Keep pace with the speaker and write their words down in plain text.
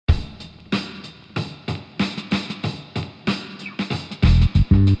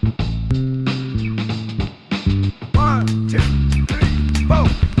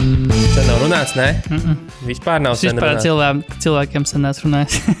runāts, ne? Vispār nav sen runāts. Vispār cilvēkiem sen esmu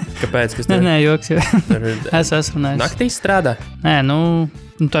runājis. Kāpēc? Kas Nē, joks jau. Esmu runājis. Naktīs strādā? Nē,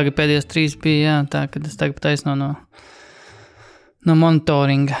 tagad pēdējos 3 bija, jā, tā, kad es tagad taisno no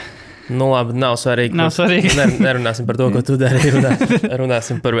monitoringa. Labi, nav svarīgi. Nerunāsim par to, ko tu dari.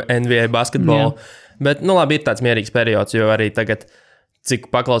 Runāsim par NBA basketbolu. Bet, labi, ir tāds mierīgs periods, jo arī tagad,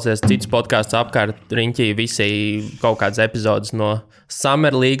 cik paklausies citus podkastus apkārt, riņķī visi kaut kādas epizodes no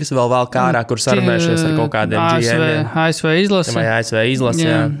Summer līgas vēl kārā, kur sarunājušies ar kaut kādiem GM. ASV izlase. Vai ASV izlase,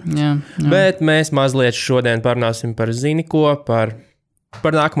 jā. Bet mēs mazliet šodien parunāsim par zini ko, par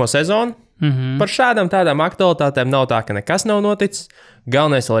nākamo sezonu. Par šādām tādām aktualitātēm nav tā, ka nekas nav noticis.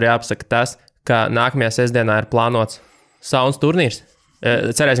 Galvenais vēl ir jāpasaka tas, ka nākamajā sestdienā ir plānots saunas turnīrs.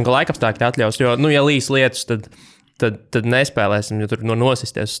 Cerēsim, ka laikapstākļi atļaus, jo, ja līs lietus, tad nespēlēsim, jo tur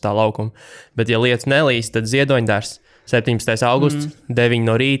nosisties uz tā laukuma. Bet, ja lietus nelīs, tad Ziedoņdārs 17. augusts, 9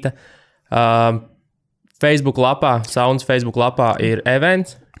 no rīta. Facebook lapā, saunas Facebook lapā ir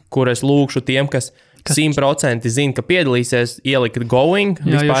events, kur es lūkšu tiem, kas 100% zina, ka piedalīsies, ielikt going.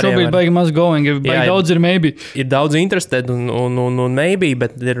 Jā, jo šobrīd baigi maz going, daudz ir maybe. Ir daudz interested un maybe,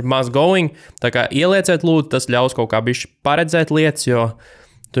 bet ir maz going. Tā kā ielieciet lūdzu, tas ļaus kaut kā bišķi paredzēt lietas, jo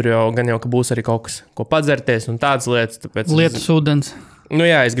tur jau ka būs arī kaut kas, ko padzerties un tādas lietas. Tāpēc lietus ūdens.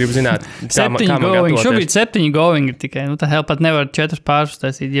 Jā, es gribu zināt, kā man gatavoties. Šobrīd 7 going ir tikai. Tā hell pat nevar 4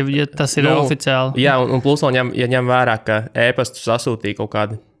 pārstāstīt, ja tas ir oficiāli. Jā, un plus vēl ņem vērā, ka e-pastu sasūtīja kaut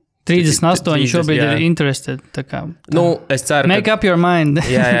kādi 38 šobrīd ir interested. Es ceru, make up your mind.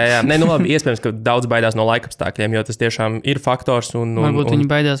 jā. Labi, iespējams, ka daudz baidās no laikapstākļiem, jo tas tiešām ir faktors. Varbūt viņi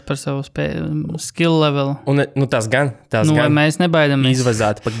baidās par savu skill level. Tas gan. Mēs nebaidamies.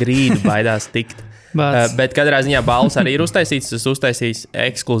 Izvazāti pa grīdu baidās tikt. Bet katrā ziņā balvas arī ir uztaisīts. Es uztaisīju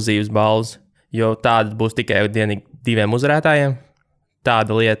ekskluzīvas balvas, jo tāda būs tikai dienīgi 2 uzvarētājiem.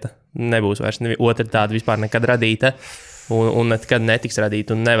 Tāda lieta nebūs vairs otra tāda vispār nekad radīta. Un nekad netiks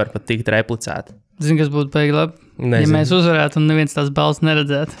radīta un nevar pat tikt replicēta. Zini, kas būtu beigi labi? Ja mēs uzvarētu un neviens tās balvas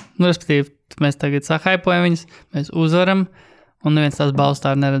neredzētu. Respektīvi, mēs tagad sahaipojam viņas, mēs uzvaram un neviens tās balvas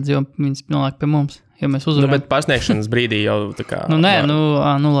tā neredz, jo viņas nolāk pie mums, jo mēs uzvaram. Bet pasniegšanas brīdī jau tā kā...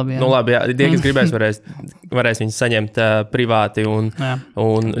 labi, jā. Labi, jā. Tie, kas gribēs, varēs viņas saņemt privāti un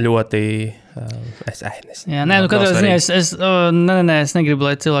ļoti... katrā ziņā es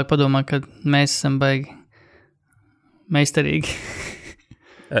negribu, lai cilvēki padomā, ka mēs esam baigi meistarīgi.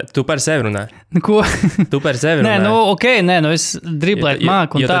 Tu par sevi runā? Ko? Tu par sevi runā? Es driblēt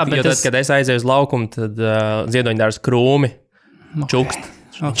māku un tā, bet tad, kad es aizēju uz laukumu, tad Ziedoņdārs krūmi čukst.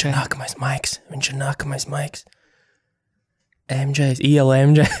 Viņš ir nākamais Maiks. Iela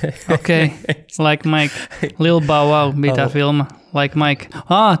MJ. Like Mike. Lil Bow Wow bija tā filma. Like Mike.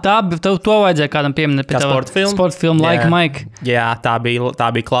 To vajadzēja kādam pieminēt. Kā sporta filma? Sporta filma Like Mike. Jā, tā bija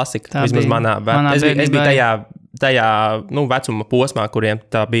klasika. Vismaz manā. Es biju tajā vecuma posmā, kuriem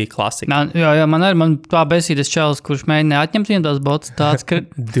tā bija klasika. Jā, man tā besīdes čalis, kurš mēģināja atņemt viņam tās botas, tāds, ka...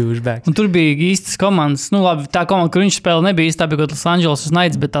 Douchebags. Un tur bija īstas komandas. Labi, tā komanda, kur viņš spēlē, nebija īsti, tā bija kaut Los Angeles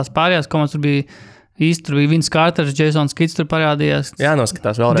Knights, bet tās pārējās komandas tur bija īsti. Tur bija Vince Carters, Jasons Kids tur parādījās. Jā,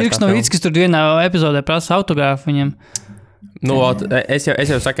 noskatās vēlreiz. Dirks Novickis tur vienā epizodē prasa autogrāfu viņam. Es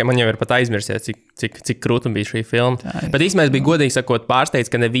jau saku, man jau ir pat aizmirsies, cik krūta bija šī filma. Bet īstenībā es biju godīgi sakot pārsteigts,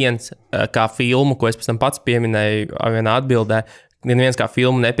 ka neviens kā filmu, ko es pēc tam pats pieminēju vienā atbildē, neviens kā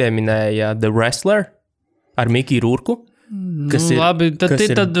filmu nepieminēja The Wrestler ar Mikiju Rūrku. Labi,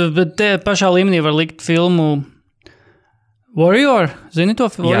 bet pašā līmenī var likt filmu Warrior, zini to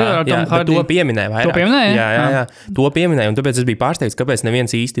filmu? Bet to pieminēja vairāk. To pieminēja? Jā. To pieminēja, un tāpēc es biju pārsteigts, kāpēc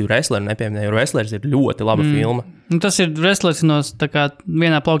neviens īsti Wrestleru nepieminēja, jo Wrestlers ir ļoti laba filma. Tas ir Wrestlers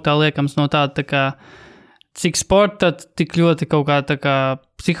vienā plauktā liekams no tāda, cik sporta, tik ļoti kaut kā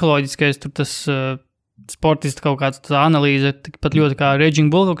psiholoģiskais, tur tas sportisti kaut kāds analīze, tikpat ļoti kā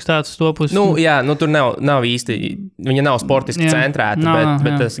Raging Bull kaut kas tāds to pusi. Tur nav īsti, viņa nav sportiski centrēta,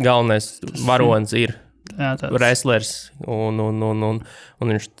 bet tas galvenais varonis ir. Wrestlers un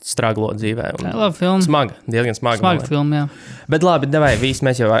viņš straglo dzīvē. Laba filma. Smaga, diezgan smaga. Smaga filma, jā. Bet labi,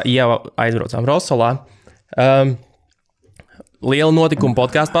 mēs jau aizbraucām Rosolā. Liela notikuma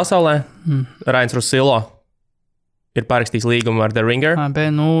podcastu pasaulē. Rains Rusilo ir parakstījis līgumu ar The Ringer.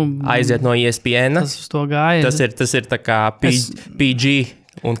 Aiziet no ESPN. Tas uz to gāja. Tas ir tā kā PG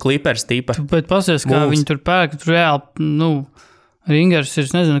un Clippers tipa. Bet pasies, kā viņi tur pērk. Tur reāli, Ringers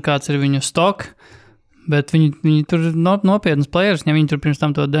ir, nezinu, kāds ir viņu stock. Bet viņi tur nopietnas players, ja viņi tur pirms tam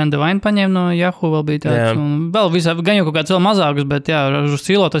to Dan Devine paņēma no Yahoo, vēl bija tāds, un vēl visā, gan jau kaut kāds vēl mazākus, bet jā,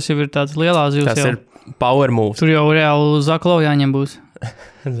 Rusilo tas jau ir tāds lielā zivs. Tas ir power moves. Tur jau reāli Zaklau jāņem būs.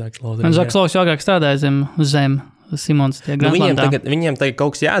 Zaklau jau agrāk strādāja zem Simons tie Grandlandā. Viņiem tagad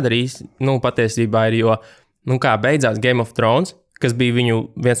kaut kas jādarīs, patiesībā ir, jo, kā beidzās Game of Thrones, kas bija viņu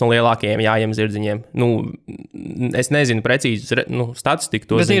viens no lielākajiem jājiem zirdziņiem. Es nezinu precīzi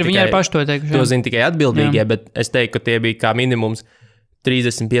statistiku. Bet viņi arī paši to teikuši. To zina tikai atbildīgie, bet es teiktu, ka tie bija kā minimums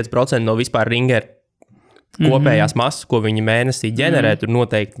 35% no vispār ringeru kopējās masas, ko viņi mēnesī ģenerē. Tur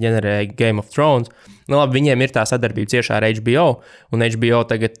noteikti ģenerēja Game of Thrones. Labi, viņiem ir tā sadarbība ciešā ar HBO, un HBO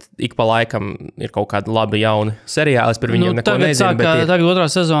tagad ik pa laikam ir kaut kāda laba jauna seriāla. Es par viņiem neko nezinu. Tagad otrā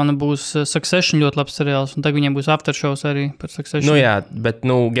sezona būs Succession ļoti labs seriāls, un tagad viņiem būs aftershows arī par Succession. Jā, bet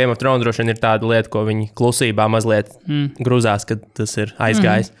Game of Thrones droši vien ir tāda lieta, ko viņi klusībā mazliet grūzās, kad tas ir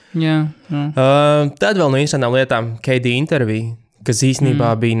aizgājis. Tad vēl no interesantām lietām KD intervija, kas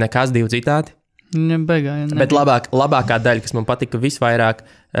īstenībā bija nekas 2 citāti. Bet labākā daļa, kas man patika visvairāk,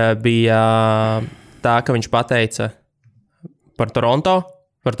 bija tā, ka viņš pateica par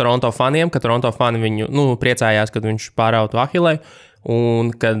Toronto faniem, ka Toronto fani viņu priecājās, kad viņš pārautu Ahilei, un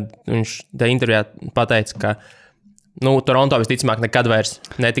kad viņš tajā intervijā pateica, ka Toronto visticamāk nekad vairs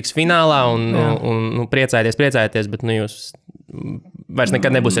netiks finālā, un priecājieties, bet jūs vairs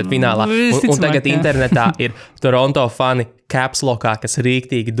nekad nebūsiet finālā. Un tagad internetā ir Toronto fani caps lockā, kas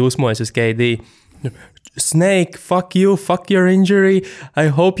rīktīgi dusmojas uz KD. Snake, fuck you, fuck your injury, I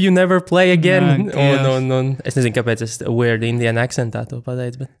hope you never play again. Un es nezinu, kāpēc es weird Indian accentā to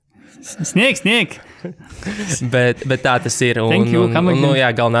pateicu, bet... Snieg! bet tā tas ir.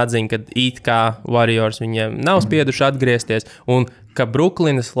 Galvenā atziņa, ka it kā Warriors viņiem nav spieduši atgriezties, un ka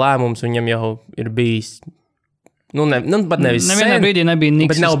Brooklynas lēmums viņam jau ir bijis... pat nevis nevienā brīdī nebija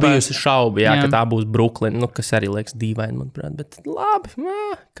Niks. Bet nav bijusi šauba, ka tā būs Brooklyn, kas arī liekas dīvaini, manuprāt. Bet labi,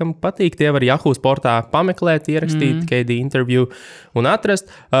 kam patīk, tie var Yahoo sportā pameklēt, ierakstīt KD interviju un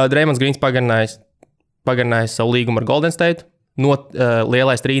atrast. Draymonds Greens pagarinājis savu līgumu ar Golden State.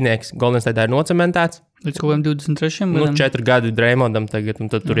 Lielais trīnieks Golden State ir nocementēts. Līdz kaut kādiem 23 gadiem. 4 gadi Draymondam tagad,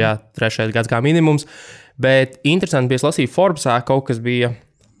 un tad tur 3. gads kā minimums. Bet interesanti bija lasīt Forbesā, kaut kas bija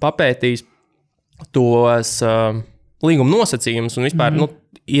papētījis tos līguma nosacījumus un vispār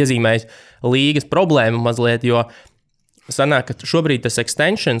iezīmējis līgas problēmu mazliet, jo sanāk, ka šobrīd tas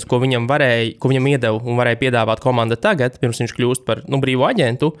extensions, ko viņam iedeva un varēja piedāvāt komanda tagad, pirms viņš kļūst par brīvu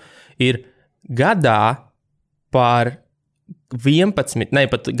aģentu, ir gadā par 11,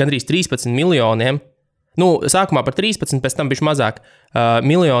 pat gandrīz 13 miljoniem, sākumā par 13, pēc tam bišķi mazāk,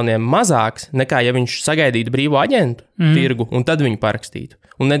 miljoniem mazāks, nekā ja viņš sagaidītu brīvu aģentu tirgu un tad viņu parakstītu.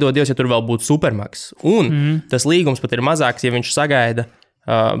 Un nedod Dievs, ja tur vēl būtu supermaks. Un tas līgums pat ir mazāks, ja viņš sagaida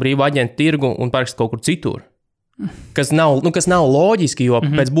brīvu aģentu tirgu un parakst kaut kur citur. Kas nav loģiski, jo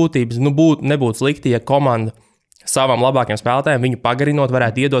pēc būtības nebūtu slikti, ja komanda savam labākiem spēlētājiem viņu pagarinot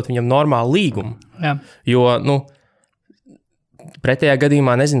varētu iedot viņam normālu līgumu. Jā. Jo, pretējā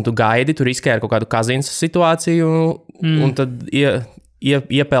gadījumā, nezinu, tu gaidi, tu riskē ar kaut kādu Kazinsas situāciju un tad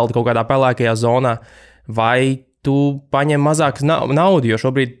iepeldi kaut kādā pelēkajā zonā, vai tu paņem mazākas naudu, jo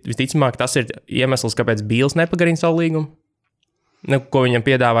šobrīd visticamāk tas ir iemesls, kāpēc Bīls nepagarina savu līgumu. Ko viņam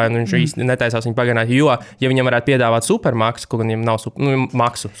piedāvāja, un viņš īsti netaisās viņu pagarināt, jo, ja viņam varētu piedāvāt supermaksu, ko viņam nav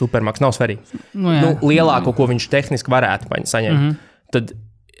supermaksu nav svarīgi. Lielāko, ko viņš tehniski varētu saņemt, tad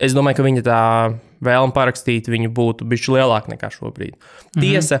es domāju, ka viņa tā vēlme parakstīt viņu būtu bišķi lielāka nekā šobrīd.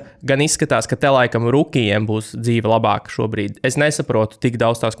 Tiesa, gan izskatās, ka te laikam rukijiem būs dzīve labāka šobrīd. Es nesaprotu tik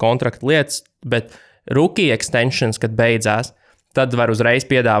daudz tās kontrakta lietas, bet rookie extensions, kad beidzās, tad var uzreiz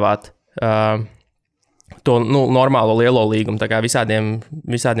piedāvāt to normālo lielo līgumu, tā kā visādiem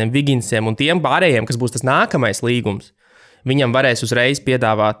Wigginsiem un tiem pārējiem, kas būs tas nākamais līgums, viņam varēs uzreiz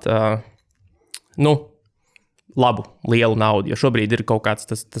piedāvāt labu, lielu naudu, jo šobrīd ir kaut kāds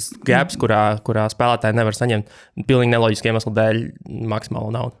tas gaps, kurā spēlētāji nevar saņemt pilnīgi neloģiski iemeslu dēļ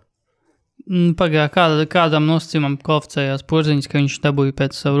maksimālu naudu. Kādam nosacījumam kvalificējās Porziņš, ka viņš dabūja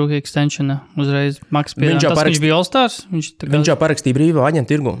pēc savu rookie extensiona uzreiz maks piedāvāt. Viņš bija All-Stars? Viņš jau parakstīja brīvo aģentu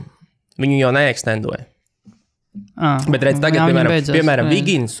tirgu. Viņu jau neekstendoja. Bet redz, tagad, piemēram,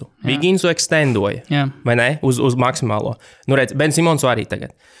 Wigginsu ekstendoja, vai ne, uz maksimālo. Redz, Ben Simonsu arī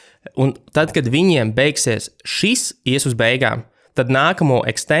tagad. Un tad, kad viņiem beigsies šis ies uz beigām, tad nākamo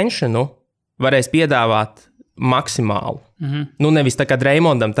extensionu varēs piedāvāt maksimālu. Nevis tā kā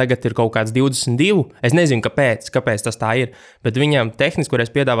Draymondam tagad ir kaut kāds 22. Es nezinu, kāpēc tas tā ir, bet viņam tehniski varēs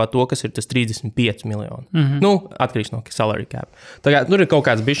piedāvāt to, kas ir tas 35 miljoni. Atkarīgs no salary cap. Tagad tur ir kaut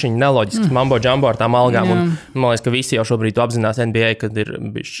kāds bišķiņi neloģisks mambo jumbo ar tām algām, un man liekas, ka visi jau šobrīd apzinās NBA, kad ir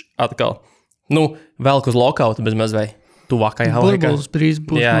bišķi atkal, velk uz lokautu bez mazvei tuvākajā laikā. Burbulis brīz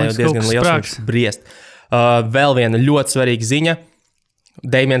būs, jā, jau diezgan liels briest. Vēl viena ļoti svarīga ziņa.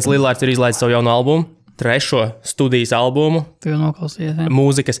 Damians Lillards ir izlaidis savu jaunu albumu. trešo studijas albumu. Tu jau noklausījies, jā.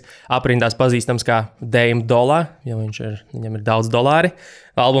 Mūzikas aprindās pazīstams kā Dame Dollar, jo viņam ir daudz dolāri.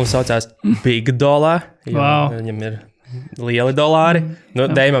 Albums saucās Big Dollar, jo viņam ir lieli dolāri. Nu,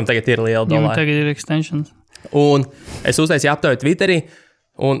 Dameam tagad ir lieli dolāri. Viņam tagad ir extensions. Un es uztaisīju aptauju Twitterī,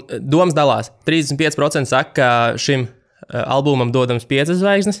 un domas dalās. 35% saka, ka šim albumam dodams 5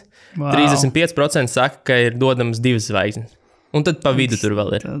 zvaigznes, 35% saka, ka ir dodams 2 zvaigznes. Un tad pa vidu tur vēl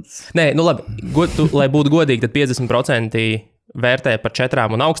ir. Nē, nu labi, lai būtu godīgi, tad 50% vērtē par 4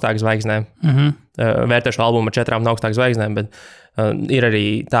 un augstāk zvaigznēm. Vērtē šo albumu ar 4 un augstāk zvaigznēm, bet ir arī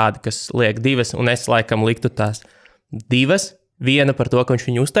tādi, kas liek 2, un es laikam liktu tās 2. Viena par to, ka viņš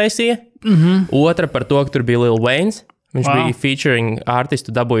viņu uztaisīja, otra par to, ka tur bija Lil Wayne. Viņš bija featuring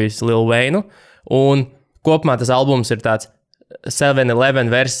artistu dabūjis Lil Wayne, un kopumā tas albums ir tāds 7-11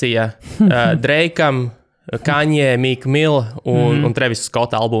 versija Drake'am, Kanye, Meek Mill un Travis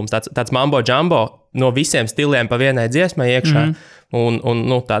Scott albums. Tāds mambo jumbo no visiem stiliem pa vienai dziesmai iekšā, un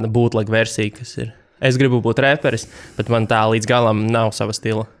nu, tāda bootleg versija, kas ir. Es gribu būt reperis, bet man tā līdz galam nav sava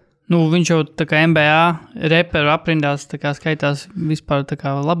stila. Nu, viņš jau tā kā NBA reperu aprindās, tā kā skaitās vispār tā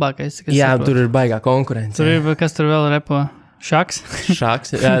kā labākais. Jā, tur ir baigā konkurence. Tur ir, kas tur vēl repo? Šaks?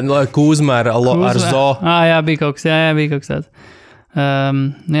 Šaks, Kuzma ar Zo. Jā, bija kaut kas tāds.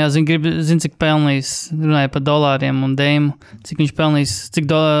 Jā, zin, cik pelnījis, runāja par dolāriem un Deimu, cik viņš pelnījis, cik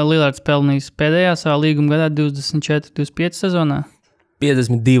Lillards pelnījis pēdējā savā līguma gadā 24-25 sezonā?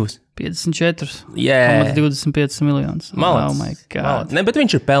 52. 54. Yeah. 25 miljonus. Malac. Oh my God. Ne, bet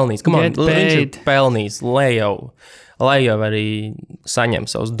viņš ir pelnījis. Viņš ir pelnījis, lai jau arī saņem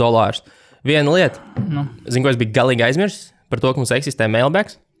savus dolārus. Viena lieta, zinu, ko es biju galīgi aizmirsis par to, ka mums eksistē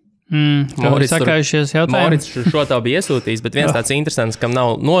mailbags. Sakājušies jautājumi. Morits šo tev bija iesūtījis, bet viens tāds interesants, kam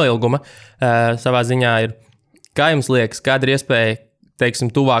nav noilguma, savā ziņā ir, kā jums liekas, kāda ir iespēja,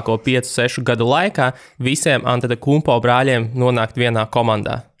 teiksim, tuvāko 5-6 gadu laikā visiem Antetokounmpo brāļiem nonākt vienā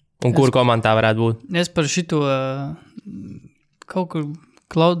komandā? Un kura komandā varētu būt? Es par šito kaut kur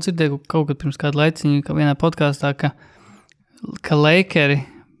dzirdēju kaut kad pirms kādu laiciņu, ka vienā podkāstā, ka Lakeri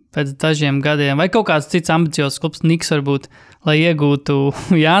pēc dažiem gadiem, vai kaut kāds cits ambiciozs klubs, Knicks varbūt, lai iegūtu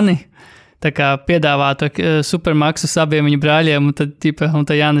Jāni, tā kā piedāvātu supermaksus abiem viņu brāļiem, un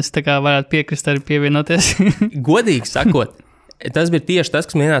tad Jānis tā kā varētu piekrist arī pievienoties. Godīgi sakot, tas bija tieši tas,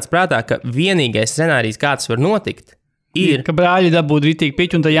 kas man ienāca prātā, ka vienīgais scenārijs, kāds var notikt, ir, ka brāļi dabūtu ritīgi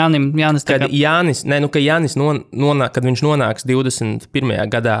piķi, un tad Jānis tā kā... Ka Jānis kad viņš nonāks 21.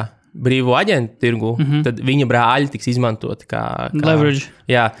 gadā brīvo aģentu tirgu, tad viņa brāļi tiks izmantoti kā leverage.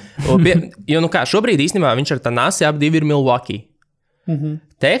 Jā, jo šobrīd īstenībā viņš ar Tanasi abi ir Milwaukee.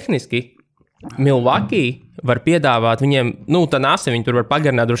 Tehniski Milwaukee var piedāvāt viņiem, Tanasi viņi tur var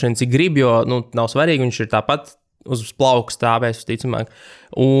pagarināt droši vien, cik grib, jo nav svarīgi, viņš ir tāpat uz plauku stāvēs, ticamāk.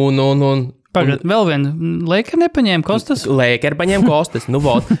 Pagad, vēl vien, Lakers nepaņēma Kostas? Lakers paņēma Kostas,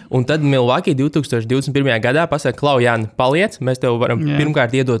 un tad Milwaukee 2021. gadā pasaka, Klau, Jāni, paliec, mēs tev varam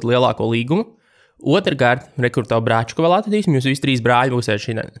pirmkārt iedot lielāko līgumu, otrkārt, rekur tavu brāčku vēl atradīsim, jūs visi 3 brāļi būs ar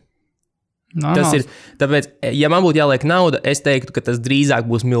šī. Tas ir, tāpēc, ja man būtu jāliek nauda, es teiktu, ka tas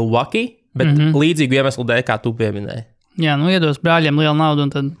drīzāk būs Milwaukee, bet līdzīgu iemeslu dēļ, kā tu pieminēji. Jā, iedos brāļiem lielu naudu,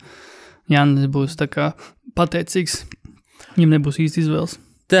 un tad Jānis būs tā kā pateicīgs, viņam nebūs īsti izvēles.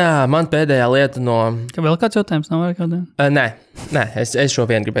 Tā, man pēdējā lieta no... Ka vēl kāds jautājums nav vai kādiem? Nē, es šo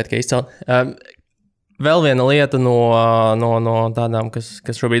vienu gribētu izcelt. Vēl viena lieta no tādām, kas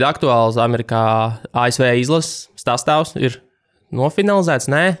šobrīd aktuāls Amerikā, ASV izlases sastāvs ir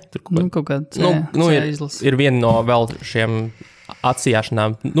nofinalizēts, nē? Kaut kāds izlases. Ir viena no vēl šiem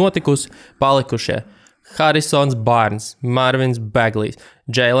atsijāšanām notikusi, palikušie. Harrisons Barnes, Marvins Bagleys,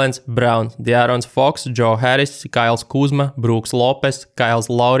 Jailens Brown, De'Aaron Fox, Joe Harris, Kails Kuzma, Brooks Lopes, Kails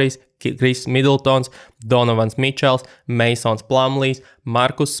Laurijs, Chris Middletons, Donovans Mitchells, Masons Plumlees,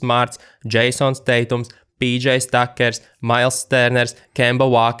 Marcus Smarts, Jasons Tatums, PJ Tuckers, Miles Sterners, Kemba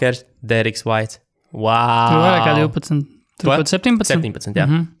Walkers, Deriks Whites. Wow! Tur vairāk kā 12, tur pat 17? 17,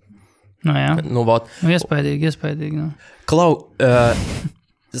 jā. Jā. Vot. Iespējīgi. Klau,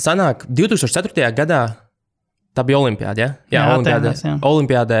 sanāk, 2004. gadā tā bija olimpiāda, ja? Jā,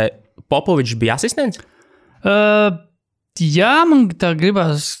 olimpiādē Popovičs bija asistents? Jā, man tā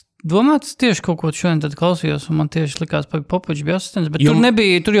gribās domāt, tieši kaut ko šodien tad klausījos, un man tieši likās, ka Popovičs bija asistents, bet tur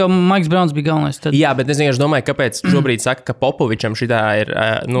nebija, tur jau Maiks Brauns bija galvenais. Tad... Jā, bet es vienkārši domāju, kāpēc šobrīd saka, ka Popovičam šitā ir,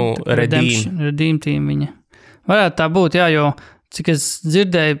 redeem team viņa. Varētu tā būt, jā, jo cik es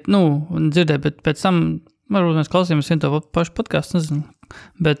dzirdēju, bet pēc tam, varbūt mēs klausījāmies vienu to pašu podcastu, nezinu.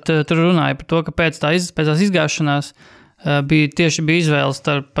 Bet tur runāja par to, ka pēc tās izgāšanās bija izvēle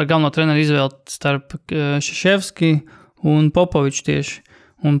par galveno treneru izvēle starp Šeševski un Popoviču tieši.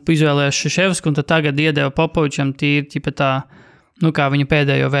 un izvēlējās Šeševsku, un tad tagad iedeva Popovičam tīri, ķipa tā, nu kā viņa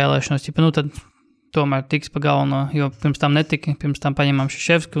pēdējo vēlēšanos, ķipa, nu tad tomēr tiks pa galveno, jo pirms tam netika, pirms tam paņemām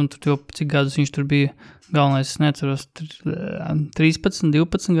Šeševsku, un tur jau cik gadus viņš tur bija galvenais, es neatceros, 13,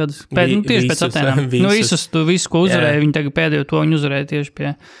 12 gadus, tieši pēc Atēnām. Visus, ko uzvarēja, viņi tagad pēdējo to viņi uzvarēja tieši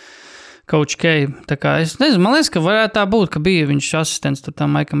pie Coach K. Tā kā es nezinu, man liekas, ka varētu tā būt, ka bija viņš asistents tur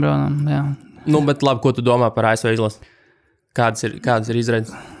tam Maikam Brownam, jā. Nu, bet labi, ko tu domā par ASV izlasi? Kādas ir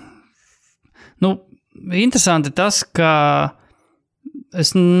izredzes? Nu, interesanti tas, ka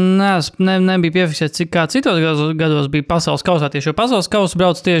es nebiju piefiksēts, cik kā citos gados bija pasaules kausā tieši, jo pasaules kausa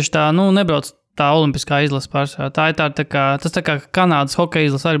brauc tieši tā, nu, nebrauc tā olimpiskā izlase pārsvarā. Tā ir tā kā Kanādas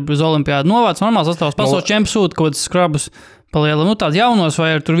hokeja izlase arī uz olimpiādu novāc, normāls sastāvs, pasaules čemps sūta kaut kāds skrabus palielam, nu, tāds jaunos vai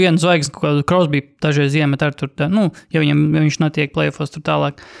ar tur vienu zvaigzni, kaut kādu Crosby dažreiz iemet ar tur, nu, ja viņš netiek play-offos tur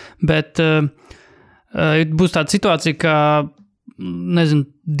tālāk. Bet būs tāda situācija, ka, nezinu,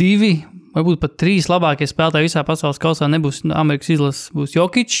 2, varbūt pat 3 labākie spēlētāji visā pasaules kausā nebūs Amerikas izlases, būs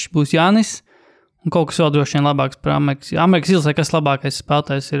Jokić, būs Jānis, un kaut kas vēl droši vien labāks par Amerikas izlasē, kas labākais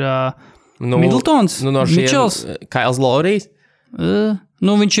spēlētājs ir Middletons, Mitchells, Kails Lowrys.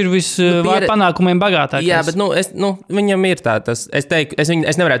 Nu, viņš ir panākumiem bagātākais. Jā, bet, viņam ir tā, es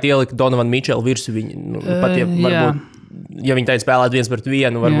nevarētu ielikt Donovan Mitchellu virsū viņu, pat ja varbūt, ja viņi teica spēlēt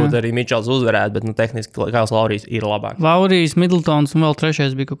 1-1, varbūt arī Mitchells uzvarētu, bet, tehniski Kails Lowrys ir labāks. Lowrys, Middletons un vēl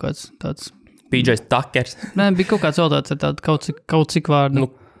trešais bija kaut kāds tāds. PJs Tuckers. Nē, bija kaut kāds vēl tāds ar tādu kaut cik vārdu.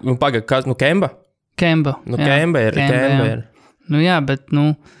 Kemba? Kemba. Kemba ir. Nu, jā, bet,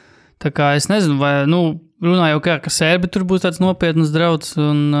 tā kā es nezinu, vai, runā jau ka Serbi tur būs tāds nopietnas drauds,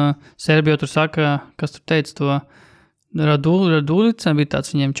 un Serbi jau tur saka, kas tur teica to Radulica, bija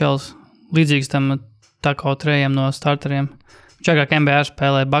tāds viņiem čels, līdzīgs tam Tako trejiem no starteriem. Viņš agrāk NBA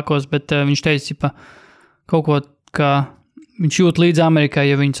spēlēja bakos, bet viņš teica, kaut ko, ka viņš jūt līdz Amerikai,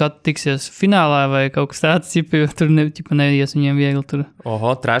 ja viņi tiksies finālā vai kaut kas tāds, jo tur neies viņiem viegli tur.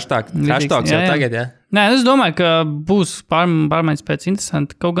 Oho, trash talks jau tagad, jā? Nē, es domāju, ka būs pārmaiņas pēc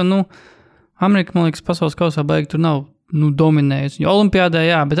interesanti. Kaut gan, Amerika, man liekas, pasaules kausā baigi tur nav, dominējusi. Olimpiādē,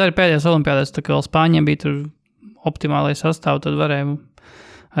 jā, bet arī pēdējās olimpiādēs, tā kā vēl Spāņiem bija tur optimālais sastāv, tad varēja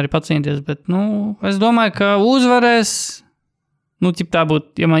arī pacīnties, bet, es domāju, ka uzvarēs, tā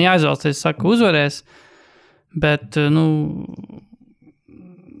būtu, ja man jāizvēlas, es saku uzvarēs, bet,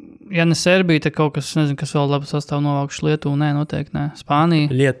 ja ne Serbija, tad kaut kas, nezinu, kas vēl labi sastāv novākuši Lietuvu, noteikti, Spānija.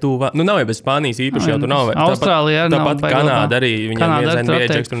 Lietuva, nav jau bez Spānijas īpaši, jau tur nav. Austrālija arī nav. Tāpat Kanāda arī, viņam viens NBA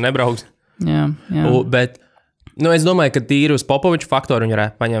čeks tur nebrauks. Jā. Bet, es domāju, ka tīri uz Popoviča faktoru viņi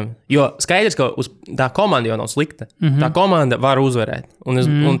varētu paņemt. Jo skaidrs, ka tā komanda jau nav slikta. Tā komanda var uzvarēt.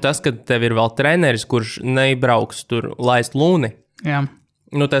 Un tas, ka tev ir vēl treneris, kurš nebrauks tur laist lūni,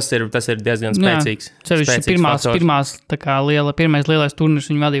 tas ir diezgan spēcīgs. Pirmais lielais turnīrs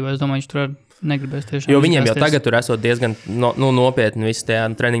viņa vadībā, es domāju, viņš tur negribēs tiešām. Jo viņiem jau tagad tur esot diezgan nopietni visi tajā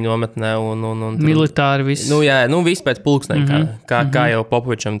treniņu nometnē. Un militāri viss. Viss pēc pulksteņa, kā jau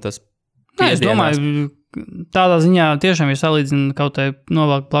Popovičam tas piedienās. Es domāju, tādā ziņā tiešām ir salīdzina kaut tai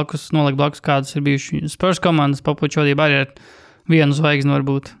noliek blakus, kādas ir bijuši Spurs komandas, Popoviča vadība arī ar vienu zvaigzni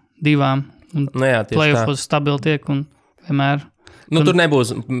varbūt 2. Un play-offos stabili tiek un vienmēr. Tur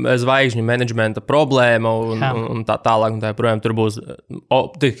nebūs zvaigžņu menedžmenta problēma un tā tālāk. Un tā, projām, tur būs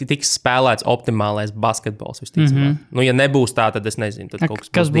tiks spēlēts optimālais basketbols visticamāk. Ja nebūs tā, tad es nezinu. Tad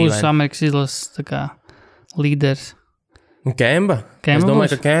kas būs Amerikas izlases līderis? Kemba? Es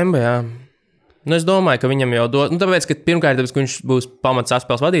domāju, ka Kemba, jā. Es domāju, ka viņam jau dod, tāpēc, ka pirmkārt, ka viņš būs pamats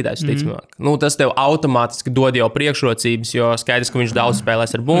saspēles vadītājs, ticamāk. Tas tev automātiski dod jau priekšrocības, jo skaidrs, ka viņš daudz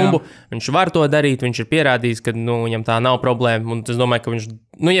spēlēs ar bumbu, viņš var to darīt, viņš ir pierādījis, ka, viņam tā nav problēma, un es domāju, ka viņš,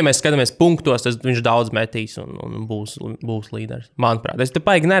 ja mēs skatāmies punktos, tad viņš daudz metīs un būs līderis. Manuprāt, es te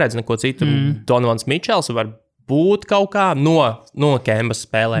paigi neredzu neko citu. Donovans Mitchells var būt kaut kā no Kembas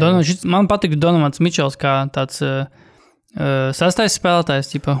spēlēm. Man patīk Donovans Mitchells kā tāds... Sastais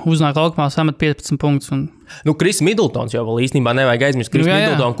spēlētājs, uznāk laukumā, samet 15 punktus. Kris Middletons jau vēl īstenībā nevajag aizmirst. Kris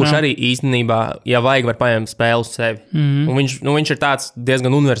Middletons, kurš arī īstenībā, ja vajag, var paņemt spēli uz sevi. Un viņš ir tāds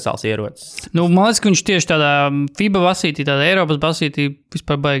diezgan universāls ierocis. Man liekas, ka viņš tieši tādā FIBA basītī, tādā Eiropas basītī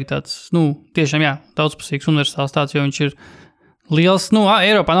vispār baigi tāds, tiešām, daudzpusīgs universāls tāds, jo viņš ir liels.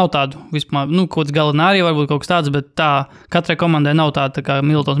 Eiropā nav tādu vispār, kaut kāds Galinārija varbūt kaut kas tāds, bet tā katrai komandai nav tāda tā kā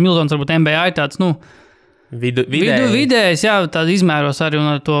Middletons. Middletons varbūt NBA ir tāds, Vidējais, jā, tāda izmēros arī un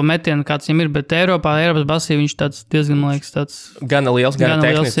ar to metienu, kāds viņam ir, bet Eiropas basī viņš tāds diezgan, man liekas, tāds... Gana liels, gana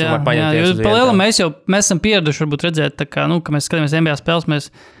tehnisks, un var paņemties uz vienu. Pa lielu mēs esam pieraduši varbūt redzēt, tā kā, ka mēs skatāmies NBA spēles, mēs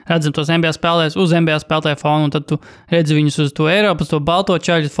redzam tos NBA spēlēs uz NBA spēlētāju fonu, un tad tu redzi viņus uz to Eiropas, to balto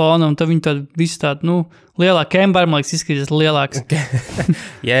čaļu fonu, un tad viņi tādi visi tādi, lielā Kemba, man liekas, izskatās lielāks.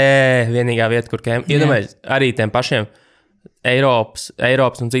 Vienīgā vieta, kur Kemba. Iedomājies, arī tiem pašiem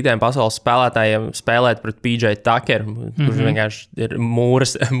Eiropas un citiem pasaules spēlētājiem spēlēt pret PJ Tuckeru, kurš vienkārši ir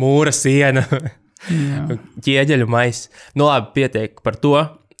mūra siena, ķieģeļu maiss. Labi, pietiek par to.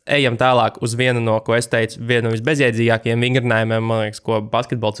 Ejam tālāk uz vienu no, ko es teicu, vienu no visbezjēdzīgākajiem vingrinājumiem, man liekas, ko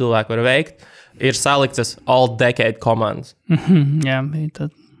basketbola cilvēki var veikt, ir saliktas all-decade komandas. Jā, bija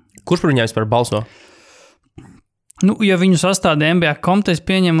tad. Kurš par viņiem vispār balso? Ja viņu sastādīja NBA.com, tad es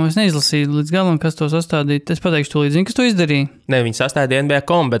pieņemu, es neizlasīju līdz galam, kas to sastādīja. Es pateikšu to līdz zinu, kas to izdarīja. Ne, viņi sastādīja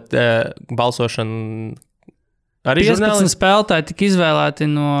NBA.com, bet balsošana arī 15 spēlētāji tika izvēlēti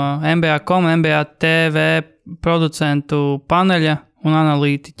no NBA.com, NBA TV producentu paneļa un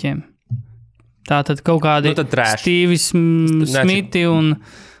analītiķiem. Tātad kaut kādi Stīvis Smiti un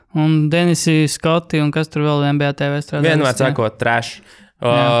Denisi Skoti un kas tur vēl NBA TV strādā. Vienmēr sakot, trash.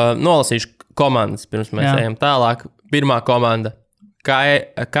 Nolasīšu komandas, pirms mēs ejam tālāk. Pirmā komanda –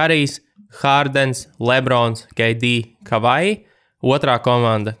 Karijs, Hardens, Lebrons, KD, Kawhi. Otrā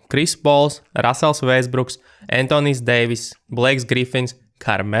komanda – Chris Pauls, Russells Westbrooks, Anthonijs Davis, Blakes Griffins,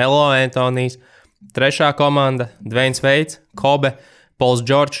 Carmelo Anthonijs. Trešā komanda – Dwayne Wade, Kobe, Pauls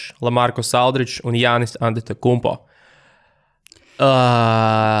George, Lamarcus Aldridge un Giannis Antetokounmpo.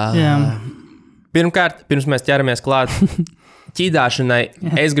 Pirmkārt, pirms mēs ķeramies klāt ķīdāšanai,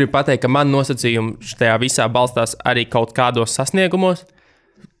 es gribu pateikt, ka man nosacījumi šajā visā balstās arī kaut kādos sasniegumos.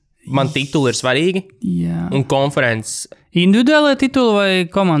 Man tituli ir svarīgi. Jā. Un konferences. Individuālai tituli vai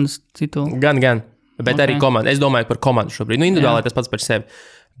komandas tituli? Gan. Bet arī komanda. Es domāju par komandu šobrīd. Individuālai tas pats par sevi.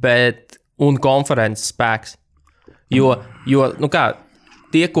 Bet, un konferences spēks. Jo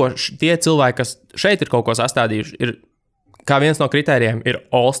tie cilvēki, kas šeit ir kaut ko sastādījuši, ir, kā viens no kritērijiem, ir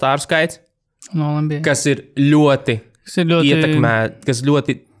All-Star skaits, kas ir ļoti ietekmēt, kas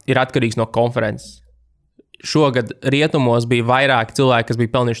ļoti ir atkarīgs no konferences. Šogad rietumos bija vairāki cilvēki, kas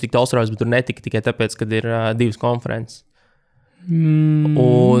bija pelnījuši tikt All-Staros, bet tur netika tikai tāpēc, kad ir divas konferences.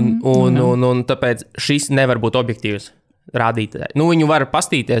 Un tāpēc šis nevar būt objektīvs rādītājs. Viņu var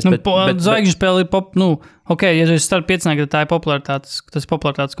pastīties, bet zvaigžņu spēle ir ja tu esi starp 5, tad tā ir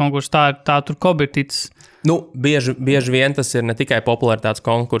popularitātes konkurss, tā tur Kobe ir ticis. Bieži vien tas ir ne tikai popularitātes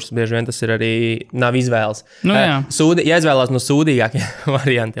konkurss, bieži vien tas ir arī nav izvēles. Jāizvēlās no sūdīgākajiem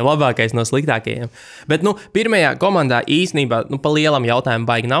variantiem, labākais no sliktākajiem. Bet, pirmajā komandā īstenībā, pa lielam jautājumu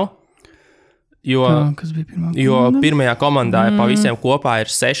baigi nav. Kas bija pirmā komanda? Jo pirmajā komandā pa visiem kopā ir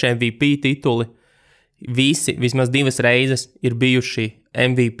 6 MVP tituli. Visi vismaz 2 reizes ir bijuši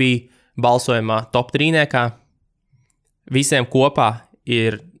MVP balsojumā top 3-niekā. Visiem kopā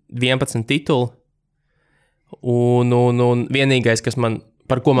ir 11 tituli. Un vienīgais, kas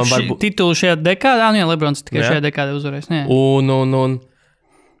par ko man varbūt... Titulu šajā dekādā? Lebrons tikai šajā dekādā uzvarēs. Un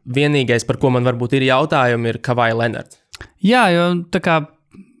vienīgais, par ko man varbūt ir jautājumi, ir Kawhi Leonard. Jā, jo tā kā...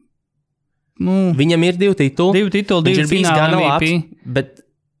 Viņam ir 2 tituli. 2 tituli, 2 fināli MVP.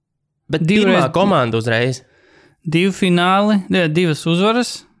 Bet pirmā komanda uzreiz. 2 fināli, 2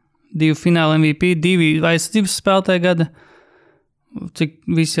 uzvaras, 2 fināli MVP, 2 aizsardzības spēlētāja gada. Cik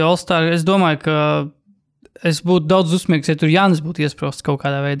visi All-Star. Es domāju, ka es būtu daudz uzsmiegs, ja tur Jānis būtu iesprosts kaut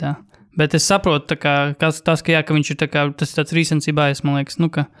kādā veidā. Bet es saprotu, ka viņš ir tas ir tāds recency bias, man liekas,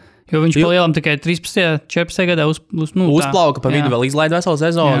 jo viņš pa lielam tikai 13. 14. gadā uzplauka pa vidu vēl izlaida veselu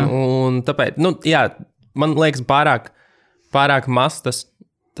sezonu, un tāpēc, man liekas pārāk maz tas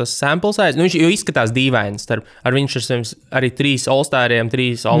sample size, viņš jau izskatās dīvaini ar viņš arī 3 All-Stariem,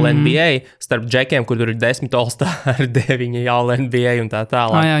 3 All-NBA, starp džekiem, kur tur ir 10 All-Star, 9 All-NBA un tā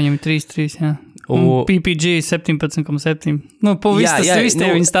tālāk. Jā, viņam 3, jā. Un PPG 17,7. Viņa stati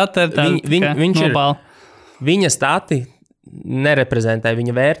ir viņa stati nereprezentē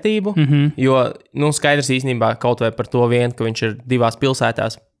viņa vērtību, jo, skaidrs īstenībā kaut vai par to vien, ka viņš ir 2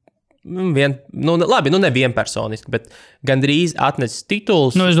 pilsētās. Ne vienpersoniski, bet gandrīz atnesis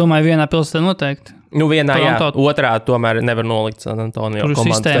tituls. Es domāju, vienā pilsētā noteikti. Vienā, otrā tomēr nevar nolikt San Antonio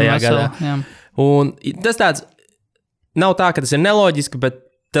komandas tajā gadā. Jā. Un tas tāds, nav tā, ka tas ir neloģiski, bet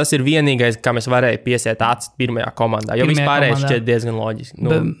tas ir vienīgais, kam es varēju piesiet acis pirmajā komandā, jo vispārējais šķiet diezgan loģiski.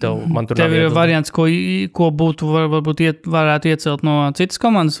 Tev ir variants, ko būtu varētu iecelt no citas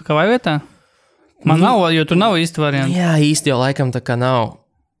komandas, kā vai vietā? Man nav, jo tur nav īsti variants. Jā, īsti jau laikam tā kā nav.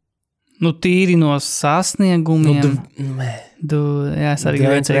 Tīri no sasniegumiem. Jā, es arī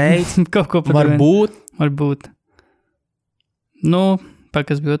gribēju kaut ko par varbūt, Varbūt.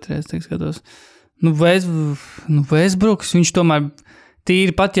 Kas bija otrais, teik skatos. Westbrooks, viņš tomēr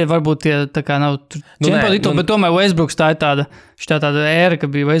tīri pat, ja varbūt tie tā kā nav čempionu, bet tomēr Westbrooks tā ir tāda ēra, ka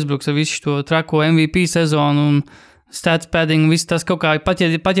bija Westbrooks ar visu šo trako MVP sezonu un stats padding, viss tas kaut kā, pat ja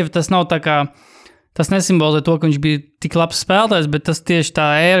tas nav tā kā, tas nesimbolizē to, ka viņš bija tik labs spēlētājs, bet tas tieši tā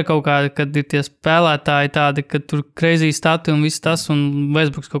ēra kaut kā, kad ir tie spēlētāji tādi, ka tur crazy stati un viss tas, un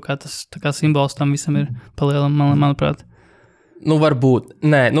Westbrooks kaut kā tas tā kā simbols tam visam ir palielam, manuprāt. Varbūt.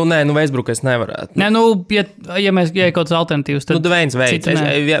 Nē, Westbrook es nevarētu. Nē, ja mēs ir kaut kāds alternatīvs, tad... Dwayne Wade.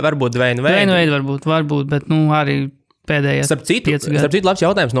 Varbūt Dwayne Wade. Dwayne Wade varbūt, bet, arī pēdējais 5 gadi. Starp citu, labs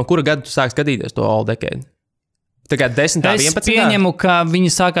jautājums, no kura gada tu sāk skatīties to All Decade? Tā kā 10. 11. Es pieņemu, ka viņi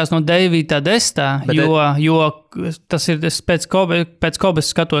sākās no 9. 10. Jo tas ir pēc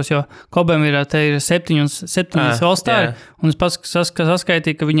Kobes skatos, jo Kobem ir 7 All-Star, un es pats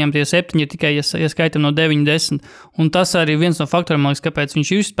saskaitīju, ka viņiem tie 7 ir tikai, ja skaitam no 9, 10. Un tas arī viens no faktoriem, man liekas, kāpēc viņš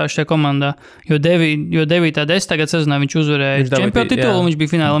ir vispār šajā komandā, jo 9. 10. gada sezonā viņš uzvarēja čempionu titulu, un viņš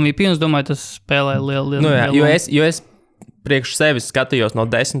bija fināla MVP, un es domāju, tas spēlē lielu. Jo es priekš sevis skatījos no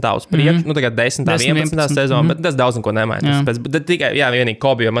 10. uz priekšu, tagad 10. 11. sezonu, bet tas daudz ko nemaina. Bet tikai, vienīgi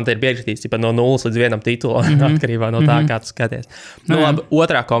Kobe, jo man te ir piekritīts no 0 līdz 1 titulam, atkarībā no tā, kā tu skaties. Labi,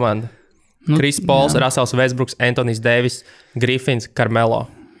 otrā komanda. Chris Pauls, Russells Westbrooks, Anthony's Davis, Griffins, Carmelo.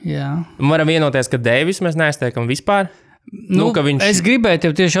 Jā. Varam vienoties, ka Davis mēs neaiztiekam vispār. Es gribēju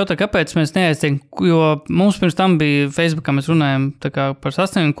tev tieši jautāt, kāpēc mēs neaiztiekam, jo mums pirms tam bija Facebookā, mēs runājam tā kā par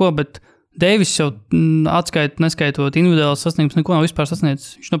sasniegumu, bet Deivis jau neskaitot individuālas sasniegumus, neko nav vispār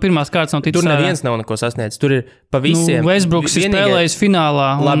sasniedzis. Viņš no pirmās kārtas nav ticis. Tur neviens nav neko sasniedzis. Tur ir pa visiem. Westbrooks ir spēlējis finālā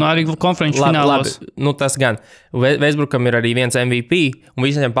un arī konferenču finālos. Tas gan. Westbrookam ir arī viens MVP, un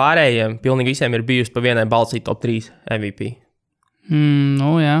visiem pārējiem, pilnīgi visiem ir bijusi pa vienai balsī top 3 MVP.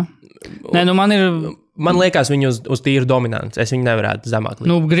 Jā. Nē, man liekas, viņi uz tīru dominants. Es viņu nevarētu zemāk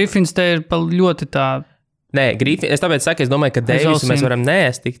likt. Griffins te ir ļoti tā... Nē, Griffins, es tāpēc saku, es domāju, ka Deivisu mēs varam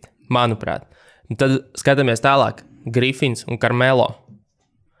neēstikt. Manuprāt. Un tad skatāmies tālāk. Griffins un Carmelo.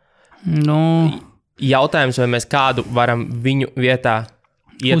 Jautājums, vai mēs kādu varam viņu vietā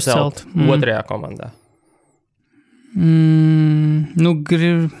iecelt otrajā komandā?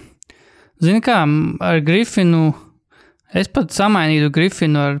 Zini kā, ar Griffinu, es pat samainītu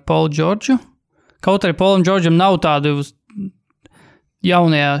Griffinu ar Paulu Džordžu. Kaut arī Paulam Džordžam nav tādu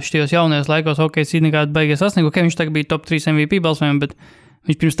jaunajos laikos, es nekādu beigies sasniegu. Viņš tagad bija top 3 MVP balsojumi, bet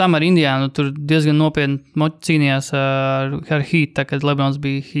viņš pirms tam ar Indiānu tur diezgan nopietni cīnījās ar Heat, tā, kad Lebrons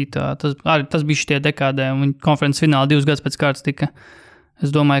bija Heat. Tas bija šitie dekādē, un viņa konferences finālā 2 gadus pēc kārtas tika. Es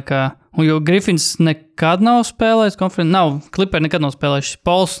domāju, ka... Jo Griffins nekad nav spēlējis Clippers nekad nav spēlējis,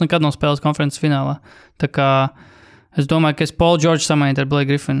 Pauls nekad nav spēlējis konferences finālā. Tā kā es domāju, ka es Paul George samainītu ar Blake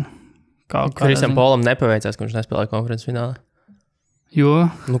Griffinu. Chrisam Paulam nepaveicās, ka viņš nespēlēja konferences finālā. Jo?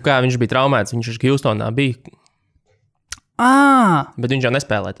 Kā viņš bija traumēts, viņš ar Houstonā bija... Bet viņš jau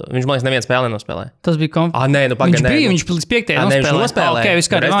nespēlēja to. Viņš, man liekas, nevienu spēlē nospēlēja. Tas bija viņš līdz 5. nospēlēja.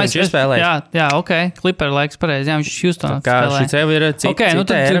 Viņš spēlēja. Jā, Clipper laiks pareizi. Jā, viņš Houstonā spēlēja. Šī sev ir cita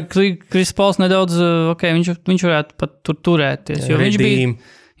ēra. Chris Pauls nedaudz, viņš varētu pat tur turēties. Jo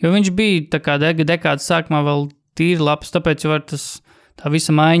viņš bija tā kā dekādas sākumā vēl tīri labs, tāpēc jau tā visa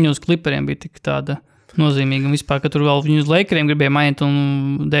maiņa uz Clipperiem bija tik tāda nozīmīga. Un vispār, ka tur vēl viņu uz Lakeriem gribēja mainīt, un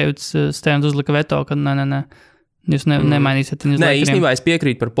Davids Sterns uzlika veto, ka nē. Jūs nemainīsiet viņu uz Lakeriem. Īstenībā es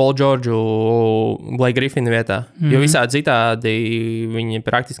piekrītu par Paulu Džordžu Blake Griffina vietā, jo visādi citādi viņi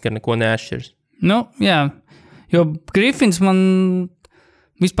praktiski ar neko neatšķirs. Jā, jo Griffins man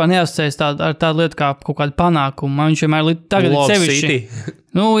vispār neasociējas ar tādu lietu kā kaut kādu panākumu. Viņš vienmēr tagad ir sevišķi.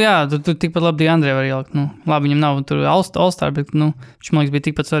 Tur tikpat labi Andrē var ielikt. Labi, viņam nav tur All-Star, bet viņš man liekas bija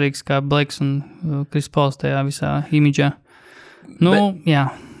tikpat svarīgs kā Blakes un Chris Pauls tajā visā imidžā.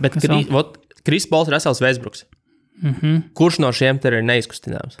 Bet Chris Pauls, Russells, Westbrooks. Kurš no šiem te ir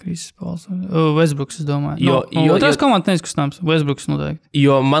neizkustināms? Chris Pauls, Westbrooks, es domāju. Otrās komandas neizkustināms, Westbrooks noteikti.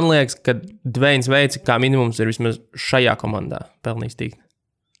 Jo man liekas, ka Dwayne Wade kā minimums ir vismaz šajā komandā pelnījis tikt.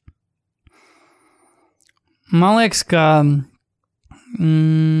 Man liekas, ka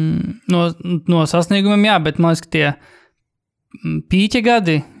no sasniegumiem bet man liekas, ka tie pīķa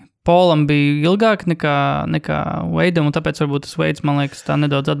gadi Paulam bija ilgāk nekā Wadeam, un tāpēc varbūt tas Wades, man liekas, tā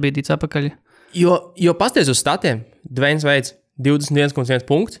nedaudz atbīdīts apakaļ. Jo pasties uz statiem, Dwayne Wade 21,1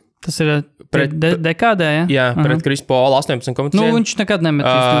 punkts. Tas ir pret dekādē, ja? Jā, pret Chris Paul 18,1. Viņš nekad nemet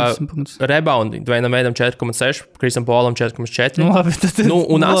 20 punktus. Reboundi Dwayneam Wadeam 4,6, Chrisam Paulam 4,4. Labi,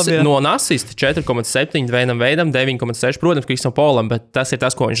 un assist 4,7, Dwayneam Wadeam 9,6. Protams, Chrisam Paulam, bet tas ir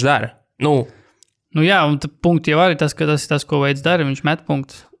tas, ko viņš dara. Jā, un punkti jau arī tas, ka tas ir tas, ko Wades dara, viņš met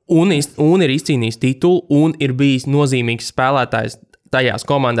punktus. un ir izcīnījis titulu, un ir bijis nozīmīgs spēlētājs tajās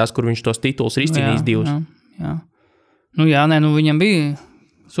komandās, kur viņš tos titulus ir izcīnījis divus. Jā. Viņam bija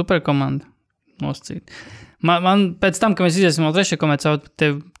superkomanda nosacīt. Man pēc tam, kad mēs iziesim vēl trešajā komandā,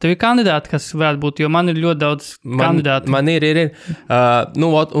 tev ir kandidāti, kas varētu būt, jo man ir ļoti daudz kandidātu. Man ir.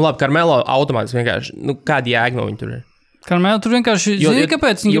 Labi, Carmelo automātiski vienkārši, kāda jēga no viņa tur ir? Carmelo tur vienkārši,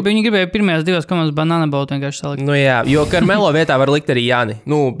 kāpēc? Viņi gribēja pirmajās divās komandas banana boat vienkārši salikt. Jo Carmelo vietā var likt arī Jāni.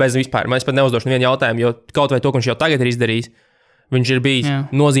 Bez vispār. Es pat neuzdošu nevienu jautājumu, jo kaut vai to, ko viņš jau tagad ir izdarījis, viņš ir bijis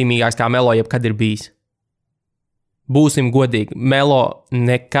nozīmīgāks kā Melo jebkad ir bijis. Būsim godīgi, Melo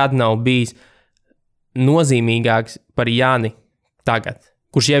nekad nav bijis nozīmīgāks par Jāni tagad,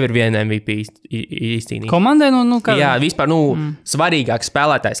 kurš jau ir viena MVP izcīnījis. Komandai, kā? Jā, vispār, svarīgāks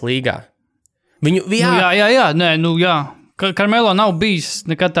spēlētājs līgā. Jā. Carmelo nav bijis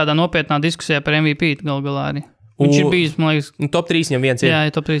nekad tādā nopietnā diskusijā par MVP galā arī. Viņš ir bijis, man liekas... Top 3 viņam viens ir. Jā,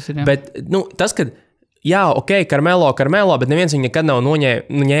 top 3 ir, jā. Bet, tas, kad, Carmelo, bet neviens viņu nekad nav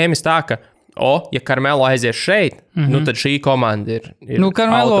ņēmis tā, ka, ja Carmelo aizies šeit, tad šī komanda ir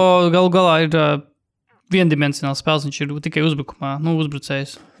Carmelo galā ir viendimensionāls spēles, viņš ir tikai uzbrukumā,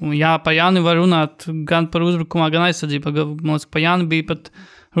 uzbrucējs. Par Jāni var runāt gan par uzbrukumā, gan aizsardzībā. Man liekas, par Jāni bija pat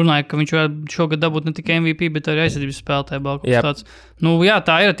runāja, ka viņš varētu šogad dabūt ne tikai MVP, bet arī aizsardzības spēlētāju balku.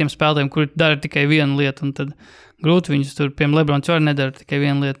 Tā ir ar tiem spēlētājiem, kuri dara tikai vienu lietu, un tad grūti viņus tur, piemēram, Lebrons jau nedara tikai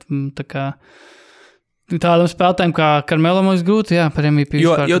vienu lietu. Tādam spēlētājiem kā Carmelo mums grūti, par MVP.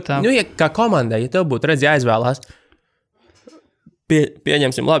 Kā komandai, ja tev būtu jāizvēlās,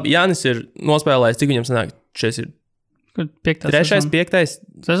 pieņemsim, labi, Jānis ir nospēlējis, cik viņam sanāk, šis ir 3., 5.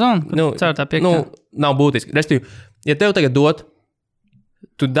 sezona? Ceturtā, 5. Nav būtiski. Respektīvi, ja tev tagad dot,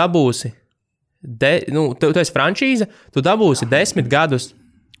 tu dabūsi, tu esi frančīze, tu dabūsi 10 gadus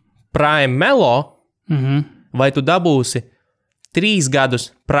Prime Melo, vai tu dabūsi 3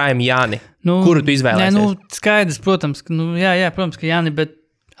 gadus Prime Jāni, kuru tu izvēlēsies? Skaidrs, protams, protams, ka Jāni, bet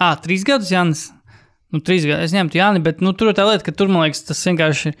 3 gadus Jānis? 3 gadi, es ņemtu Jāni, bet tur ir tā lieta, ka tur, man liekas, tas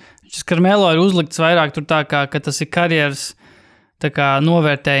vienkārši, šis Carmelo ir uzlikts vairāk tur tā kā, ka tas ir karjeras tā kā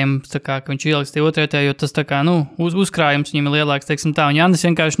novērtējums, tā kā, ka viņš ieliks tie otrajā, jo tas tā kā, uzkrājums viņam ir lielāks, teiksim tā, un Jānis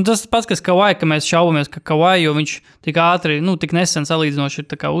vienkārši, tas pats, kas Kawhi, ka mēs šaubamies, ka Kawhi, jo viņš tik ātri, tik nesen salīdzinoši ir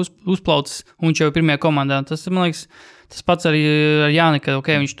tā kā uzplaucis, un viņš jau ir pirmajā komandā, tas, man liekas, tas pats arī ar Jāni, ka,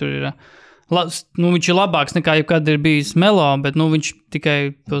 viņš tur ir, viņš ir labāks nekā jebkad ir bijis Melo, bet, viņš tikai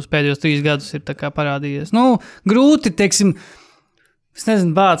tos pēdējos 3 gadus ir tā kā parādījies. Grūti, teiksim, es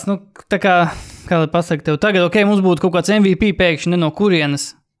nezinu, bāc, tā kā lai pasaka tev, tagad, mums būtu kaut kāds MVP pēkšņi ne no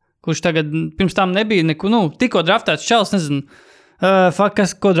kurienes, kurš tagad pirms tam nebija neko, tikko draftēts čels, nezinu,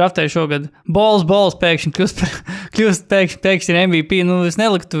 ko draftēja šogad, Balls pēkšņi kļūst pēkšņi MVP, es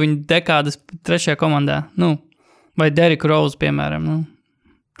neliktu viņu dekādas 3. komandā, vai Derrick Rose, piemēram,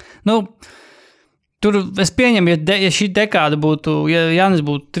 tur es pieņemu, ja šī dekāda būtu, ja Jānis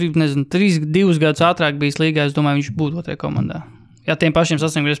būtu 2 gadus ātrāk bijis līgā, es domāju, viņš būtu 2. komandā. Ja tiem pašiem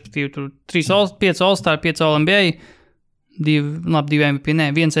sasniegumiem, respektīvi, tur 5 All-Star, 5 All-NBA, 2 MVP,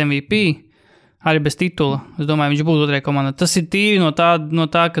 1 MVP, arī bez titula. Es domāju, viņš būtu 2. komandā. Tas ir tīri no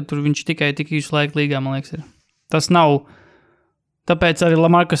tā, ka tur viņš tikai tik īsu laiku līgā, man liekas, ir. Tas nav... Tāpēc arī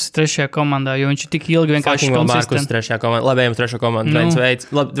Lamarcus ir 3. komandā, jo viņš ir tik ilgi vienkārši konsistents. Lamarcus 3. komandā. Labi, ejam 3. komandā.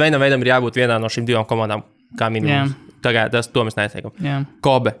 Dvainam veidam ir jābūt vienā no šīm 2 komandām, kā minimums. Tagad to mēs neteikam.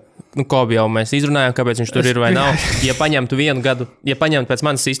 Kobe. Kobe jau mēs izrunājām, kāpēc viņš tur ir vai nav. Ja paņemtu vienu gadu, ja paņemtu pēc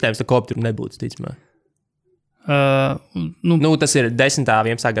manas sistēmas, tad Kobe tur nebūtu, ticamā. Tas ir 10.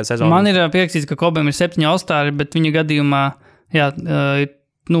 11. gada sezona. Man ir pierakstīts, ka Kobeam ir 7 All-Stari, bet viņa gadījumā,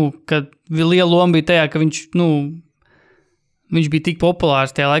 kad liela loma bija tajā, ka viņš bija tik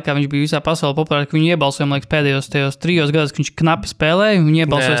populārs tajā laikā, viņš bija visā pasaulē populārs, ka viņu iebalsoja, man liekas, pēdējos 3 gados, ka viņš knapi spēlēja, viņu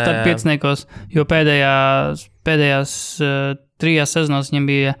iebalsoja starp 5, jo pēdējās 3 sezonās viņam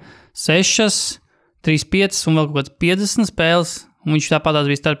bija 6, 3, 5 un vēl kaut kāds 50 spēles, un viņš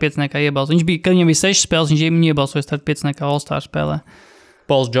tāpatās bija starp 5 iebalsoja. Kad viņam bija 6 spēles, viņš viņu iebalsoja starp 5 All-Star spēlē.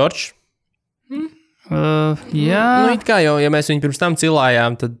 Pauls Džordžs? Jā. It kā jau, ja mēs viņu pirms tam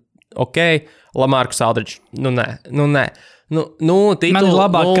cilājām, tad Lamarcus Aldridge. Nē. Titulu,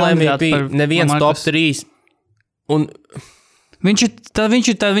 labāk MVP, neviens top 3. Un... Viņš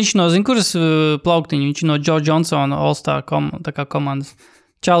no, kuras plauktiņu, viņš no Joe Johnsona All-Star komandas.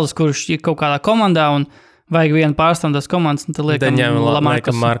 Čalis, kurš ir kaut kādā komandā un vajag vienu pārstāvju tās komandas, un tad liekam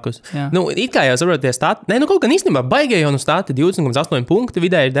Lamarcus. It kā jau saproties stāti, kaut gan īstenībā baigēja jau no stāti 20,8 punkti,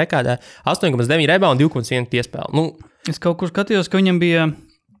 vidēji dekādā 8,9 rebound, 2,1 piespēle. Es kaut kur skatījos, ka viņam bija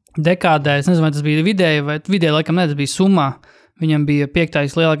dekādē, es nezinu, vai tas bija vidēji, vai vidēji laikam tas bija summā. Viņam bija 5.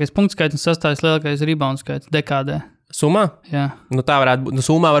 lielākais punktu skaits un 6. lielākais rebound skaits dekādē. Summā? Jā. Nu, tā varētu būt. Nu,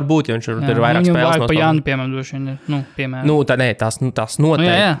 summā var būt, jo viņš ir vairāk spēles. Nu, pa Jānu, piemēram, droši vien ir. Nu, piemēram. Nu, tā nē, tas noteikti.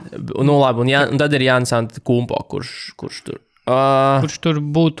 Jā. Nu, labi, un tad ir Jānis Antetokounmpo, kurš tur. Kurš tur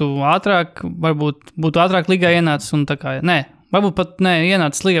būtu ātrāk, varbūt būtu ātrāk līgā ienācis un tā kā, nē, varbūt pat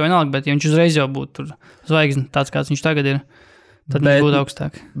ienācis līgā vienalga, bet ja viņš uzreiz jau būtu tur zvaigzne, tāds kāds viņš tagad ir, tad viņš būtu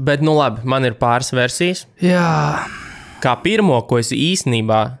augstāk. Bet, nu labi, man ir pāris versijas. Jā. Kā pirmo, ko es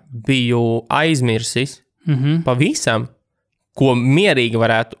īstenībā biju aizmirsis, pavisam, ko mierīgi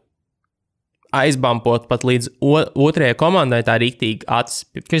varētu aizbampot pat līdz otrajai komandai, tā rīktīgi acis.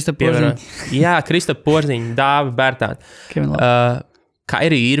 Kristap Porziņa. Jā, Kristap Porziņa, Dāvi Bērtāni.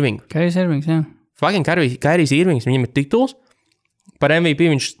 Kairija Irvinga. Kairijs Irvings, jā. Fucking Kairijs Irvings, viņam ir tituls. Par MVP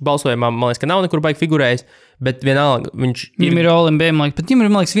viņš balsojumā, man liekas, ka nav nekur baigi figurējis, bet vienalga viņš ir... Viņam ir All-NBA, man liekas, bet viņam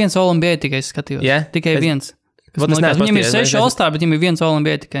ir, man liekas, viens All-NBA tikai skatījos. Yeah? Tikai viens. Viņam ir 6 All-Star, bet viņam ir viens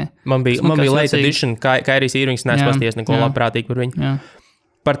All-NBA tikai. Man bija late edition, Kairijs Irvings, neespaties neko labprātīgi par viņu. Jā.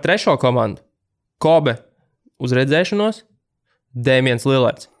 Par trešo komandu. Kobe uz redzēšanos, Damians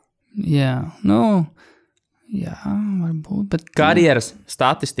Lillards. Jā, varbūt, bet... Karjeras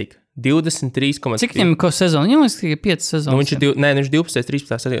statistika 23,5. Cik viņam ko sezonu? Viņam liekas, tikai 5 sezonas. Nu, viņš 12,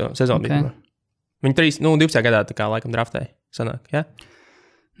 13 sezonu bija. Viņi 12. gadā tā kā laikam draftēja, sanāk, jā?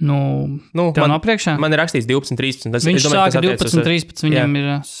 Tev nav priekšā? Man ir rakstīts 12, 13. Viņš sāka 12, 13, viņam ir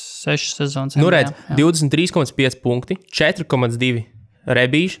 6 sezonas. Nu, redz, 23,5 punkti, 4,2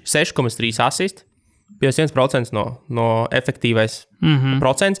 rebīši, 6,3 asist, 51% no efektīvais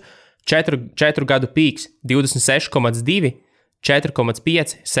procents, 4 gadu pīks, 26,2,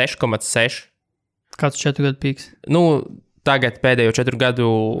 4,5, 6,6. Kāds 4 gadu pīks? Nu, tagad pēdējo 4 gadu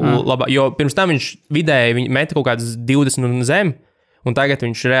labā, jo pirms tam viņš vidēji meta kaut kādas 20 un zem, un tagad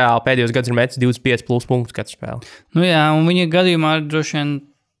viņš reāli pēdējos gadus ir metis 25 plus punktus katru spēli. Nu jā, un viņa gadījumā droši vien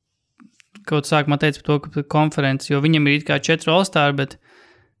kaut sākumā teica par to, ka konferences, jo viņam ir it kā 4 All-Star, bet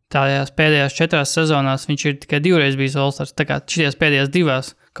tādējās pēdējās 4 sezonās viņš ir tikai 2 reiz bijis All-Stars, tā kā šitās pēdējās 2,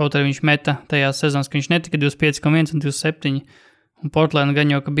 kaut arī viņš meta tajās sezonās, ka viņš netika 25,1 un 27, un Portland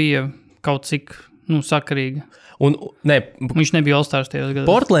gan jau, ka bija kaut cik, sakarīga. Viņš nebija All-Stars tajos gados.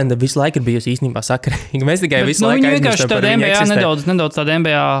 Portlanda visu laiku ir bijusi īstenībā sakarīga. Mēs tikai visu laiku aizmirstam par viņu eksistē. Nedaudz tāda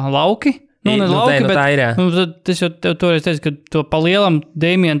NBA lauki. Es jau toreiz teicu, ka to pa lielam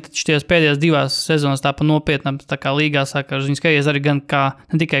Damian šities pēdējās 2 sezonās tā pa nopietnām tā kā līgā saka, uz viņu skaties arī gan kā,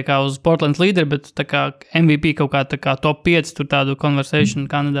 ne tikai kā uz Portlands līderi, bet tā kā MVP kaut kā tā kā top 5 tur tādu conversation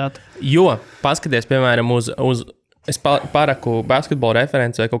kandidātu. Jo, paskaties, piemēram, es paraku basketbola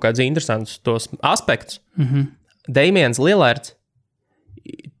referenci vai kaut kādus interesantus tos aspektus. Damians Lillards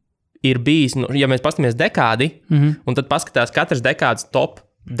ir bijis, ja mēs paskatāmies dekādi, un tad paskatās katras dekādas top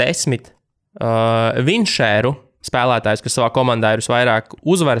 10 vinšēru spēlētājs, kas savā komandā ir visvairāk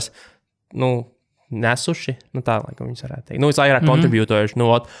uzvaras, nesuši, tā laikam viņus varētu teikt, visvairāk kontribūtojuši.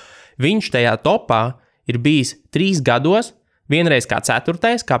 Viņš tajā topā ir bijis 3 gados, vienreiz kā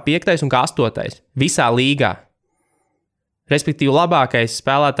 4., kā 5. un kā 8. visā līgā. Respektīvi labākais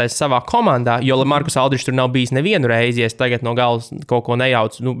spēlētājs savā komandā, jo Lamarcus Aldridge tur nav bijis nevienu reizi, ja es tagad no galas kaut ko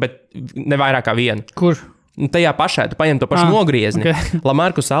nejaucu, bet ne vairāk kā vienu. Kur? Tajā pašā, tu paņem to pašu nogriezni. Okay.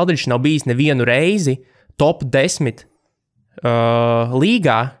 Lamarcus Aldridge nav bijis nevienu reizi top 10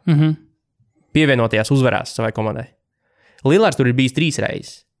 līgā pievienotajās uzvarās savai komandai. Lillards tur ir bijis 3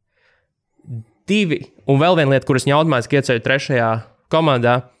 reizes. 2, un vēl viena lieta, kuras viņa automātiski iecēja 3.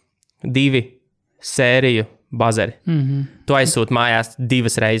 komandā, 2 sēriju bazeri. Tu aizsūti mājās 2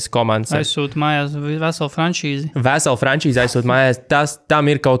 reizes komandas. Aizsūti mājās veselu franšīzi. Veselu franšīzi aizsūti mājās. Tam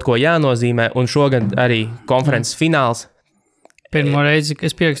ir kaut ko jānozīmē, un šogad arī konferences fināls. Pirmo reizi,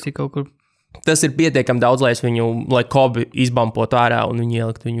 es pierakstīju kaut kur. Tas ir pietiekami daudz, lai Kobe izbampotu ārā un viņu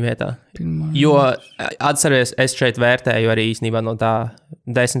ielikt viņu vietā. Jo, atceries, es šeit vērtēju arī īstenībā no tā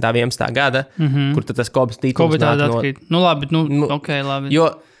 10. 11. gada, kur tad tas Kobes tituls nāk no... Atkrīt. Labi, ok, labi. Jo,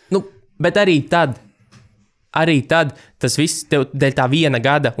 bet arī tad tas viss tev dēļ tā 1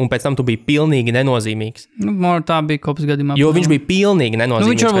 gada, un pēc tam tu biji pilnīgi nenozīmīgs. Tā bija Kobes gadījumā. Jo viņš bija pilnīgi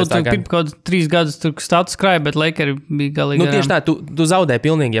nenozīmīgs. Viņš varbūt kaut 3 gadus tur status krāja, bet Lakeri bija galīgi. Tieši tā, tu zaudēji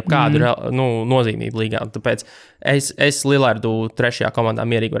pilnīgi jebkādu nozīmību līgā. Tāpēc es Lillardu 3. komandā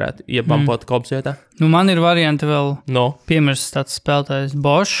mierīgi varētu iepampot Kobes vietā. Man ir varianti vēl piemirsts tāds spēlētājs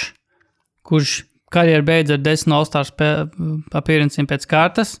Bošs, kurš karjeru beidz ar 10 All-Star appearancēm pēc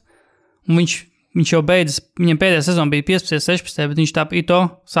kārtas, un viņš jau beidzas, viņam pēdējā sezona bija 15, 16, bet viņš tā ito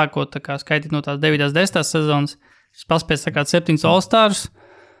sākot tā kā skaitīt no tās 9, 10 sezonas. Viņš paspēja sakāt 7 All-Stars,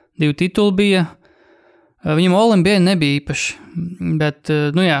 2 tituli bija. Viņam All-NBA nebija īpaši, bet,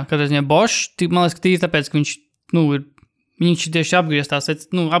 katrā ziņā Bošs, man liekas, ka tīri tāpēc, ka viņš viņš tieši apgrieztā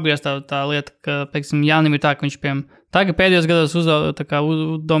tā lieta, ka, pieksim, Jānim ir tā, ka viņš, tagad pēdējos gados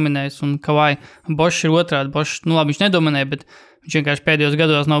dominējis, un Kawhi Bošs ir otrādi. Bošs, labi, viņš nedominē, bet viņš vienkārši pēdējos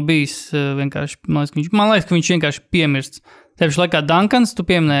gados nav bijis, vienkārši, man liekas, ka viņš vienkārši piemirsts. Tepši laikā Duncans, tu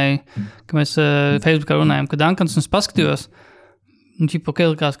pieminēji, ka mēs Facebookā runājam, ka Duncans, un es paskatījos, un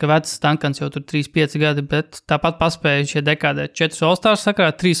likās, ka vecs Duncans jau tur 3-5 gadi, bet tāpat paspēja šie dekādē 4 All-Stars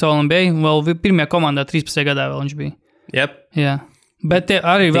sakarā, 3 All-NBA, un vēl pirmajā komandā 13. gadā vēl viņš bija. Yep. Jā. Bet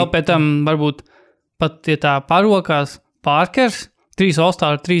arī vēl pēc tam varbūt pat tie tā parokās Parkers, 3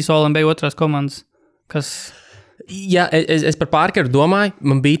 All-Stars, 3 All-NBA otrās komandas, kas... Jā, es par Parkeru domāju,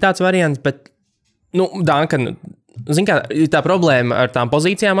 man bija tāds variants, bet, Duncan, zin kā, ir tā problēma ar tām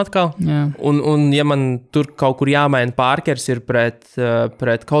pozīcijām atkal, un ja man tur kaut kur jāmaina Parkers ir pret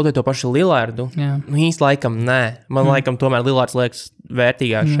kaut vai to pašu Lillardu, īsti laikam nē, man laikam tomēr Lillards liekas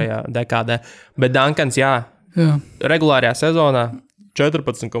vērtīgāk šajā dekādē, bet Duncans, regulārajā sezonā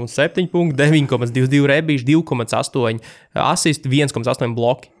 14,7 punkti, 9,22 rebīši, 2,8 asisti, 1,8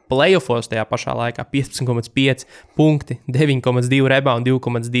 bloki. Playoffos tajā pašā laikā 15,5 punkti, 9,2 rebound,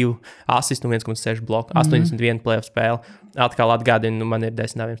 2,2 asisti un 1,6 bloku. 81 playoff spēle. Atkal atgādinu, man ir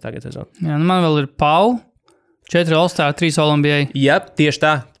 10 tagad sezona. Jā, man vēl ir Paul, 4 All-Star, 3 All-NBA. Jā, tieši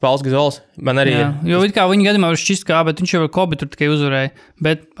tā, Pauls Gazols. Man arī ir. Jo it kā viņa gadījumā var šķist kā, bet viņš jau ar Kobe tur tikai uzvarēja.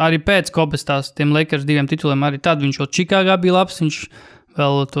 Bet arī pēc Kobes tiem Lakers 2 tituliem arī tad viņš jau Čikāgā bija labs, viņš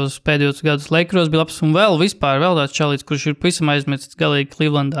vēl tos pēdējos gadus Lakeros bija labs, un vēl tāds čalīts, kurš ir pavisam aizmirsts galīgi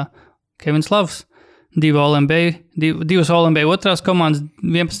Clevelandā. Kevins Loves, 2 All-NBA otrās komandas,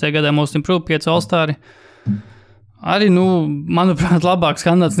 11. gadā Most Improved, 5 All-Stari. Arī, manuprāt, labāks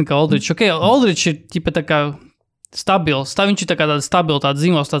kandidāts nekā Aldridge. Aldridge ir ķipa tā kā stabils, viņš ir tā kā tāda stabilitāte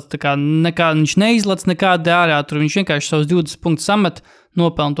zīmols, tāds tā kā viņš neizlec nekādi ārā, tur viņš vienkārši savus 20 punktus samet,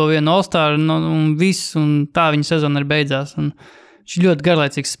 nopelna to vienu All-Star, un viss, un tā viņa sezona arī beidzās, un viņš ir ļoti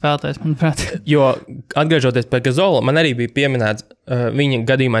garlaicīgs spēlētājs, manuprāt. Jo, atgriežoties pie Gazola, man arī bija pieminēts, viņa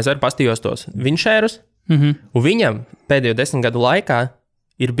gadījumā es arī pastījos tos vinšērus, un viņam pēdējo 10 gadu laikā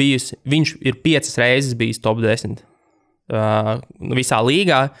ir bijusi, viņš ir 5 reizes bijis top 10 visā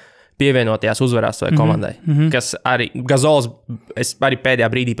līgā pievienotajās uzvarās savai komandai, kas arī Gazols, es arī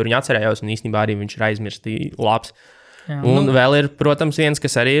pēdējā brīdī par viņu atcerējos, un īstenībā arī viņš ir aizmirstī labs. Jā, un vēl ir, protams, viens,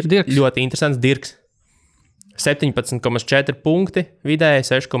 kas arī ir Dirks. Ļoti interesants, Dirks. 17,4 punkti, vidēji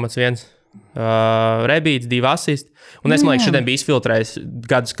 6,1 rebīts, 2 asisti. Un es, man liekas, šodien bija izfiltrējis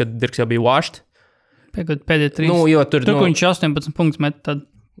gadus, kad Dirks jau bija washed. Pēdējie 3. Tur, kur viņš 18 punktus met, tad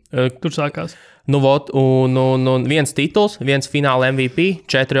tur sākās. Un viens tituls, viens fināla MVP,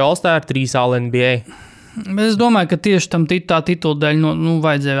 4 All-Star, 3 All-NBA. Bet es domāju, ka tieši tam tā titula dēļ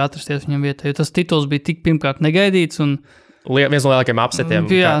vajadzēja atrasties viņam vietā, jo tas tituls bija tik pirmkārt negaidīts un viens no lielākajiem upsetiem.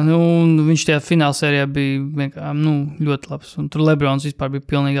 Jā, un viņš tajā finālsērijā bija ļoti labs. Un tur Lebrons vispār bija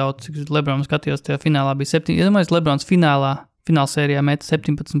pilnīgi out. Cik Lebrons skatījos, tajā finālā bija 7. Iedomājies, Lebrons finālsērijā meta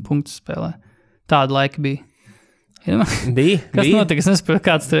 17 punktus spēlē. Tāda laika bija. Kas notika? Es nesaprotu,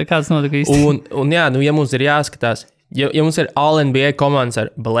 kāds notika īsti. Un jā, ja mums ir jāskatās, ja mums ir All-NBA komandas ar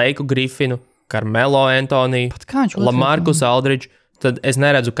Blakeu Griffinu, Carmelo Anthony, Lamarcus Aldridge, tad es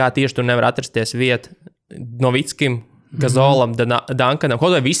neredzu, kā tieši tur nevar atrasties vieta Novickim, Gazolam, Duncanam,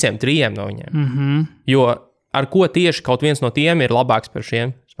 kaut vai visiem 3 no viņiem. Jo ar ko tieši kaut viens no tiem ir labāks par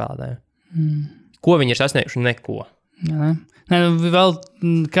šiem spēlētājiem? Ko viņi ir sasnieguši? Neko. Jā, vēl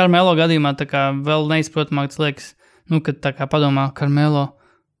Carmelo gadījumā tā kā vēl neizprotamāk liekas, kad tā kā padomā Carmelo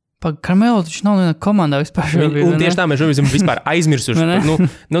taču nav vienā komandā vispār šobrīd. Un tieši tā mēs šobrīd vispār aizmirsuši.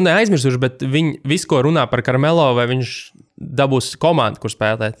 Neaizmirsuši, bet viņi visu, ko runā par Carmelo, vai viņš dabūs komandu, kur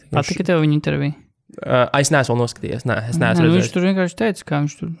spēlēt. Patika tev viņa intervija? Es neesmu vēl noskatījies. Es neesmu redzējis. Viņš tur vienkārši teica, kā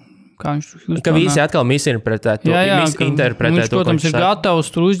viņš tur ka visi atkal misinterpretē to. Viņš, protams, ir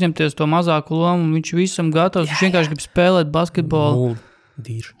gatavs tur uzņemties to mazāku lomu. Viņš visam gatavs. Viņš vienkārši grib spēlēt basketbolu.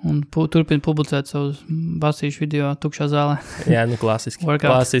 Un turpina publicēt savus basīšu video tukšā zālē. Jā, klasiski.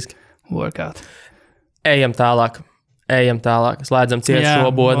 Workout. Ejam tālāk. Slēdzam cieši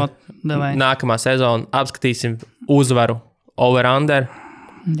šo bodu. Nākamā sezona apskatīsim uzvaru over-under.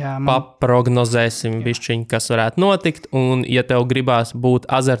 Paprognozēsim bišķiņ, kas varētu notikt, un ja tev gribās būt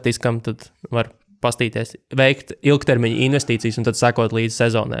azartiskam, tad var pastīties, veikt ilgtermiņa investīcijas un tad sekot līdz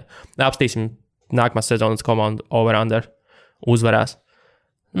sezonai. Apstīsim nākamās sezonas komandu over-under uzvarās.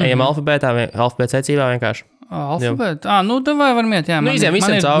 Ejam alfabēta secībā vienkārši. Alfabēta? Vai varam iet, jā. Man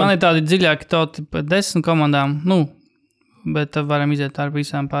ir tādi dziļāki tauti par 10 komandām, bet varam iziet ar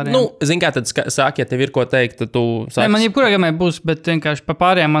visām pārējām. Zin kā, tad sāk, ja tev ir ko teikt, tad tu sāks. Man jebkurā gamē būs, bet vienkārši pa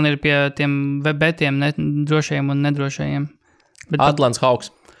pārējām man ir pie tiem betiem drošajiem un nedrošajiem. Atlants Hawks.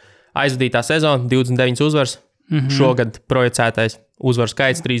 Aizvadītā sezona, 29 uzvars, šogad projicētais uzvaru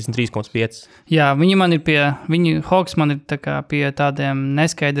skaits 33,5. Jā, Hawks man ir tā kā pie tādiem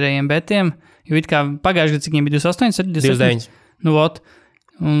neskaidrajiem betiem, jo it kā pagājušajā gadā, cik viņiem bija 28? 29. Nu, vot.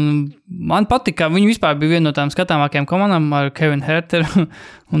 Un man patīk, ka viņi vispār bija viena no tām skatāmākajām komandām ar Kevin Herteru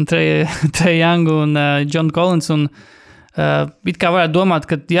un Trey Youngu un John Collins. Un it kā varētu domāt,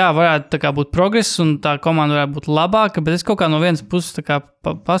 ka jā, varētu tā kā būt progress un tā komanda varētu būt labāka, bet es kaut kā no vienas puses tā kā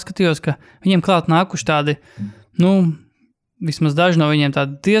paskatījos, ka viņiem klāt nākuši tādi, vismaz daži no viņiem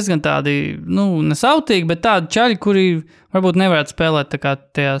tādi diezgan tādi, nesautīgi, bet tādi čaļi, kuri varbūt nevarētu spēlēt tā kā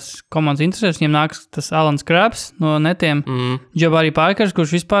tajās komandas interesēs. Viņiem nāks tas Alans Krabs no netiem, Jabari Parkers,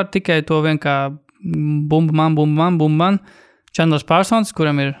 kurš vispār tikai to vien kā bumba man, Chandlers Parsons,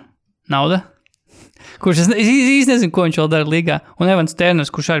 kuram ir nauda, kurš es īsti nezinu, ko viņš vēl dara līgā, un Evans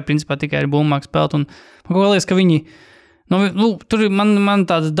Turners, kurš arī principā tikai ir bumbamāk spēlēt, un man liekas, ka viņi, tur man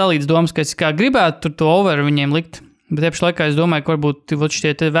tāds dalīts domas, ka es kā gribētu tur to over viņiem likt. Bet tieši laikā es domāju, ka varbūt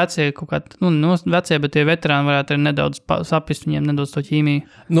šitie vecie kaut kādi, vecie, bet tie veterāni varētu arī nedaudz sapist viņiem, nedaudz to ķīmiju.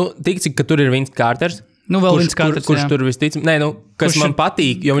 Tik cik, ka tur ir Vince Carters. Vince Carters, kurš tur visticam, kas man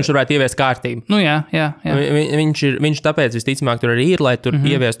patīk, jo viņš varētu ieviest kārtību. Jā. Viņš tāpēc visticamāk tur arī ir, lai tur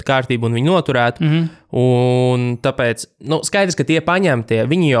ieviestu kārtību un viņu noturētu. Un tāpēc, skaidrs, ka tie paņemtie,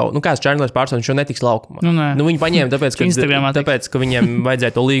 viņi jau, kāds Chandlers Parsons, viņš jau netiks laukumā. Viņi paņēma tāpēc, ka viņiem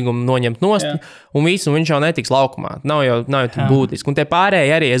vajadzēja to līgumu noņemt nost, un viņš jau netiks laukumā. Nav jau tik būtiski. Un tie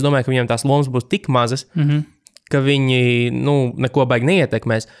pārējie arī, es domāju, ka viņiem tās lomas būs tik mazas, ka viņi, neko baigi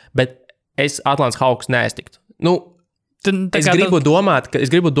neietekmēs, bet es Atlantas Hawks neaiztiktu. Es gribu domāt,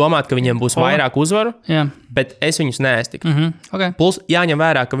 ka viņiem būs vairāk uzvaru, bet es viņus neaiztiktu. Okay. Plus jāņem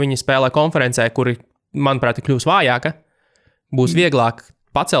vērā, ka viņi spēlē konferencē, kuri, manuprāt, ir kļūs vājāka, būs vieglāk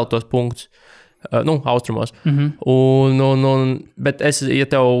pacelt tos punktus, austrumos. Bet es, ja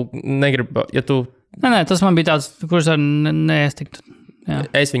tev negribu, ja tu... Nē, tas man bija tāds, kurš ar neaiztiktu. Jā.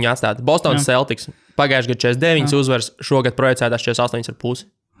 Es viņu atstātu. Bostonas Celtics pagājušajā gadā 49 uzvaras, šogad projicētās 48,5.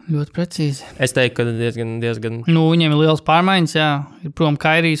 Ļoti precīzi. Es teiktu, ka diezgan... Viņiem ir liels pārmaiņas, jā. Ir prom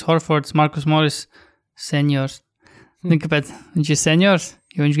Kairijs, Horfords, Markus Morris, seniors. Kāpēc viņš ir seniors?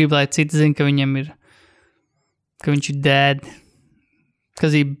 Jo viņš grib, lai citi zina, ka viņam ir, ka viņš ir dad.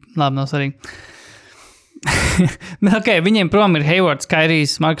 Kas ir, labi, nav svarīgi. Bet viņiem prom ir Haywards,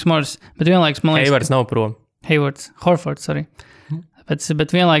 Kairijs, Markus Morris, bet vienlaiks, man liekas... Haywards nav prom. Horfords, sorry.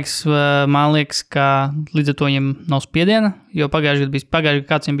 Bet vienlaiks man liekas, ka līdz ar to viņam nav spiediena, jo pagājušajā gadā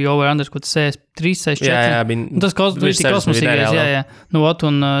kāds viņam bija over-under, ko tas 63, 64. Jā, bija. Tas ir kosmosīgais, jā.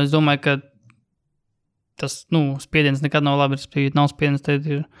 Un es domāju, ka tas, spiediens nekad nav labi, ja nav spiediens, tad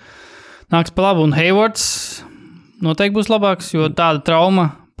ir nāks pa labu. Un Haywards noteikti būs labāks, jo tāda trauma,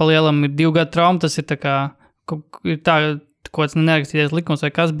 palielam ir 2 gadu trauma, tas ir tā kā, ir tā, kaut kāds nerakstīties likums vai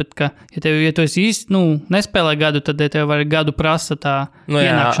kas, bet ka, ja tu esi īsti, nespēlē gadu, tad tev var gadu prasa tā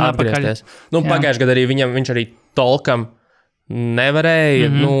ienākšana atpakaļ. Pagājušajā gadā arī viņš arī tolkam nevarēja,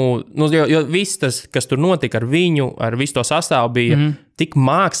 jo viss tas, kas tur notika ar viņu, ar visu to sastāvu bija tik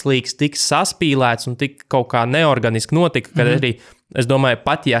mākslīgs, tik saspīlēts un tik kaut kā neorganiski notika, kad arī, es domāju,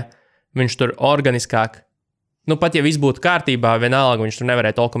 pat ja viņš tur organiskāk, pat ja viss būtu kārtībā, vienalga viņš tur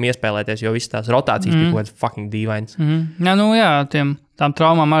nevarēja tolkam iespēlēties, jo visas tās rotācijas bija kaut kāds fucking dīvains. Jā, tām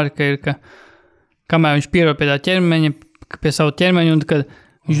traumām arī, ka kamēr viņš pierod pie tā ķermeņa, pie savu ķermeņu, un kad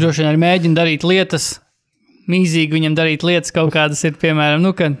viņš droši vien arī mēģina darīt lietas, mīzīgi viņam darīt lietas kaut kādas ir, piemēram,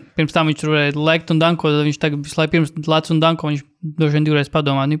 ka pirms tam viņš tur varēja lekt un danko, tad viņš tagad visu laiku pirms lec un danko, viņš droši vien 2 reizes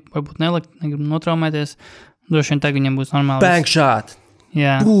padomā, varbūt nelekt, negrib notraumēties, droši vien tagad viņam būs normāli. Bang shot!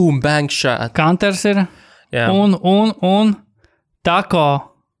 Jā. Boom, bang shot! Counters ir. Jā. Un Tako.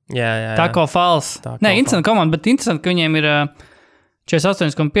 Jā. Tako Falls. Nē, interesanti komanda, bet interesanti, ka viņiem ir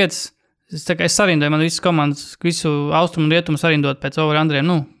 48,5. Es sarindoju, man visas komandas, visu austrumu un rietumu sarindot pēc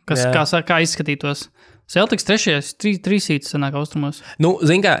over-underiem, kā izskatītos. Celtics 3 sīts sanāk austrumos.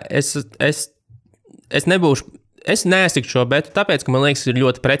 Zin kā, es nebūšu, es neestikšu šo betu, tāpēc, ka man liekas, ir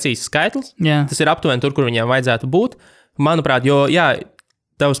ļoti precīzs skaitlis. Jā. Tas ir aptuveni tur, kur viņiem vajadzētu būt. Manuprāt, jo,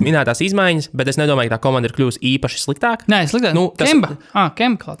 tavas minētās izmaiņas, bet es nedomāju, ka tā komanda ir kļuvusi īpaši sliktāka. Nē, sliktāk. Kemba.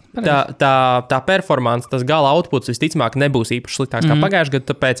 Kemba klāt. Tā performance, tas gala outputs visticamāk nebūs īpaši sliktāks kā pagājušajā gadā,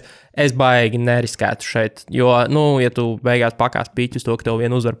 tāpēc es baigi neriskētu šeit. Jo, ja tu beigās pakās pīķus to, ka tev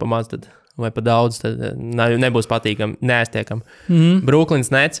vienu uzvar pa maz, tad, vai pa daudz, tad nebūs patīkami, neaiztiekami.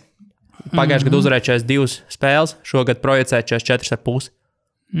 Brooklyns Nets. Pagājušajā gadā uzvarēja 42 spēles, šogad projicēja 44,5.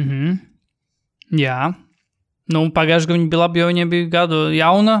 Jā. Pagājušajā gadā viņi bija labi, jo viņiem bija gadu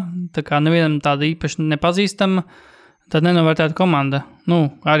jauna, tā kā nevienam tāda īpaši nepazīstama, tad nenovērtēta komanda.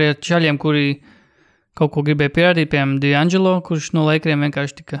 Arī ar čaļiem, kuri kaut ko gribēja pierādīt, piemēram, D'Angelo, kurš no Lakeriem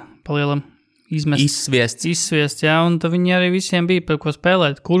vienkārši tika palielam izsviest, jā, un tad viņi arī visiem bija par ko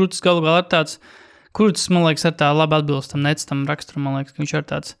spēlēt. Kuruts galu galā ir tāds, Kuruts, man liekas, ar tā labi atbilst tam Netstam raksturam, man liekas, ka viņš ir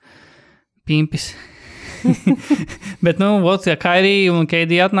tāds pimpis. Bet, ja Kairī un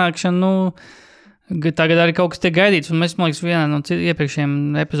KD atnākšana, tagad arī kaut kas tiek gaidīts, un mēs, man liekas, vienā no iepriekšējiem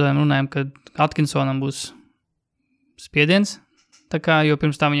epizodēm runājam, ka Atkinsonam būs spiediens, tā kā, jo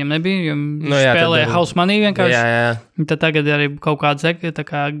pirms tā viņam nebija, jo spēlēja house money vienkārši. Jā. Tad tagad arī kaut kādas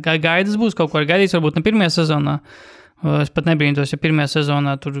gaidas būs, kaut ko ar gaidīts, varbūt ne pirmajā sezonā. Es pat nebrīntos, ja pirmajā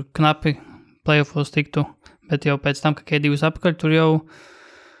sezonā tur knapi playoffos tiktu, bet jau pēc tam, ka KD būs apakaļ, tur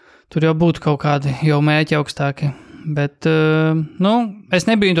jau būtu kaut kādi jau mēķi augstāki. Bet, es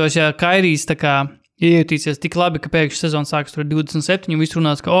nebrīntos, ja Kairijs tā kā iejutīsies tik labi, ka pēkšņi sezona sāks tur 27, un viss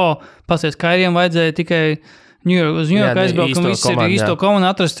runās, ka, pasties, Kairijam vajadzēja tikai uz New York aizbraukam, viss ir īsto komanu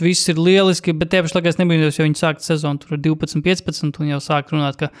atrast, viss ir lieliski, bet tie paši laikā es nebrīnos, jo viņi sākt sezonu tur 12-15 un jau sāk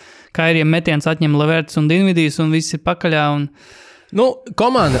runāt, ka Kairijam metiens atņem Leverts un Dinvidijs un viss ir pakaļā.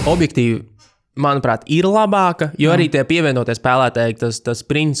 Komanda objektīvi, manuprāt, ir labāka, jo arī tie pievienotie spēlētāji, tas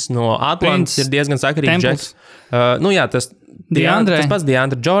Prince no Atlantas ir diezgan sakarīgs džeks. Tas pats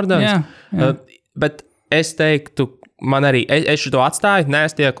DeAndre Jordans, bet es teiktu, man arī, es šo atstāju,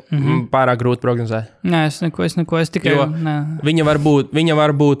 neestieku pārāk grūti prognozēt. Nē, es tikai... Viņa var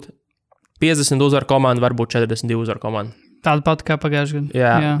būt 50 uzvaru komanda, varbūt 42 uzvaru komanda. Tāda pat kā pagājušajā gadā.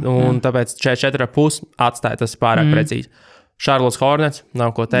 Jā, tāpēc 4,5 atstāja tas pārāk precīzi. Charlotte Hornets, nav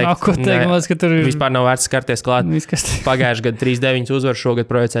ko teikt. Man ka tur ir... Vispār nav vērts skarties klāt. Pagājušajā gadā 3,9 uzvaru, šogad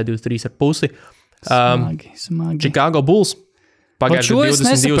projicēja 23,5. Smagi. Chicago Bulls.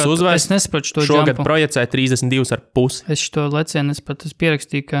 Pagājušajā 22 uzvaras. Es nesapratu to šogad projicēja 32,5. Es šo lecienu es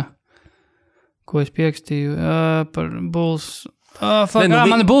pierakstīju, ko es pierakstīju par Bulls.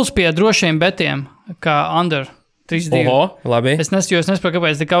 Man Bulls pie drošiem betiem, kā under 3-2. Labi. Es nesaprotu,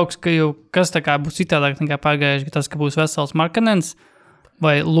 kāpēc tik augsts, kas tā kā būs citādāk nekā pagājuši, ka tas, ka būs vesels Markanens,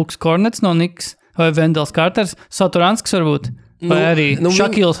 vai Luks Kornets no Knicks, vai Vendels Carters, Satoranskis varbūt. Vai arī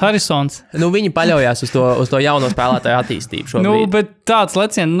Šakils Harrisons. Viņi paļaujās uz to jauno spēlētāju attīstību šobrīd. Bet tāds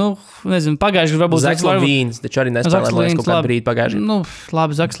leciens, nezinu, pagājuši varbūt... Zaks Lavīns, taču arī nespēlē, man liekas, kaut kādu brīdi pagājuši.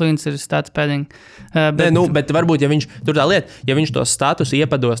 Labi, Zaks Lavīns ir stats padding. Bet varbūt, ja viņš, tur tā lieta, ja viņš to statusu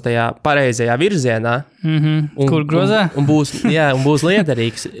iepados tajā pareizajā virzienā, kur grozā? Un būs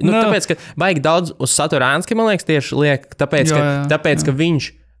liederīgs. Tāpēc, ka baigi daudz uz Satoranski, man liekas, tieši liek, tāpēc, ka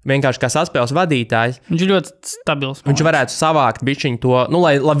viņš vienkārši kā saspēles vadītājs. Viņš ir ļoti stabils. Viņš varētu savākt bišķiņu to,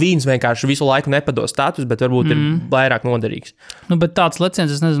 lai Lavīns vienkārši visu laiku nepados status, bet varbūt ir vairāk noderīgs. Bet tāds leciens,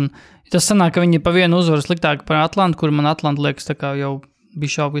 es nezinu. Tas sanāk, ka viņi pa vienu uzvaru sliktāk par Atlantu, kur man Atlanta liekas tā kā jau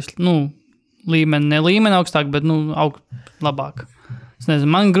bišķi līmeni augstāk, bet labāk. Es nezinu,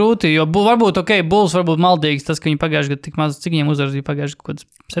 man grūti, jo varbūt, Bulls varbūt maldīgs tas, ka viņi pagājuši gadu tik maz, cik viņiem uzvaras bija pagājuši kaut kāds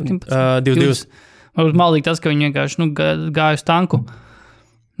 17? 22. Varbūt maldīgi tas, ka viņi vienkārši gāja uz tanku.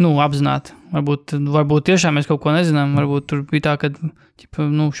 Apzināti. Varbūt tiešām mēs kaut ko nezinām. Varbūt tur bija tā, ka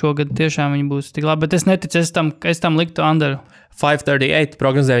šogad tiešām viņi būs tik labi. Bet es neticu, es tam liktu under. 538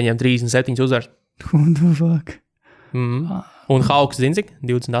 prognozē viņiem 37 uzvaras. What the fuck? Un Hawks, zini cik?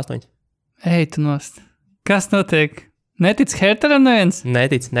 28. Ej, tu nost. Kas notiek? Netic Herteram neviens?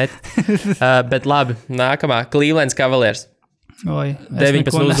 Netic. Bet labi, nākamā. Cleveland Cavaliers.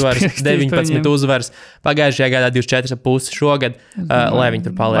 19 uzvaras. Pagājušajā gadā 24,5 šogad, lai viņi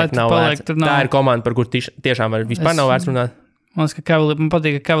tur paliek. Nav vērts. Tā ir komanda, par kur tiešām vispār nav vērts runāt. Man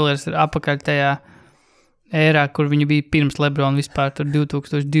patīk, ka Cavaliers ir apakaļ tajā ērā, kur viņi bija pirms LeBron vispār, tur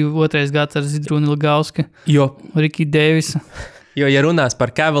 2002. Gads ar Zidruni Ligauska, Riki Davisa. Jo, ja runās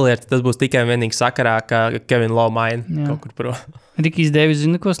par Cavaliers, tas būs tikai vienīgi sakarā, ka Kevin Love maina kaut kur prom. Rikijs Davis,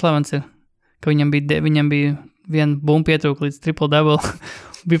 zini, ko slavens ir? Ka viņam bija viena bumba pietrūka līdz triple-double.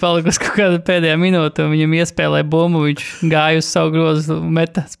 Bija palikusi kaut kāda pēdējā minūte, un viņam iespēlēja bumbu, viņš gāja uz savu grozu,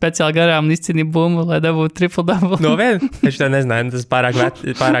 meta speciāli garām un izcīnīja bumbu, lai dabūtu triple-double. No vien? Es tā nezināju, tas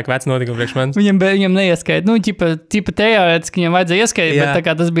pārāk vecs notikums priekš manis. Viņam neieskaita. Ķipa teorētiski viņam vajadzēja ieskaitīt, bet tā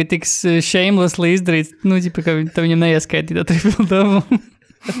kā tas bija tik shamelessly izdarīts, ka viņam neieskaitīja to triple-double.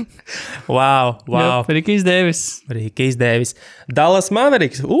 Wow. Rikijs Davis. Dallas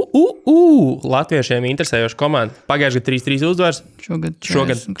Mavericks. Latviešiem interesējoša komanda. Pagājušajā gadā 3-3 uzvaras. Šogad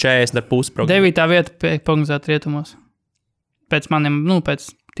 40,5. 9. vieta prognozēt rietumos. Pēc maniem, pēc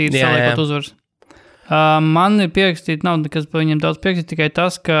tīri saliekot uzvaras. Man ir pierakstīti, nav nekas par viņiem daudz pierakstīti, tikai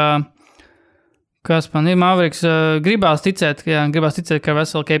tas, kas man ir Mavericks, gribās ticēt, ka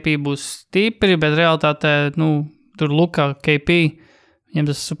veseli KP būs stipri, bet realitātē, tur Luka KP, viņiem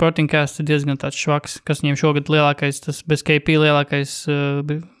tas supporting cast ir diezgan tāds švaks, kas viņiem šogad lielākais, tas bez KP lielākais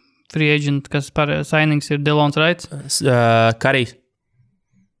free agent, kas par signings ir Delons Wrights. Karijs.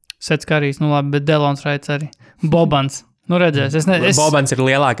 Sets Karīs, nu labi, bet Delons Raits arī. Bobans. Nu redzēs. Bobans ir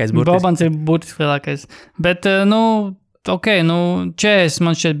lielākais burtiski. Bobans ir burtiski lielākais. Bet, 40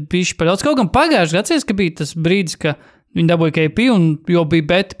 man šķiet bišķi par daudz. Kaut gan pagājuši gads, ka bija tas brīdis, ka viņi dabūja KP un jau bija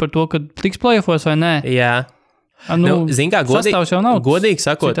beti par to, ka tiks playoffos vai nē. Jā. Zin kā, godīgi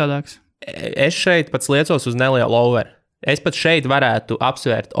sakot, citādāks. Es šeit pats liecos uz nelielu overu. Es pat šeit varētu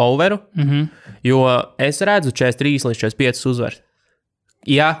apsvērt overu, jo es redzu 43 līdz 45 uzvaras.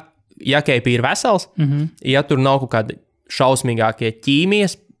 Ja KP ir vesels, ja tur nav kaut kādi šausmīgākie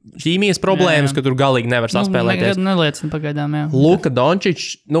ķīmijas problēmas, ka tur galīgi nevar saspēlēties. Neliecina pagaidām, jā. Luka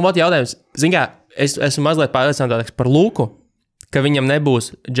Dončičs, jautājums, zin kā, es esmu mazliet pārliecinātāks par Luku, ka viņam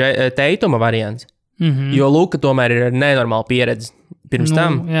nebūs Teituma variants, jo Luka tomēr ir nenormāla pieredze pirms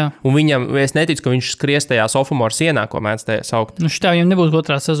tam, jā. Un viņam, es neticu, ka viņš skries tajā sophomore sienā, ko mēdz tajā saukt. Šitā viņam nebūs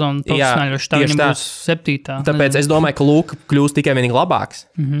otrā sezona profesionāli, jo šitā viņam būs 7. Tāpēc es domāju, ka Luka kļūs tikai vienīgi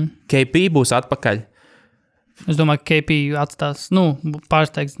labāks. KP būs atpakaļ. Es domāju, ka KP atstās,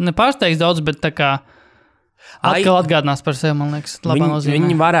 nepārsteigs daudz, bet tā kā atkal atgādinās par sevi, man liekas, labā nozīmē.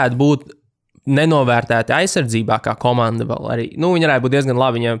 Viņi varētu būt nenovērtēti aizsardzībā kā komanda vēl arī. Viņi varētu būt diezgan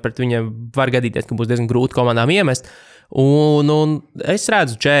labi, pret viņiem var gadīties, ka būs diezgan grūti komandām iemest. Un es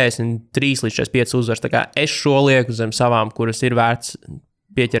redzu 43 līdz 45 uzvaras, tā kā es šo lieku zem savām, kuras ir vērts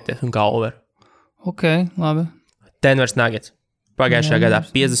pieķerties un kā over. Ok, labi. Denvers Nuggets. Pagājušajā gadā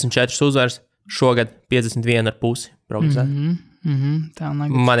 54 uzvaras, šogad 51,5 prognozēt.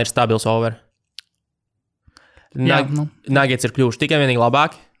 Man ir stabils over. Nuggets ir kļuvuši tikai vienīgi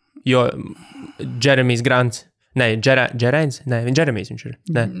labāki, jo Jeremijs Grants, Jeremijs viņš ir.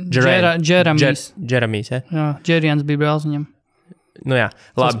 Jeremijs, ja? Jā, Džerians bija brālis viņam. Jā,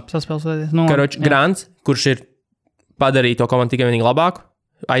 labi. Saspēlēties. Grants, kurš ir padarīja to komandu tikai vienīgi labāku,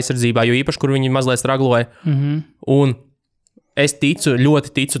 aizsardzībā, jo īpaši, kur viņi mazliet stragloja. Un es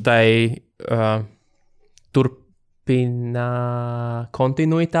ļoti ticu tai turpinā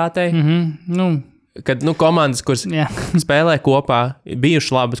kontinuitātei. Kad komandas, kuras spēlē kopā,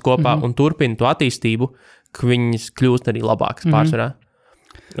 bijušas labas kopā un turpina to attīstību, ka viņas kļūst arī labākas pārsvarā.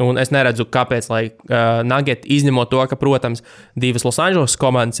 Un es neredzu, kāpēc, lai Nugget izņemot to, ka, protams, divas Los Angeles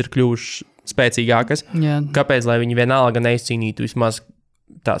komandas ir kļuvušas spēcīgākas, kāpēc, lai viņi vienalga neizcīnītu vismaz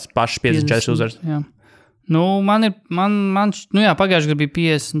tās pašas 54 uzvaras. Jā. Pagājušajā gadā bija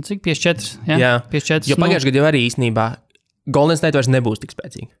 50, cik? 54, jā? 54. Jo pagājušajā gadā jau arī īstenībā Golden State vairs nebūs tik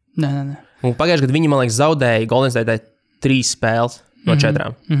spēcīgi. Nē. Un pagājušajā gadā viņi, man liekas, zaudēja Golden State 3 spēles no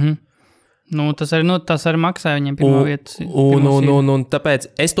 4. Tas arī maksāja viņiem pirmā vietu. Un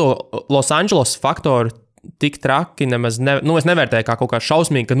tāpēc es to Los Angeles faktoru tik traki nemaz es nevērtēju kā kaut kā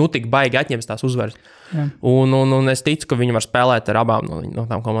šausmīgi, ka tik baigi atņems tās uzvaras. Un es ticu, ka viņi var spēlēt ar abām no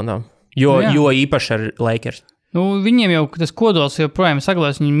tām komandām. Jo īpaši ar Lakers. Viņiem jau tas kodols joprojām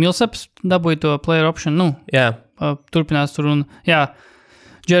saglabājas. Viņi Millsaps dabūja to player option. Turpinās tur. Un,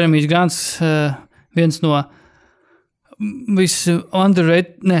 Jeremijs Grants viens no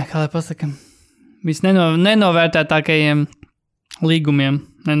underrated, kā lai pasakam, nenovērtētākajiem līgumiem,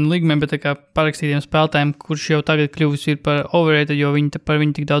 bet tā kā parakstītiem spēlētājiem, kurš jau tagad kļuvis ir par overrated, jo viņi par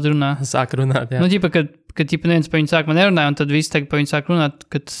viņu tik daudz runā. Sāk runāt, jā. Kad neviens par viņu sākumā nerunāja, un tad visi tagad par viņu sāk runāt,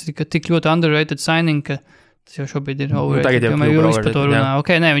 ka tik ļoti underrated signing, ka tas jau šobrīd ir overrated, jo visi par to runā. Ok,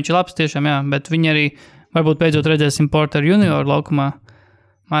 viņš ir labs tiešām, jā, bet viņi arī varbūt beidzot redzēsim Porter junior laukumā.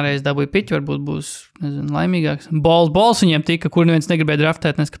 Mārējais dabūja piķi, varbūt būs, laimīgāks. Bols viņiem tika, kur neviens negribēja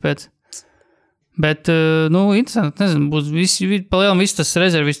draftēt, neskapēc. Bet, interesanti, būs palielam viss tas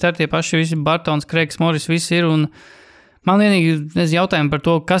rezervis, tie paši, visi Bartons, Kreigs, Morris, visi ir, un man vienīgi, jautājumi par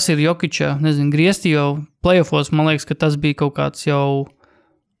to, kas ir Jokiča, griezti jau playoffos, man liekas, ka tas bija kaut kāds jau,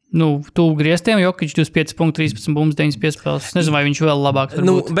 tuvu grieztiem, Jokič 25 punktu, 13 bumbas, 9 piespēles. Es nezinu, vai viņš vēl labāks var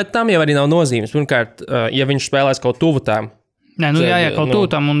būt. Bet tam jau arī nav nozīmes. Pirmkārt, ja viņš spēlēs kaut tuvu tām, kaut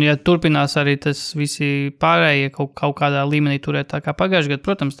tūtam, un ja turpinās arī tas visi pārējie kaut kādā līmenī turēt tā kā pagājušajā gadā,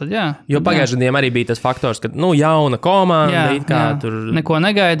 protams, tad jā. Jo pagājušajā gadiem arī bija tas faktors, ka, jauna komanda, tur... Neko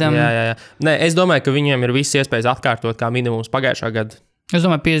negaidām. Jā. Nē, es domāju, ka viņiem ir viss iespējas atkārtot kā minimums pagājušā gada. Es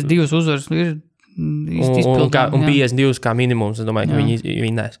domāju, 52 uzvaras ir izpildām. Un 52 kā minimums, es domāju, ka viņi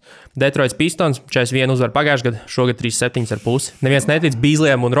vinnēs. Detroits Pistons, 41 uzvar pagājušajā gadā, šogad 37,5. Neviens netic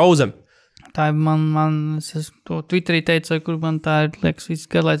Beasleyam un Rozam. Tā ir es to Twitterī teicu, kur man tā ir, liekas, viss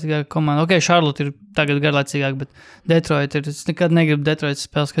garlaicīgāka komanda. Ok, Charlotte ir tagad garlaicīgāk, bet Detroit ir, es nekad negribu Detroit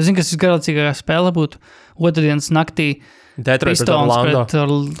spēles. Es zinu, kas ir garlaicīgākā spēle būtu otrdienas naktī. Detroit Pistons pret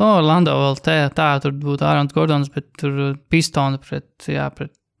Orlando vēl tā, tur būtu Ārons Gordons, bet tur Pistons pret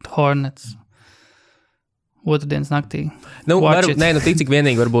Hornets. Otrdienas naktī. Cik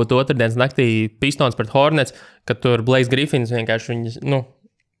vienīgi varbūt otrdienas naktī Pistons pret Hornets, kad tur Blakes Griffins vienkārši viņas,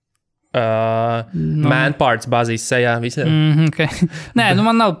 Man parts bāzīs sejā visiem. Okay. Nē,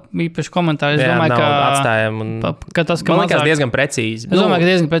 man nav īpaši komentāri. Es domāju, ka atstājam. Ka tas, ka man liekas diezgan precīzi. Es domāju, ka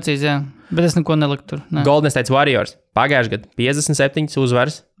diezgan precīzi, jā. Bet es neko neliku tur. Ne. Golden State Warriors pagājušajā gadā 57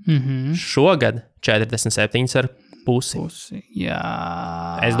 uzvaras. Šogad 47,5. Jā.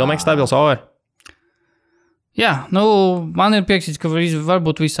 Es domāju, ka stabils over. Jā, man ir pieksīts, ka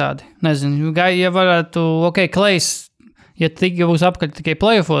varbūt visādi. Nezinu, ja varētu, Klejs, ja būs apkārt tikai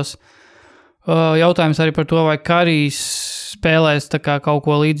playoffos, jautājums arī par to, vai Karijs spēlēs tā kā kaut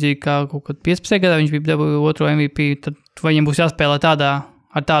ko līdzīgi kā kaut kad 15. gadā, viņš bija dabūja otro MVP, tad vai viņam būs jāspēlē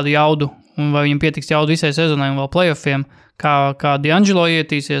ar tādu jaudu, un vai viņam pietiks jaudu visai sezonai un vēl playoffiem, kā D'Angelo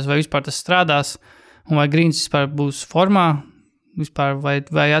ietīsies, vai vispār tas strādās, un vai Greens vispār būs formā, vispār,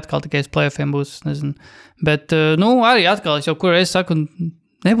 vai atkal tikai uz playoffiem būs, nezinu. Bet, arī atkal, es jau kur es saku,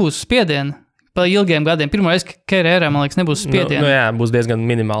 nebūs spiediena pa ilgiem gadiem. Pirmoreiz karjerā, man liekas, nebūs spiediena. Jā, būs diezgan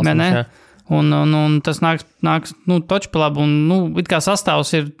minimāls. Ne? Un tas nāks toči pa labu, un, it kā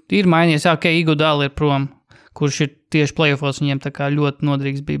sastāvs ir mainījies, Iguodala ir prom, kurš ir tieši playoffos, viņiem tā kā ļoti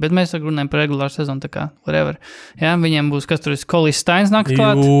nodrīgs bija, bet mēs runājam par regulāru sezonu, tā kā whatever. Jā, viņiem būs, kas tur ir, Kolis Steins nāks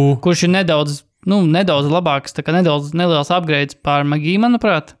klāt, kurš ir nedaudz labāks, tā kā neliels upgrades pār Magī,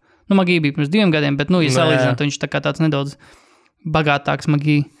 manuprāt. Magī bija pirms 2 gadiem, bet, ja salīdzināt, viņš tā kā tāds nedaudz bagātāks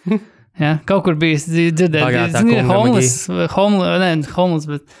Magī. Jā, kaut kur bija dzirdēt, homeless,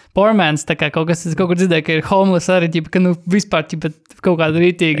 bet poormans, tā kā kaut kur dzirdēja, ka ir homeless arī, ka vispār kaut kāda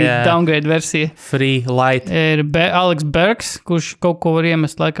rītīga downgrade versija. Free light. Ir Alex Burks, kurš kaut ko var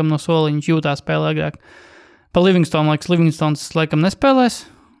iemest laikam no soliņa, jūtā spēlē agrāk. Pa Livingstons laikam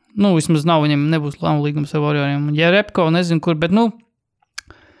nespēlēs. Vismaz viņam nebūs līgums ar Warrioriem. Ja Repko, nezinu kur, bet,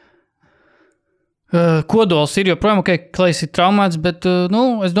 kodols ir joprojām, Klejs ir traumēts, bet,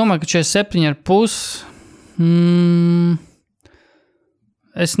 es domāju, ka 47,5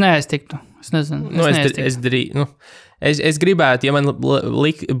 es neaiztiktu. Es nezinu. Es gribētu, ja man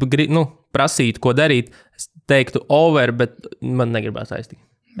prasītu, ko darīt, es teiktu over, bet man negribētu aiztikt.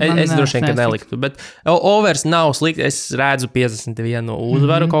 Es droši vien, ka neliktu, bet overs nav slikti. Es redzu 51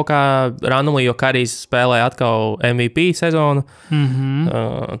 uzvaru kaut kā randomly, jo Karijs spēlē atkal MVP sezonu.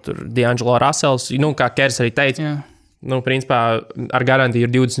 Tur D'Angelo Russells, kā Kers arī teica, principā ar garantiju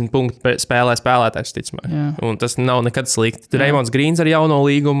ir 20 punktu spēlētājs, ticamāk. Un tas nav nekad slikti. Reimonds Greens ar jauno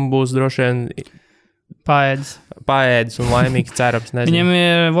līgumu būs droši vien paēdis un laimīgi cerams. Viņam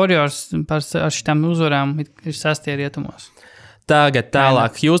ir Warriors ar šitām uzvarām ir 6. rietumos. Tagad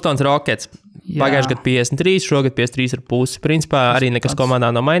tālāk, Houstons Rockets. Pagājušajā gadā 53, šogad 53,5. Principā arī nekas komandā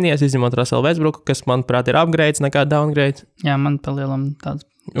nav mainījies, izņemot Russellu Westbrooku, kas, manuprāt, ir upgrades nekā downgrades. Jā, man palielam tāds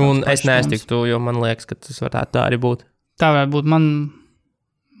un es neestiktu, jo man liekas, ka tas varētu tā arī būt. Tā varētu būt. Man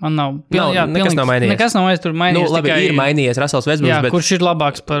nav. Nekas nav mainījies. Nekas nav tur mainījies. Labi, ir mainījies Russells Westbrooks, bet kurš ir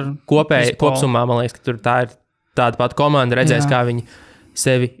labāks par kopsumā, man liekas, ka tur tā ir tāda pati komanda, redzēs, kā viņi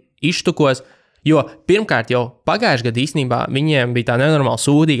sevi izštukos. Jo pirmkārt jau pagājušajā gadā īstenībā viņiem bija tā nenormāli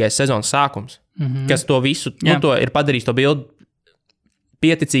sūdīgais sezonas sākums, kas to visu to ir padarījis to bildi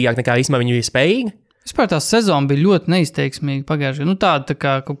pieticīgāk nekā īstenībā viņi bija spējīgi. Vispār tā sezona bija ļoti neizteiksmīga pagājušajā. Tāda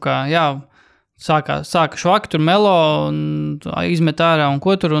kā kaut kā, sāka švaki tur Melo un izmet ārā un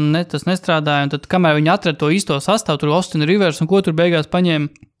ko tur, un tas nestrādāja. Un tad, kamēr viņi atrada to īsto sastāvu, tur Austin Rivers un ko tur beigās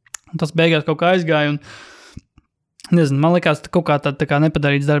paņēma, un tas beigās kaut kā aizgāja. Nezinu, man liekas, kaut kā tā kā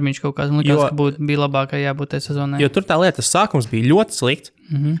nepadarīts darbiņš kaut kāds. Man liekas, ka bija labākai jābūt tai sezonai. Jo tur tā lieta, tas sākums bija ļoti slikts.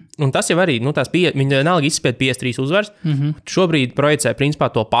 Un tas jau arī, viņi vienalga izspied 53 uzvaras. Šobrīd projicē principā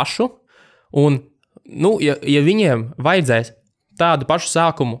to pašu. Un, ja viņiem vajadzēs tādu pašu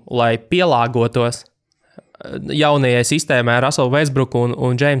sākumu, lai pielāgotos jaunajai sistēmai ar Russellu Westbrooku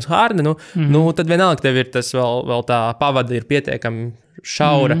un James Hardenu, tad vienalga tev ir tas vēl tā pavada ir pietiekami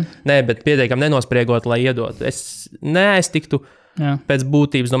šaura, bet pietiekami nenospriegot, lai iedot. Es neaiztiktu pēc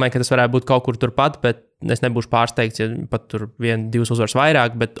būtības, domāju, ka tas varētu būt kaut kur turpat, bet es nebūšu pārsteigts, ja pat tur 1-2 uzvaras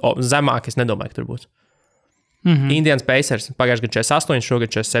vairāk, bet zemāk es nedomāju, ka tur būs. Indians Pacers pagājušajā gadā 48, šogad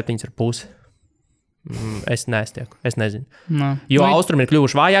 47,5. Es neaiztieku, es nezinu. Jo austrumi ir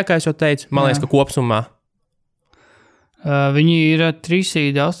kļuvuši vājākais, jau teicu, man liekas, ka kopsumā. Viņi ir 3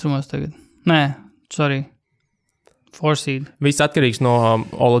 seed austrumos tagad. Nē, sorry. 4 seed. Viss atkarīgs no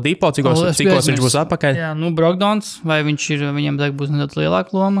Oladipo, cikos viņš būs atpakaļ. Jā, Brogdons, vai viņam tagad būs nedaudz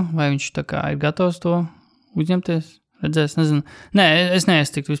lielāka loma, vai viņš tā kā ir gatavs to uzņemties, redzēs, nezinu. Nē, es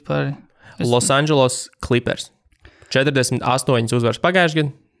neestiktu vispār. Los Angeles Clippers. 48 uzvaras pagājušajā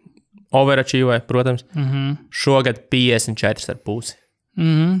gadā. Overachievē, protams. Šogad 54,5.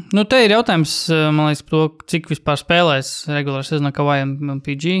 Te ir jautājums, man liekas, par to, cik vispār spēlēs regulāri sezonā Kawhi un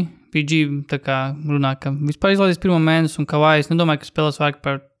PG tā kā runā, ka vispār izlaidīs pirmo mēnesi, un Kawhi, es nedomāju, ka spēlēs vairāk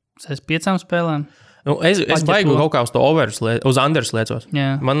par 5 spēlēm. Es baigu kaut kā uz to uz Anders liecos.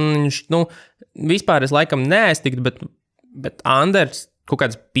 Jā. Man viņš, vispār es laikam neaiztiktu, bet Anders kaut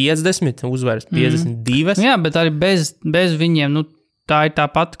kāds 50 uzvaras, 52. Jā, bet arī bez viņiem, tā ir tā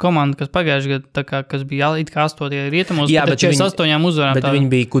pati komanda, kas pagājušajā gadā, kas bija it kā 8. rietumos, bet 48 uzvarām. Bet viņi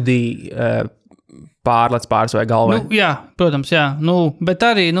bija kudī pārlec pāris vai galvai. Jā, protams, jā. Bet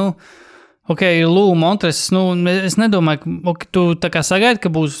arī, Lū, Montres, es nedomāju, ka tu tā kā sagaidi, ka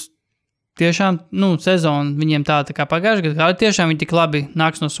būs tiešām, sezona viņiem tā kā pagājušajā gadā, kā tiešām viņi tik labi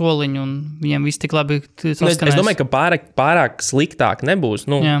nāks no soliņa un viņiem viss tik labi saskanēs. Es domāju, ka pārāk sliktāk nebūs,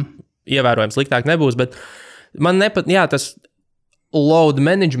 ievērojami sliktāk nebūs, bet man tas load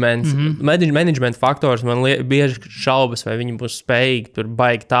management, management faktors man bieži šaubas, vai viņi būs spējīgi tur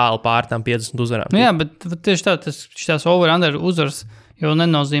baigi tālu pār tām 50 uzvarām. Jā, bet tieši tā, šitās over-under uzvaras jau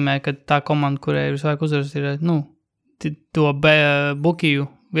nenozīmē, ka tā komanda, kurai ir visvairāk uzvaras, ir, to bukiju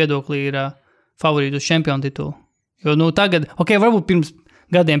viedoklī ir favorītu uz čempionu titulu. Jo, tagad, varbūt pirms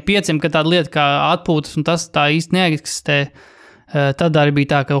gadiem 5, kad tāda lieta kā atpūtas, un tas tā īsti neeksistē, tad arī bija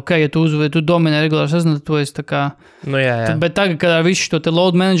tā, ka, ja tu dominē regulāru sezonu, tad tu esi tā kā... jā. Bet tagad, kad ar visu šo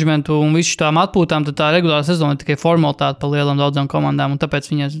load managementu un visu tām atpūtām, tad tā regulāra sezona ir tikai formalitāte pa lielam daudzām komandām, un tāpēc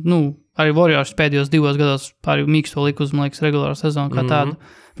viņas, arī Warriors pēdējos 2 gados pāri mīksto liku uz, man liekas, regulāru sezonu kā tādu.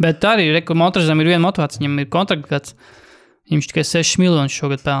 Bet arī Montrezam ir viena motivācija, viņam ir kontrakta gads, viņš tikai 6 miljonus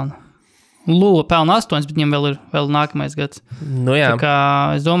šogad pelna. Lūla pelna 8, bet viņam vēl nākamais gads. Jā. Tā kā,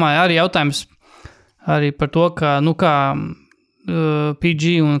 es domāju, arī jautājums arī par to, ka,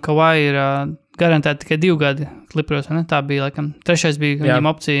 PG un Kawhi ir garantēti tikai 2 gadi Clippers, ne? Tā bija, laikam, 3. bija viņam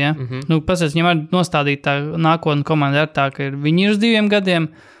opcija, ja? Pasies, viņam var nostādīt tā nākotnē komanda ar tā, ka viņi ir uz 2 gadiem,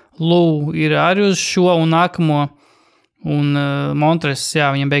 Lū ir arī uz šo un nākamo, un Montres,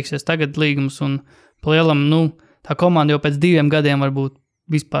 jā, viņam beigsies tagad līgums, un palielam, tā komanda jau pēc 2 gadiem var būt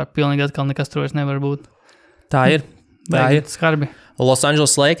vispār pilnīgi atkal nekas tur vairs nevar būt. Tā ir. Skarbi. Los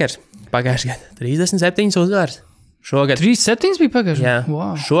Angeles Lakers pagājušajā gadā 37 uzvaras. Šogad 3-7 bija pagājušajā? Jā,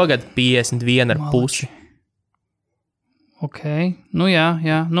 wow. Šogad 51,5. Ok,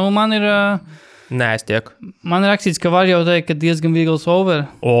 jā. Man ir... Nē, es tieku. Man ir rakstīts, ka var jau teikt, ka diezgan viegls over.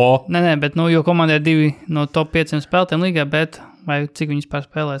 Nē, bet, jo komanda ir 2 no top 5 spēlētājiem līgā, bet vai cik viņus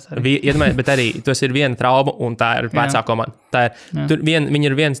pārspēlēs arī? Bet arī tas ir viena trauma, un tā ir vecā komanda. Viņi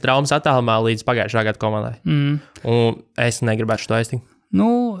ir viens traumas attālumā līdz pagājušā gada komandai. Un es negribētu šo aiztikt.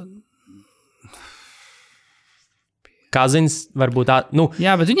 Kazins varbūt tā,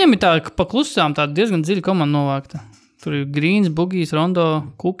 Jā, bet viņiem ir tā paklusām tā diezgan dziļa komanda novākta. Tur ir Greens, Bugijs, Rondo,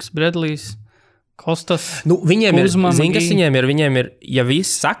 Kuks, Bredlijs, Kostas, viņiem Kuzma, ir, kas viņiem ir, ja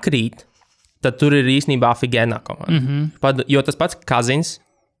viss sakrīt, tad tur ir īstenībā afigēnā komanda. Jo tas pats Kazins,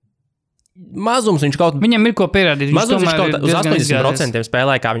 mazums viņš kaut... Viņam ir ko pierādīt. Mazums viņš kaut uz 80%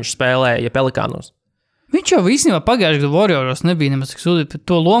 spēlēja, kā viņš spēlēja Pelikānos. Viņš jau īstenībā pagājušajā gadā Warrioros nebija nemaz tik sūdīt par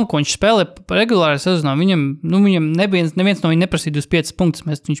to lomu, ko viņš spēlē regulārā sezonā. Viņam neviens no viņa neprasīja 25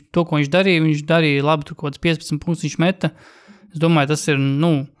 punktus. To, ko viņš darīja labi, tur kaut kāds 15 punktus viņš meta. Es domāju, tas ir,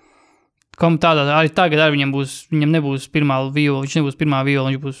 tādā, arī tagad arī viņam nebūs pirmā viola, viņš nebūs pirmā viola,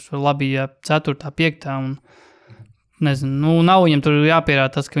 viņš būs labi 4., 5. un nezinu, nav viņam tur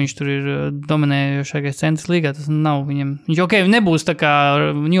jāpierāda tas, ka viņš tur ir dominējošākais centrs līgā, tas nav viņam. Viņš nebūs tā kā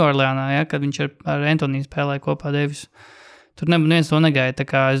New Orleanā, ja, kad viņš ar Antoniju spēlēja kopā Davis. Tur neviens to negaida, tā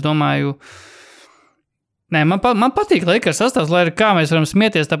kā es domāju, man patīk Lakers sastāvs, lai arī kā mēs varam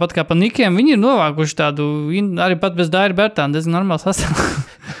smieties tāpat kā pa Nikiem, viņi ir novākuši tādu, arī pat bez Daira Bertāna, diezgan normāls sastāvs.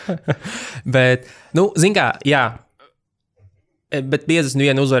 Bet, zin kā, jā, bet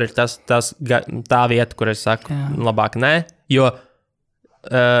 51 uzvar ir tā vieta, kur es saku, labāk nē, jo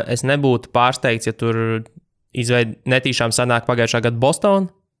es nebūtu pārsteigts, ja tur netīšām sanāk pagājušā gada Boston.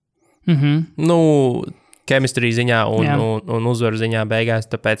 Chemistry ziņā un uzvaru ziņā beigās,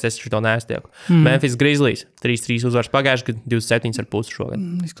 tāpēc es šo neaiztieku. Memphis Grizzlies 3-3 uzvaras pagājuši, kad 27,5 šogad.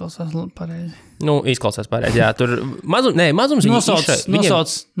 Izklausās pareizi. Izklausās pareizi, jā. Tur mazums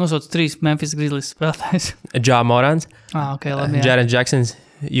Nosauc 3 Memphis Grizzlies spēlētājs. Ja Morants, labi, Jaren Jacksons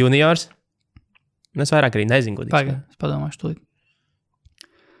juniors. Es vairāk arī nezinu, godīgi. Es padomāšu tūlīt.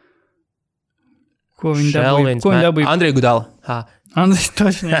 Ko viņi dabūja? Andrija Gudala. Andrija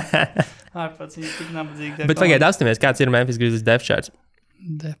točnē. Ārpats viņš tik nabadzīgi. Bet pagaid apstāmies, kāds ir Memphis Grizzlies depth charts?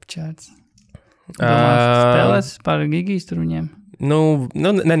 Depth charts. Spēlēs par Gigijas tur viņiem?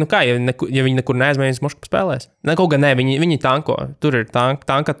 Kā, ja viņi nekur neaizmējas, mošku spēlēs. Kaut gan viņi tanko. Tur ir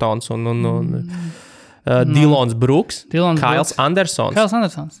Tankatons un Dylons Brooks, Kails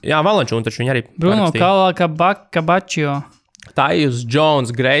Andersons. Jā, Valančūn, taču viņi arī Bruno Kabačio. Tyus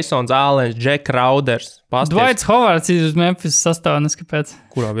Jones, Greysons, Allens, Jack Crowders. Dwights Howards ir uz Memphis sastāvā, kāpēc.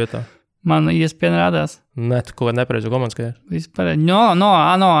 Kurā vietā? Man ESPN rādās. Nē, tu kaut kā nepareizo komandu skaties. Vispār. No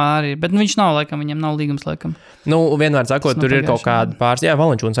arī. Bet viņš nav, laikam, viņam nav līgums, laikam. Nu, vienmēr sakot, tur ir kaut kāda pāris. Jā,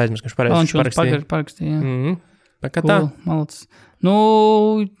 Valenčūns aizmirst, kurš pareizi parakstīja. Kā tā? Malacis. Nu,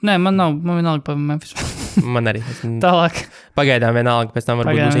 nē, man vienalga pa Memphis. Man arī. Tālāk. Pagaidām vienalga, pēc tam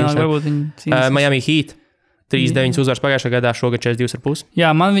varbūt viņi Miami Heat. 3-9 uzvars pagājušā gadā, šogad 42,5. Jā,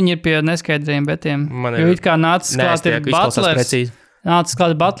 man viņi ir pie neskaidrajiem betiem. Jo it kā nācis klāt ir Butlers. Nācis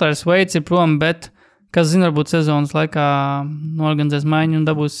klāt Butlers, Waits ir prom, bet, kas zina, varbūt sezonas laikā norganizēs maiņu un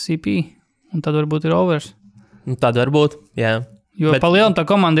dabūs CP. Un tad varbūt ir overs. Tad varbūt, jā. Jo pa lielam tā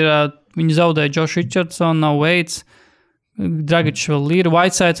komanda ir, viņi zaudēja Josh Richardson, nav Waits, Dragic vēl ir,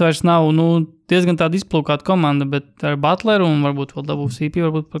 Whitesides vairs nav, diezgan tāda izplūkāta komanda, bet ar Butleru un varbūt vēl dabūs CP,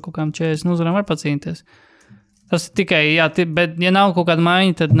 varbūt par kaut kādām 40 uzvarām var pacīnīties. Tas tikai, jā, bet ja nav kaut kāda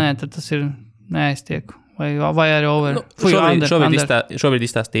maiņa, tad nē, tad tas ir neaiztieku. Vai arī over. Šobrīd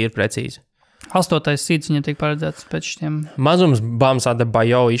izstāstīja ir precīzi. 8. seeds viņam tiek paredzēts pēc šitiem. Mazums Bams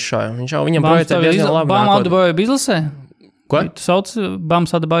Adebayo izšāja. Viņam projektē diezgan labi. Bams Adebayo Bīzlasē? Ko? Tu sauc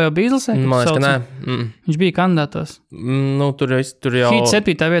Bams Adebayo Bīzlasē? Man liekas, ka nē. Viņš bija kandidātos. Tur jau... Heat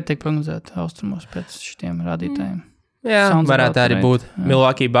 7. vieta tiek prognozēta austrumos pēc šitiem rādītājiem. Jā, varētu arī būt.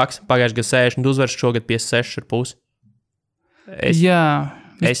 Milwaukee Bucks pagājuši gadu 60 uzvars, šogad 56,5. Jā.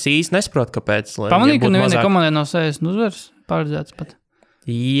 Es īsti nesaprotu, kāpēc. Pamanīju, ka nevienai komandai nav 60 uzvars paredzēts pat.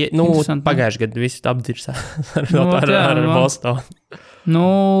 Pagājuši gadu viss apdirsā ar Bostonu.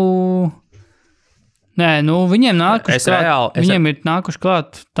 Viņiem nākuši klāt. Viņiem ir nākuši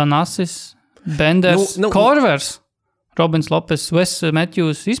klāt Tanasis, Benders, Korvers, Robins Lopes, Wes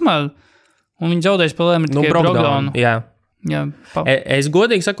Matthews, Ismail. Un viņi zaudēs spēlēm ir tikai Brogdonu. Jā. Es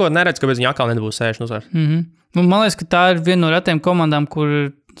godīgi sakot, neredzu, kāpēc viņi atkal nedabūs 60 uzvars. Man liekas, ka tā ir viena no retiem komandām,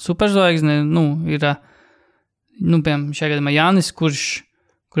 kur superzvaigzne, ir, piemēram, šajā gadījumā Jānis,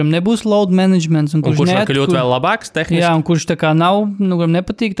 kuram nebūs load managements. Un kurš var kļūt vēl labāks tehniski. Jā, un kurš tā kā nav, kuram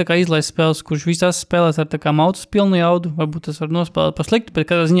nepatīk tā kā izlaist spēles, kurš visās spēlēs ar tā kā mautas pilnu jaudu, varbūt tas var nospēlēt pa sliktu, bet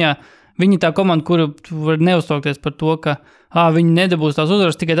kādā ziņā viņi tā komanda, kura var neuztraukties par to, ka viņi nedabūs tās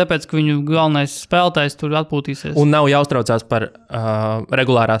uzvaras tikai tāpēc, ka viņu galvenais spēlētājs tur atpūtīsies. Un nav jāuztraucās par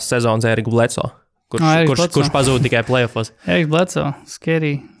regulārās sezonas Eriku Bledsoe. Kurš pazūd tikai playoffos? Eriks Bledsoe,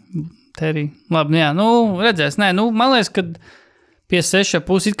 Scary, Terry. Labi, jā, redzēs. Nē, man liekas, ka pie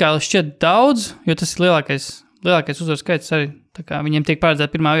 6,5 it kā šķiet daudz, jo tas ir lielākais uzvaru skaits arī. Tā kā viņiem tiek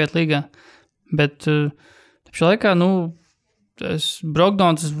paredzēta pirmā vieta līgā. Bet šā laikā,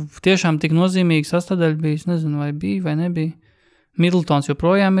 Brogdons tiešām tik nozīmīgi sastāvdaļa bija. Es nezinu, vai bija vai nebija. Middletons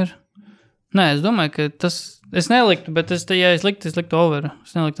joprojām ir. Nē, es domāju, ka tas... Es neliktu, bet ja es liktu overu.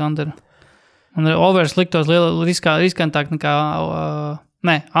 Es neliktu underu. Un overs liktos riskantāk nekā...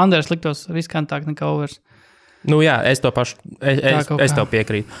 Unders liktos riskantāk nekā overs. Jā, es to pašu... Es tev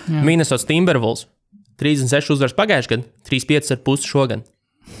piekrītu. Minnesota Timberwolves 36 uzvaras pagājuši gadu, 35,5 šogad.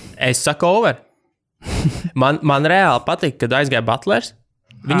 Es saku over. Man reāli patīk, kad aizgāja Butlers.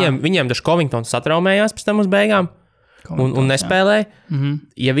 Viņiem daži Covingtons satraumējās pēc tam uz beigām un nespēlēja.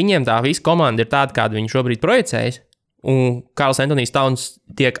 Ja viņiem tā visa komanda ir tāda, kāda viņi šobrīd projicējas, un Karls Antonijs Towns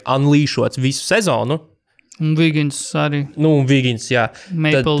tiek unleashots visu sezonu. Un Wiggins arī. Wiggins, jā.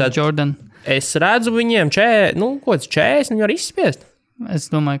 Maple Jordan. Es redzu viņiem 40 viņi var izspiest. Es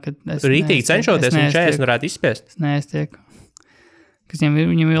domāju, ka... Rītīgi cenšoties, viņi 40 varētu izspiest. Es neaiztieku. Kas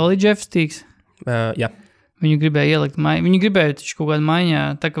viņam vēl ir Jeffs Tīks? Jā. Viņu gribēja ielikt Viņu gribēja taču kaut kādu maiņā,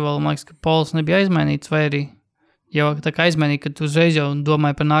 tā ka vēl, man liekas, ka Pols nebija aizmainīts, vai arī jau tā kā aizmainīja, kad uzreiz jau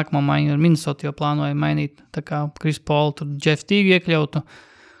domāja par nākamo maiņu ar Minnesota, jo plānoja mainīt, tā kā Chris Paul, tur Jeff Tīgu iekļautu,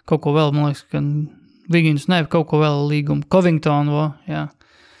 kaut ko vēl, man liekas, ka Wiggins, kaut ko vēl līgumu, Covington, jā,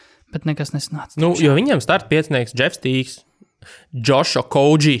 bet nekas nesanāca. Jo viņam start piecinieks Jeff Tīgs, Josh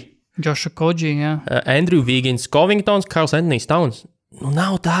Okogie, jā. Andrew Wiggins, Covingtons, Karls Antonijs Towns.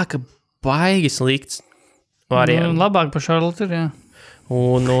 Nav tā, ka baigi slikts variants. Labāk par Charlotte ir, jā.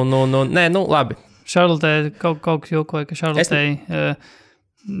 Nē, labi. Charlotte kaut kas jokoja, ka Charlotte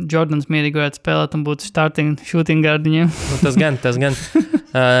Jordans mierīgi varētu spēlēt un būtu starting shooting guard viņiem. Tas gan.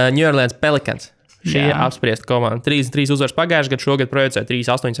 New Orleans Pelicans. Šī ir apspriesta komanda. 3 uzvaras pagājuši gadu, šogad projicē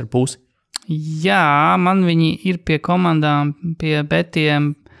 3,8,5. Jā, man viņi ir pie komandām, pie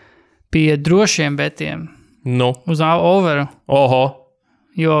betiem, pie drošiem betiem. Uz overu. Oho.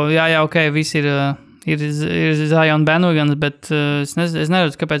 Jo, ok, visi ir Zion Bandwagons, bet es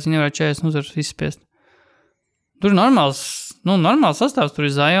neredzu, kāpēc viņi nevar 40 uzvaras izspiest. Tur ir normāls sastāvs, tur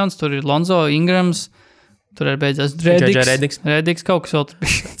ir Zions, tur ir Lonzo, Ingrams, tur ir beidzās Rediks, kaut kas vēl.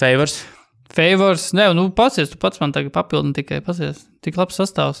 Favors, tu pats man tagad papildini tikai pasies. Tik labs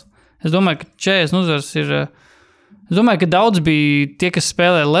sastāvs. Es domāju, ka 40 uzvaras ir... Es domāju, ka daudz bija tie, kas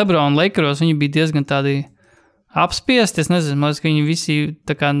spēlē LeBron Lakeros, viņi bija diezgan tādi apspiesti. Es nezinu, man liekas, ka viņi visi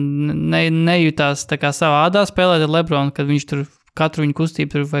tā kā nejūtās tā kā savā ādā spēlēt ar LeBron, kad viņš tur katru viņu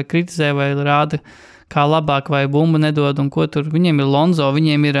kustību tur vai kritizē, vai rāda, kā labāk, vai bumbu nedod un ko tur. Viņiem ir Lonzo,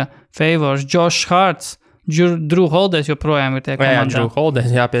 viņiem ir Favors, Josh Harts, Drew Holidays joprojām ir tie komandā. Jā, Drew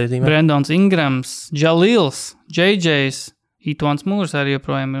Holidays, jāpietīmē. Brandons Ingrams, Jalils, JJs, Etons Mūrs arī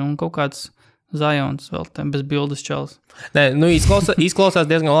joprojām ir un kaut kāds Zions vēl tam bez bildes čals. Nē, izklausās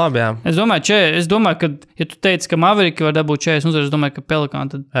diezgan labi, jā. Es domāju, ka, ja tu teici, ka Mavericki var dabūt 40 uzvaras, es domāju, ka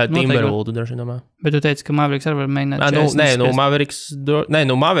Pelikāni tad Timberwolves, droši domā. Bet tu teici, ka Mavericks arī var mēģināt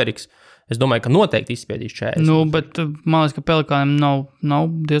 40. Mavericks. Es domāju, ka noteikti izspiedīs 40. Bet man liekas, ka Pelikāniem nav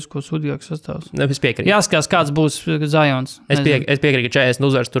diezko sudīgāks sastāvs. Es piekrītu. Jāskatās, kāds būs Zions. Es piekrītu, ka 40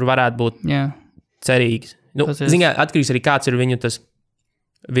 uzvaras tur varētu būt cerīgs. Ziņā atkarīgs arī kāds ir viņu tas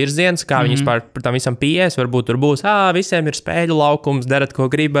virziens, kā viņi vispār par tam visam pieies. Varbūt tur būs, visiem ir spēļu laukums, darat, ko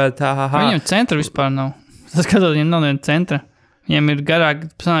gribat. Viņam centra vispār nav. Skatot, viņam nav viena centra. Viņam ir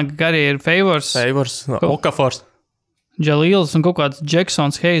garie ir Favors. Okafors. Jalils un kaut kāds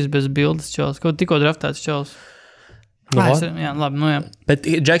Jacksons Hayes bez bildes čels. Kaut tikko draftēts čels. Jā. Bet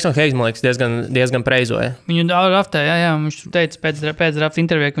Jackson Hayes, man liekas, diezgan preizoja. Viņu draftē, jā. Viņš teica pēc drafta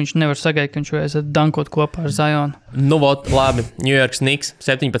intervijā, ka viņš nevar sagaidīt, ka viņš varēs dankot kopā ar Zionu. Labi. New York Knicks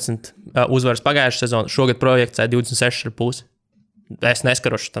 17 uzvaras pagājušā sezonu. Šogad projekcē 26,5. Es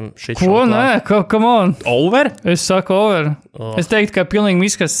neskarošu tam šit. Ko? Nē, come on. Over? Es saku over. Es teiktu, ka pilnīgi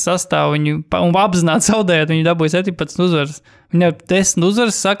viss, kas sastāv viņu un apzināti zaudējot, viņi dabūja 17 uzvaras. Viņi ar 10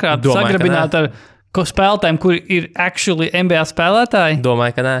 uzvaras sagrabināt ar spēlētājiem, kuri ir actually NBA spēlētāji.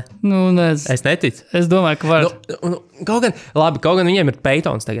 Domāju, ka nē. Es neticu. Es domāju, ka var. Kaut gan viņiem ir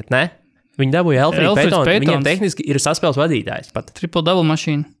Peytons tagad, ne? Viņi dabūja Elfrīdu Peytons. Viņiem tehniski ir saspēles vadītājs pat. Triple-double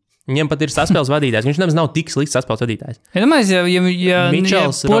mašīna. Viņam pat ir saspēles vadītājs. Viņš nemaz nav tik slikts saspēles vadītājs. Ja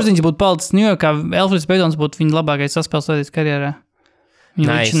Porziņš būtu palicis New Yorkā, Elfrīds Peytons būtu viņa labākais saspēles vadītājs karjerā.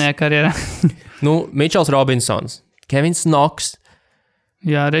 Viņa līdzinājā karjerā. Mitchells Robinsons, Kevins Knox.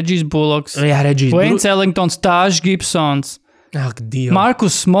 Jā, Regis Bullocks. Wayne Ellingtons, Taj Gibsons.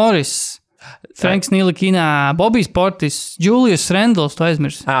 Marcus Morris. Franks Nilikina, Bobijs Portis, Julius Randles, tu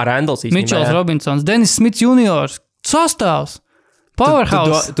aizmirs. Randles īstenībā. Mitchells Robinsons, Dennis Smits Juniors. Sastāvs.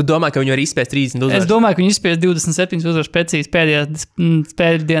 Powerhouse. Tu domā, ka viņi var izspiest 30 uzvaras? Es domāju, ka viņi izspiest 27 uzvaras pēcīs pēdējā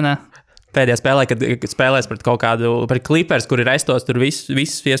dienā. Pēdējā spēlē, kad spēlēs pret kaut kādu, pret Clippers, kur ir aizstos tur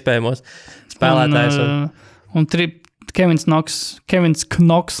visus iespējamos spēlētājus. Un Kevins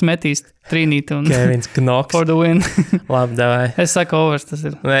Knox metīs trīnīti un Kevins Knox. For the win. Labi, davai. Es saku overs, tas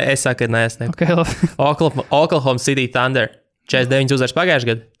ir. Nē, es saku, nē, es neku. Okay, Oklahoma City Thunder. 49 uzvaras pagājušajā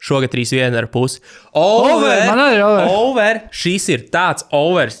gadā, šogad 3,1,5. Man arī ir over. Šis ir tāds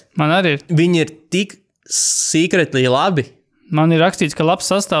overs. Man arī ir. Viņi ir tik secretly labi. Man ir rakstīts, ka labs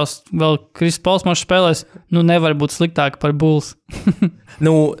sastāvs vēl Kris Pols mačs spēlēs, nevar būt sliktāk par Bulls.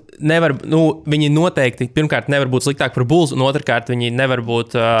 Viņi noteikti, pirmkārt, nevar būt sliktāk par Bulls, un otrkārt, viņi nevar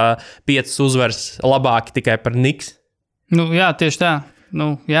būt 5 uzvaras labāki tikai par Knicks. Jā, tieši tā.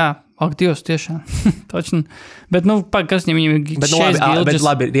 Jā. Ak, Dievs, tiešām. Točni. Bet, kas viņam ir bet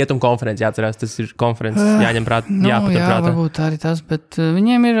labi, Rietumu konferenci jāatcerās, tas ir konferences, jāņem prāt, jāpatur prātā. Varbūt arī tas, bet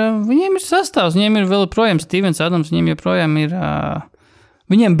viņiem ir sastāvs, viņiem ir vēl projām Stevens Adams, viņiem joprojām ir,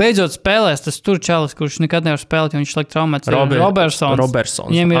 viņiem beidzot spēlēs tas tur čalis, kurš nekad nevar spēlēt, jo viņš šlaik traumēts. Robersons.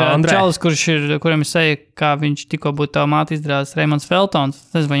 Viņiem ir čalis, kuram ir seja, kā viņš tikko būtu tavu māti izdarās, Raimonds Feltons,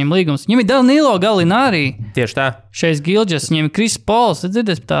 tas viņam līgums. Viņiem ir Danilo Gallinari. Tieši tā. Šeit Gilģes, viņiem ir Kris Pols,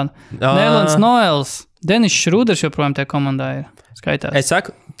 dzirdēs par tādu. Nerlands Noels, Denis Šrūders joprojām tajā komandā ir. Skaitās. Es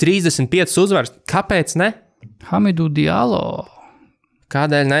saku, 35 uzvaras. Kāpēc ne? Hamidou Diallo.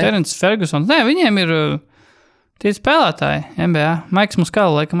 Kādēļ ne? Terence Fergusons. Nē, viņiem ir tie spēlētāji NBA. Maiks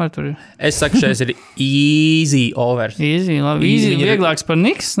Muskala, laikam, arī tur ir. Es saku, šeit ir easy overs. Easy, labi. Easy vieglāks par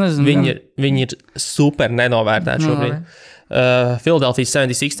Knicks, nezinu. Viņi ir super nenovērtēti šobrīd. Philadelphia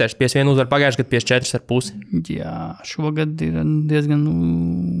 76ers 51 uzvar pagājušajā gadā 54,5. Jā, šogad ir diezgan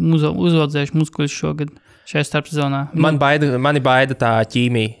uzaudzējuši muskuļus šogad šajā starpsezonā. Mani baida tā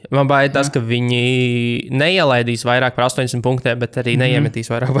ķīmija. Man baida tas, ka viņi neielaidīs vairāk par 80 punktiem, bet arī neiemetīs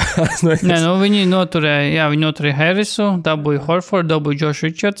vairāk par 80. Nē, viņi noturēja Harrisu, dabūja Horfordu, dabūja Josh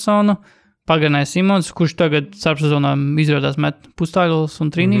Richardsonu, pagarināja Simons, kurš tagad starpsezonā izrādās met pustāļus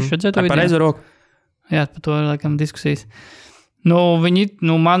un trīnīšu. Ar pareizo roku. Jā, par to ir laikam diskusijas.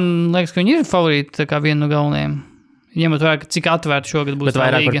 Man liekas, ka viņi ir favorīti kā viena no galvenajiem. Ņemot vērā, cik atvērta šogad būs. Bet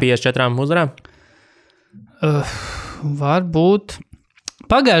vairāk par 54 uzvarām? Varbūt.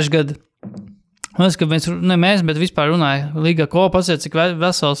 Pagājušajā gadā Man liekas, ka mēs, bet vispār runāja līgā, ko pasiet, cik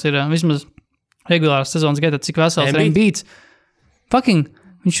vesels ir, vismaz regulāras sezonas gaitā, cik vesels ir Embiids. Fucking,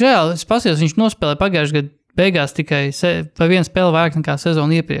 viņš reāli, es pasījos, viņš nospēlēja pagājuši gadu beigās tikai pa vienu spēli vairāk nekā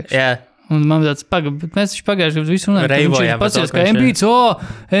sezonu iepriekš. Jā. Un man tāds, bet mēs taču pagājuši gadu visu runājam, ka viņš ir pasījos, ka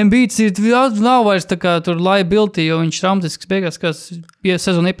Embiids ir, nav vairs tā kā tur liability, jo viņš traumatisks beigās, kas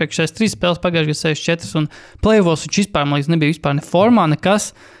sezonu iepriekšējais 3 spēles pagājuši gadu 64 un play-offs viņš vispār, man liekas, nebija vispār ne formā,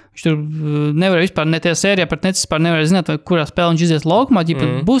 nekas. Viņš tur nevarēja vispār, ne tajā sērijā pret Nets vispār nevarēja zināt, kurā spēlē viņš izies laukumā,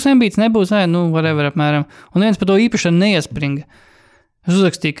 būs Embiids, nebūs, whatever apmēram. Un viens par to īpaši neiespringa. Es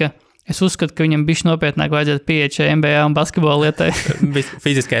uzrakstīju, ka es uzskatu, ka viņam bišķi nopietnāk vajadzētu pieiet šai NBA un basketbola lietai.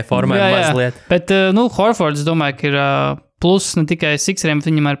 Fiziskajai formai mazliet. Bet, Horfords, es domāju, ka ir pluss ne tikai Sixeriem,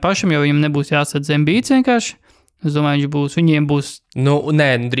 bet viņam arī pašam, jo viņam nebūs jāsadz Embiids vienkārši. Es domāju, viņiem būs...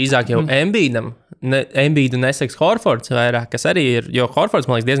 drīzāk jau Embiidam. Embiidu neseks Horfords vairāk, kas arī ir, jo Horfords,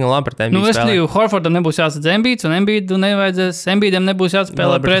 man liekas, diezgan labi par Embiidu spēlē. Es līju, Horfordam nebūs jāsadz Embiids, un Embiidam nebūs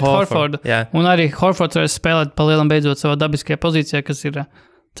jāspēlē pret Horfordu. Un arī Horfords varēs spēlēt pa lielam beidzot savā dabiskajā pozīcijā, kas ir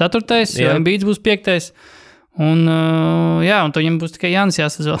 4. jo Embiids būs 5. Un to viņam būs tikai Jānis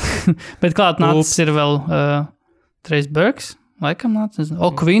jāsazvēl. Bet klāt nācis ir vēl Trace Burks, laikam nācis,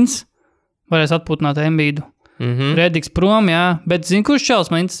 Kvins varēs atpūtināt Embiidu. Rediks prom, bet zinu, kurš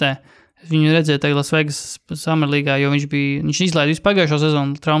čels man interesē. Viņu redzēju tagad Las Vegas Summer Leagueā, jo viņš izlaida visu pagājušo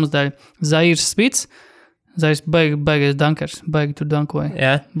sezonu traumas dēļ. Zairs Spits. Zairs baigais dankers, baigi tur dankoja.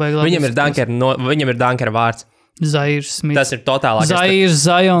 Jā, viņam ir dankera vārds. Zairs Smits. Tas ir totālākais. Zairs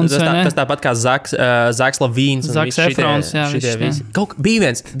Zajons, tas tāpat kā Zaks Lavīns. Zaks Efrons, šitie visi.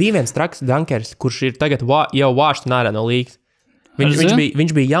 Bija viens traks dankers, kurš ir tagad jau vāšt nārā no līgas.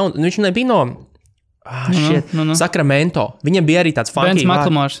 Viņš bija jauns, viņš nebija no... Sacramento. Viņam bija arī tāds funky Bens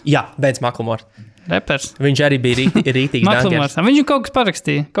Maklamors. Jā, Bens Maklamors. Repers. Viņš arī bija rītīgs dankers. Viņš kaut kas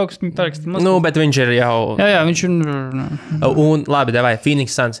parakstīja. Bet viņš ir jau... Jā, viņš ir... Un labi, devai,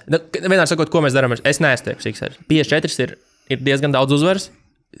 Phoenix Suns. Vienmēr sakot, ko mēs darām, es neesmu Sixers. 54 ir diezgan daudz uzvaras.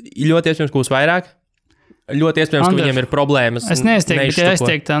 Ļoti iespējams, ka būs vairāk. Ļoti iespējams, ka viņiem ir problēmas. Es neizteiktu, bet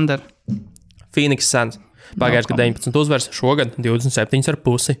aizteiktu under. Phoenix Suns. Pagājuši, ka 19 uzvaras, šogad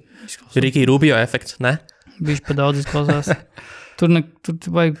 27,5. Riki Rubio efekts, ne? Viņš pa daudz izklausās. Tur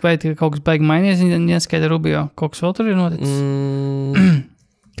vajag kaut kas baigi mainījies, neskaita Rubio. Kaut kas vēl tur ir noticis?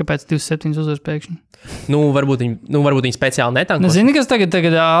 Kāpēc 27 uzvaras pēkšņi? Varbūt viņi speciāli netankos. Zini, kas tagad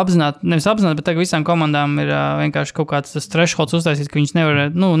nevis apzināt, bet tagad visām komandām ir vienkārši kaut kāds tas thresholds uztaisīts, ka viņas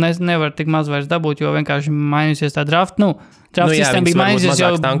nevar tik maz vairs dabūt, jo vienkārši mainījusies tā draft. Draft sistēma bija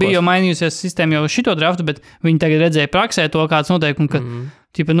mainījusies, bija mainījusies sistēma jau šito draftu, bet viņi tagad redzēja praksē to kāds noteikumi, ka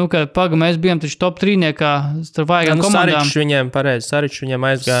mēs bijām taču top 3-niekā starp vajagām komandām. Saričs viņiem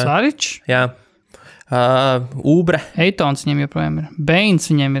aizgāja. Saričs? Jā. Ubre. Eitons viņiem joprojām ir. Baines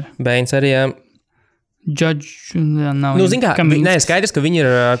viņiem ir. Baines arī, jā. Judge nav. Skaidrs, ka viņi ir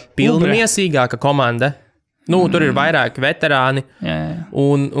pilnmiesīgāka komanda. Tur ir vairāki veterāni. Jā.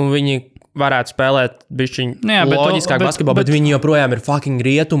 Un viņi varētu spēlēt bišķiņ loģiskāk basketbolu, bet viņi joprojām ir fucking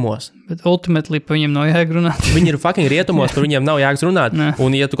rietumos. Bet ultimately pa viņiem nav jēga runāt. Viņi ir fucking rietumos, par viņiem nav jēgas runāt.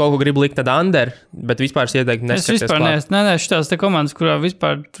 Un ja tu kaut ko gribi likt, tad under, bet vispār es ieteiktu neskaties klāt. Šitās te komandas, kurā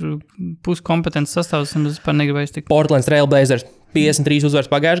vispār puskompetents sastāvs, un vispār negribējas tik. Portland Trail Blazers 53 uzvaras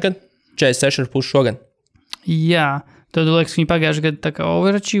pagājuši gadu, 46,5 šogad. Jā. Tad liekas, ka viņi pagājuši gadu tā kā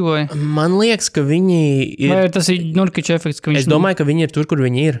overachivoja? Man liekas, ka viņi ir... Vai tas ir Nurkiča efekts, ka viņš... Es domāju, ka viņi ir tur, kur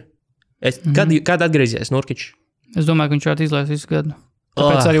viņi ir. Kad atgriezies Nurkičs? Es domāju, ka viņš varētu izlaist visu gadu.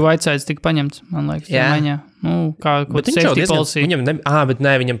 Tāpēc arī Whitesides tika paņemts, man liekas. Jā. Kā safety policy.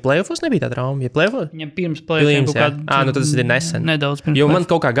 Viņam playoffos nebija tā trauma. Viņam pirms playoffs tad tas ir nesen. Nedaudz pirms. Jo man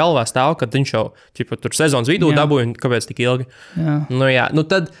kaut kā galvā stāv, kad viņš jau tur sezonas vidū dabūja, un kāpēc tik ilgi. Jā.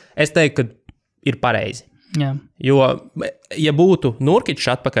 Tad es teiktu, ka ir pareizi. Jā. Jo, ja būtu Nurkičs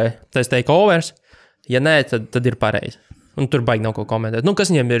atpakaļ, tad es teiktu overs. Ja nē, tad ir pareizi. Un tur baigi nav ko komentēt. Kas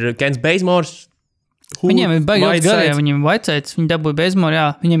viņiem ir? Kents Bazemores? Viņiem ir baigi garajā, viņiem ir Whitesides, viņi dabūja Bazemore, jā.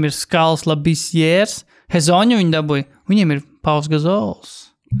 Viņiem ir Skals Labisiers, Hezoņu viņi dabūja. Viņiem ir Pauls Gazols.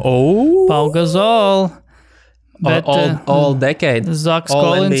 Paul Gazol. All decade. Zaks all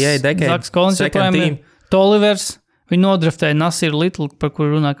Collins. NBA decade. Zaks Collins joprojām ir. Tolivers. Viņi nodraftēja Nasir Little, par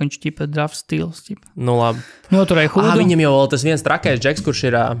kuru runā, ka viņš ķipa draft stils. Labi. Noturēja Hudu. Viņam jau tas viens trakais džeks, kurš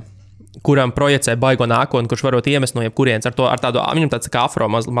ir... kuram projicē baigo nākotni, kurš varot iemest no jebkurienes ar tādu, viņam tāds kā afro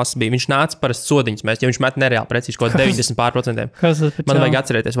mazs bija, viņš nāca parasti sodiņas mest, ja viņš met nereāli precīzi, kaut 90%. Man vajag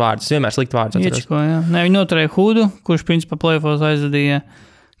atcerēties vārdus, vienmēr slikt vārdus atceros. Iečiko, jā. Nē, viņi noturēja Hudu, kurš principā playoffos aizvadīja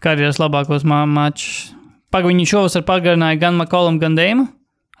karjeras labākos mačus. Viņi šovasar pagarināja gan McCollum, gan Deimu.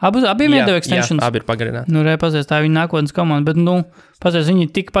 Abiem iedeva extensions. Jā, abi ir pagarināti. Pazies, tā ir viņa nākotnes komanda, bet, pazies, viņi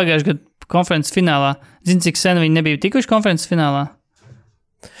tik pagājuši, kad konferences finālā. Zini, cik sen viņi nebija tikuši konferences finālā?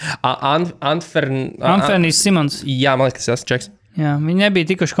 Anfernis Simons. Jā, man liekas, tas čeks. Jā, viņi nebija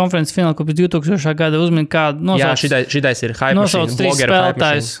tikuši konferences finālā, kopš 2000. Gada uzmin kādu nosauc. Jā, šitais ir hype nosauc machine. Nosauc 3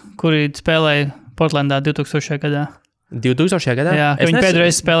 spēlētājus, kuri spēlēja Portlandā 2000. gadā. 2000. gadā? Jā, viņi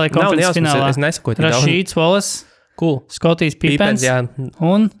pēdējais spēlēja konferences finālā. Es nesakoju tik daudz. Rashīds Wallace, cool. Skotijs Pipens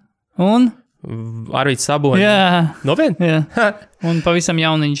un Arvīts Sabonis. Jā. Nopietni? Jā. Un pavisam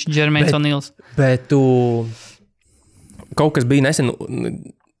jauniņš Jermains O'Neils. Bet tu kaut kas bija nesen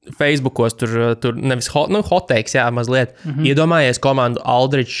Facebookos, tur nevis hot takes, jā, mazliet. Iedomājies komandu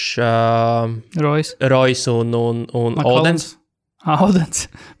Aldridge, Royce un Odens. Odens.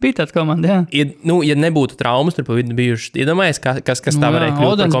 Bija tāda komanda, jā. Ja nebūtu traumas, tur bijuši. Iedomājies, kas tā varēja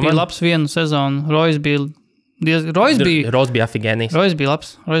kļūt Odens par komandu. Bija labs vienu sezonu. Royce bija afigēnijas. Royce bija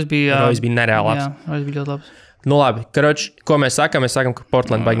labs. Royce bija nereāli labs. Jā, Royce bija ļoti labs. Nu labi, ko mēs sakam? Mēs sakam, ka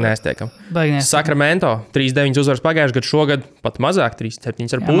Portland baigi nestiekam. Sacramento 3-9 uzvaras pagājušajā gadā, šogad pat mazāk,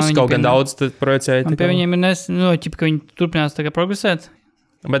 3-7,5. Kaut gan daudz projicēja. Pie viņiem ir ķipa, ka viņi turpinās tagad progresēt.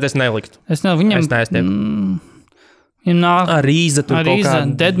 Bet es neliktu. Es nestieku. Viņam nāk Rīza,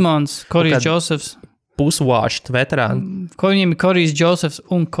 Dedmons, Korijs Josephs. Puswashed veterāni. Viņiem ir Korijs Josephs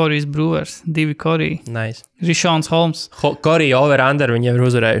un Korijs Brewers. 2 Koriji. Nice. Rishons Holmes. Koriji over-under viņiem ir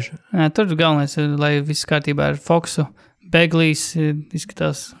uzvarējuši. Jā, tur galvenais ir, lai viss kārtībā ar Foxu. Beglijs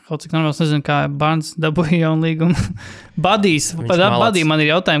izskatās kaut cik normāls. Nezinu, kā Barnes dabūja jaunu līgumu. Buddies. Par Buddy man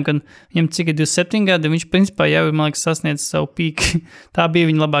ir jautājumi, ka viņam cik ir 27 gadi, viņš principā jau ir, man liekas, sasniedz savu pīku. Tā bija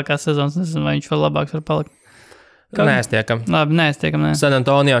viņa labākā sezonas. Nezinu, vai viņš vēl labāks var palikt. Neestiekam. Labi, neestiekam. San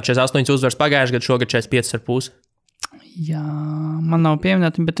Antonio 48 uzvaras pagājušajā gadā, šogad 45,5. Jā, man nav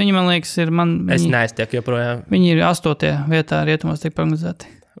pieminēti, bet viņi, man liekas, ir... Es neestieku joprojām. Viņi ir 8. vietā rietumos tiek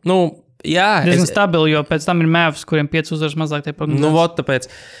prognozēti. Nu, jā. Diezgan stabili, jo pēc tam ir Mavs, kuriem 5 uzvaras mazāk tiek prognozēti. Nu, vot, tāpēc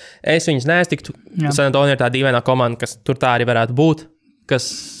es viņus neestiktu. San Antonio ir tā dīvainā komanda, kas tur tā arī varētu būt,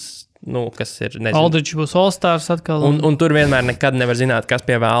 kas ir, nezinu. Aldridge būs All-Stars atkal. Un tur vienmēr nekad nevar zināt, kas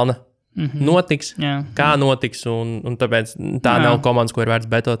pie vēlna. Notiks, kā notiks, un tāpēc tā nav komandas, ko ir vērts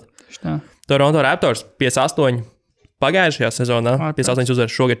betot. Toronto Raptors 58 pagājušajā sezonā, 58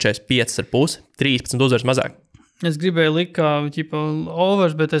 uzvaras, šogad 45,5, 13 uzvaras mazāk. Es gribēju likt kā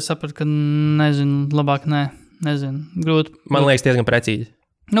overs, bet es sapratu, ka nezinu, labāk nezinu, grūti. Man liekas diezgan precīzi.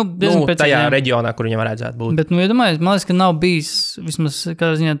 Diezgan precīzi. Tajā reģionā, kur viņam varētu būt. Bet, iedomājies, man liekas, ka nav bijis vismaz,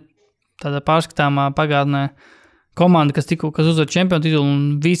 kādā ziņā, tādā pārskatāmā pagātnē komanda, kas uzvar čempionu titulu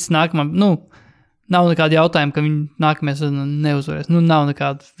un viss nākamā, nav nekāda jautājuma, ka viņi nākamajā sezonā neuzvarēs. Nav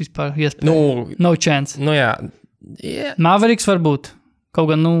nekāda vispār iespēja. No chance. Jā. Mavericks varbūt.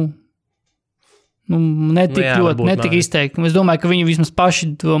 Kaut gan, netik izteikti. Es domāju, ka viņi vismaz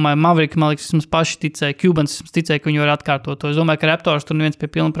paši domāja, Mavericks, man liekas, vismaz paši ticēja, Cubans ticēja, ka viņi var atkārtot to. Es domāju, ka Raptors tur neviens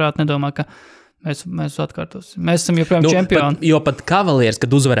pie pilnprāta nedomā, ka mēs atkārtosim. Mēs esam joprojām čempioni. Jo pat Cavaliers,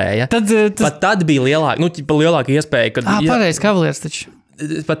 kad uzvarēja, tad bija lielāka iespēja. Pareizi, Cavaliers taču.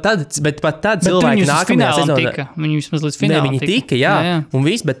 Pat tad cilvēki nākamajā sezonā. Viņi vismaz līdz finālam tika. Viņi tika, jā. Un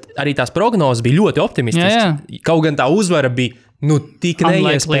viss, bet arī tās prognozes bija ļoti optimistiskas. Kaut gan tā uzvara bija tik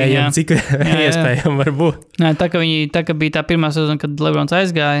neiespējama, cik neiespējama var būt. Tā ka bija tā pirmā sezona, kad Lebrons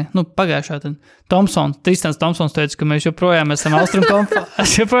aizgāja, pagājušā tad Tristans Thompsons teica, ka mēs joprojām esam Austrum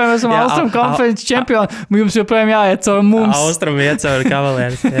konferences čempioni, jums joprojām jāiet caur mums. Austrum iet caur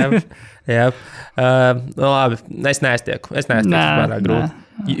Cavaliers, jā. Labi, es neestieku pārāk grūti.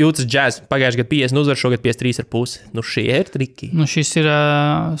 Jūtas Jazz pagājušajā gadā 50 uzvar, šogad 53,5. Šie ir triki. Šis ir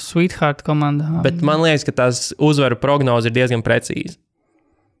Sweetheart komanda. Bet man liekas, ka tās uzvaru prognoze ir diezgan precīzi.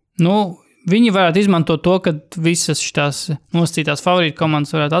 Viņi varētu izmantot to, ka visas šitās nosacītās favorītu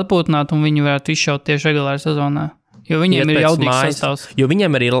komandas varētu atpūtināt un viņi varētu izšaut tieši regulāri sezonā. Jo viņiem ir jaudīgs sastāvs. Jo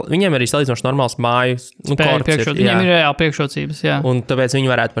viņiem arī salīdzinoši normāls māju. Viņiem ir reāli priekšrocības, jā. Un tāpēc viņi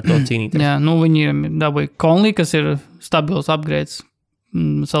varētu par to cīnīties. Jā, viņi ir dabūja Conley, kas ir stabils upgrades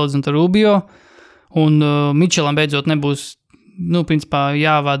salīdzinot ar Rubio. Un Mitchellam beidzot nebūs, principā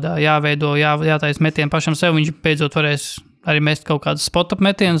jāvada, jāveido, jātais metienu pašam sev. Viņš beidzot varēs arī mest kaut kādus spot-up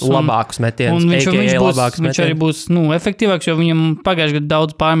metienus. Labākus metienus, viņš arī būs efektīvāks, jo viņam pagājušajā gadā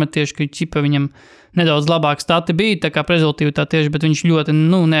daudz pārmet tieši, ka čipa viņam nedaudz labāk stati bija, tā kā rezultīvi tieši, bet viņš ļoti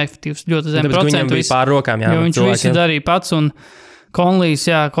neefektīvs, ļoti zem procentu. Viņam bija pār rokām, jo viņš visu darīja pats, un Conleys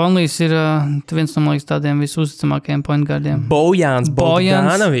ir viens no, man liekas, tādiem visuzticamākajiem point guardiem.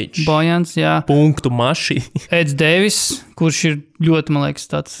 Bogdanovičs. Bojans, jā. Punktu maši. Eds Davis, kurš ir ļoti, man liekas,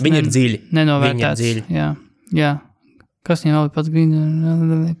 tāds Viņi ir dziļi. Nenovērtēts. Viņi ir dziļi. Jā. Kas viņam vēl ir pats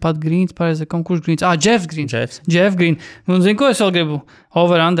Grīns? Pat Grīns, pareizi, kurš Grīns? Jeff Grīns. Jeff Grīns. Un zini, ko es vēl gribu?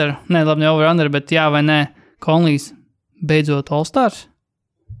 Over-under. Nē, labi, ne over-under, bet jā vai nē. Conleys beidzot All-Stars?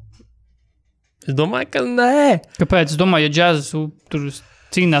 Es domāju, ka nē. Kāpēc? Es domāju, ja Jazz tur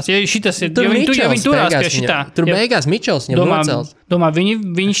cīnās. Ja šitas ir, ja viņi turās pie šitā. Tur beigās Mičels viņam nocels. Domāju,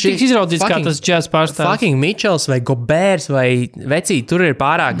 viņš tiks izraudzīts kā tas Jazz pārstāvis. Fucking Mičels vai Gobērs vai vecīt, tur ir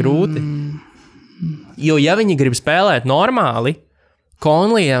pārāk grūti. Jo, ja viņi grib spēlēt normāli,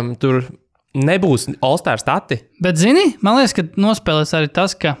 Conleyam tur nebūs All-Star stati. Bet, zini, man liekas, ka nospēlēs arī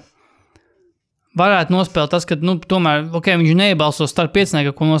tas, ka varētu nospēlēt tas, ka, tomēr, viņš neiebalso starp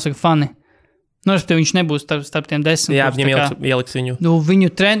piecinieka, ko nosaka fani. Viņš nebūs starp tiem 10. Jā, viņam ieliks viņu. Viņu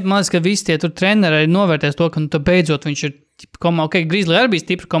man liekas, ka visi tie tur treneri novērtēs to, ka beidzot viņš ir komanda. Grizzly arī bija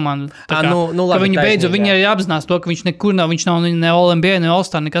stipra komanda. Labi, viņi beidzot, viņi arī apzinās to, ka viņš nekur nav, viņš nav ne All-NBA, ne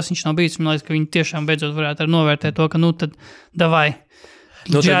All-Star, nekas viņš nav bijis. Man liekas, ka viņi tiešām beidzot varētu arī novērtēt to, ka, tad davai.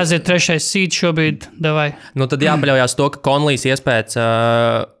 Jazz ir 3. seed šobrīd, davai. Tad jāpaļaujās to, ka Conleys iespēc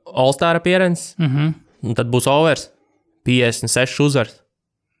All-Star appearance, un tad būs overs, 56 uzvars.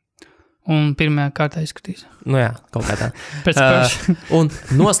 Un pirmajā kārtā izskatīs. Jā, kaut kā tā. Un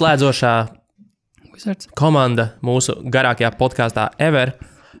noslēdzošā komanda mūsu garākajā podkāstā ever,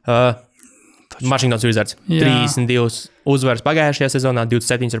 Washington Wizards. 32 uzvaras pagājušajā sezonā,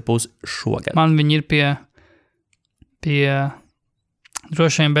 27,5 šogad. Man viņi ir pie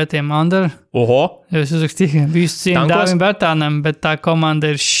drošiem betiem under. Oho! Es uzrakstīju visu cīņu Dāvim Bertānam, bet tā komanda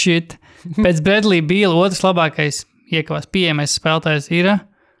ir shit. Pēc Bradley Beal otrs labākais iekavās pieejamais spēlētājs ir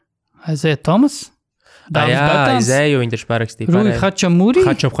Isaiah Thomas. Isaiah viņš taču parakstīja. Rui Hachimura.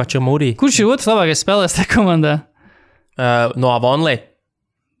 Hachimura. Kurš ir otrs labākais spēlētājs tajā komandā? No Avonlī.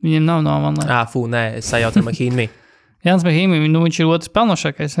 Viņam nav no Avonlī. Nē, es sajaucu ar Mahīmi. Jānis Mahīmi, viņš ir otrs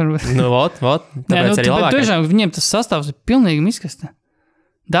pelnošākais. Vot. Tāpēc arī labākais. Tiešām viņiem tas sastāvs ir pilnīgi miskasta.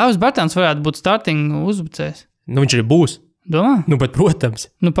 Dāvis Bertāns varētu būt starting uzbrucējs. Viņš arī būs. Domā? Bet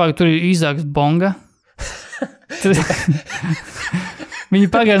protams. Tur ir Īzāks Bonga. Viņi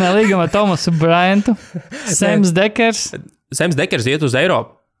pagarināja līgumu ar Tomasu Bryantu. Sams Dekers. Sams Dekers iet uz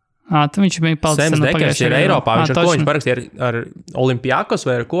Eiropu. Tad viņš bija palicis. Sams Dekers ir Eiropā. Viņš ar ko viņš parakstīja ar Olimpiakos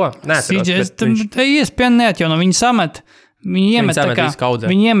vai ar ko? ESPN neatjauno. Viņi samet. Viņi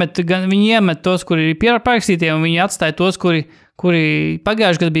iemet tos, kuri ir parakstītie, un viņi atstāja tos, kuri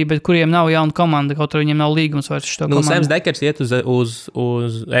pagājuši gadu bija, bet kuriem nav jauna komanda, kaut arī viņiem nav līgums vairs šo komandu. Sams Dekers iet uz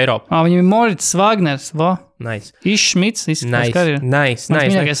Eiropu. Viņam ir Moritz Wagners, Nice. Iššmits, izskatās karjeru. Nice.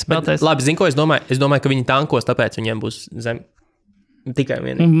 Labi, zinu, ko es domāju? Es domāju, ka viņi tankos, tāpēc viņiem būs zem tikai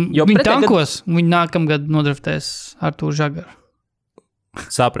vienīgi. Viņi tankos, viņi nākamgad nodraftēs Artūru Žagaru.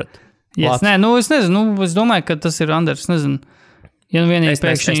 Saprat. Es nezinu, es domāju, ka tas ir Anders, nezinu. Ja vienīgi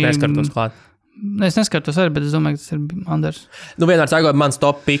pēkšņi... Es neskartos klāt. Es neskartos arī, bet es domāju, ka tas ir Anders. Vienmēr sakot, mans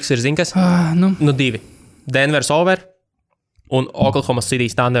top picks ir, zin kas? 2. Denvers over un Oklahoma City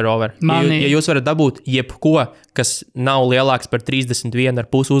Thunder over. Ja jūs varat dabūt jebko, kas nav lielāks par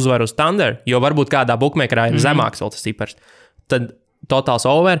 31,5 uzvaru uz Thunder, jo varbūt kādā bookmakerā ir zemāks vēl tas cipars, tad totāls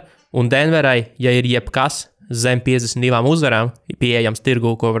over un Denverai, ja ir jebkas zem 52 uzvarām, pieejams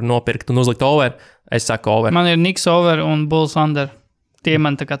tirgu, ko var nopirkt un uzlikt over, es saku over. Man ir Knicks over un Bulls under. Tie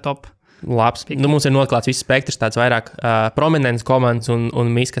man tā kā top. Labs. Mums ir noklāts viss spektrs, tāds vairāk prominents komandas un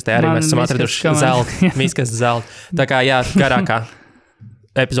miskastē arī mēs esam atraduši zelta. Miskast zelta. Tā kā, garākā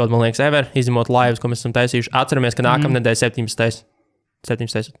epizode, man liekas, ever, izņemot laivas, ko mēs esam taisījuši. Atceramies, ka nākamnedēļ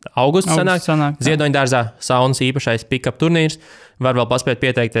 17. augusts sanāk. Ziedoņdārzā saunas īpašais pick-up turnīrs. Var vēl paspēt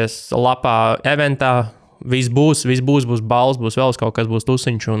pieteikties lapā eventā. Viss būs balvas, būs vēl kaut kas, būs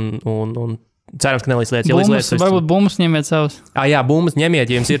tusiņš un cerams, ka nelīdz lietas. Varbūt bummas ņemiet savus. Jā, bummas ņemiet,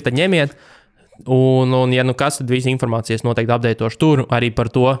 ja jums ir, tad ņemiet. Un ja kas, tad visi informācijas noteikti updateošu tur arī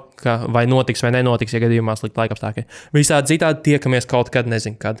par to, ka vai notiks vai nenotiks, ja gadījumā slikti laikapstākļi. Visādi citādi tiekamies kaut kad,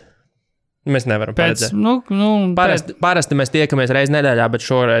 nezinu kad. Mēs nevaram paredzēt. Parasti mēs tiekamies reizi nedēļā, bet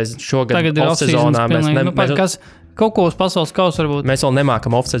šogad off-sezonā mēs kaut ko uz pasaules kausa varbūt. Mēs vēl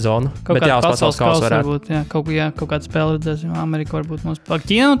nemākam off-sezonu, bet jā, uz pasaules kausa varētu. Kaut kāda spēle redzēsim. Amerika varbūt mums.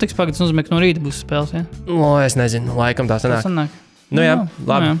 Ķīna notiks pagads, nozīmē, ka no rīta būs spēles, ja? Es nezinu, laikam tā sanāk.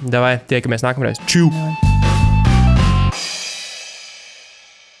 Labi, davai, tiekamies nākamreiz. Čau!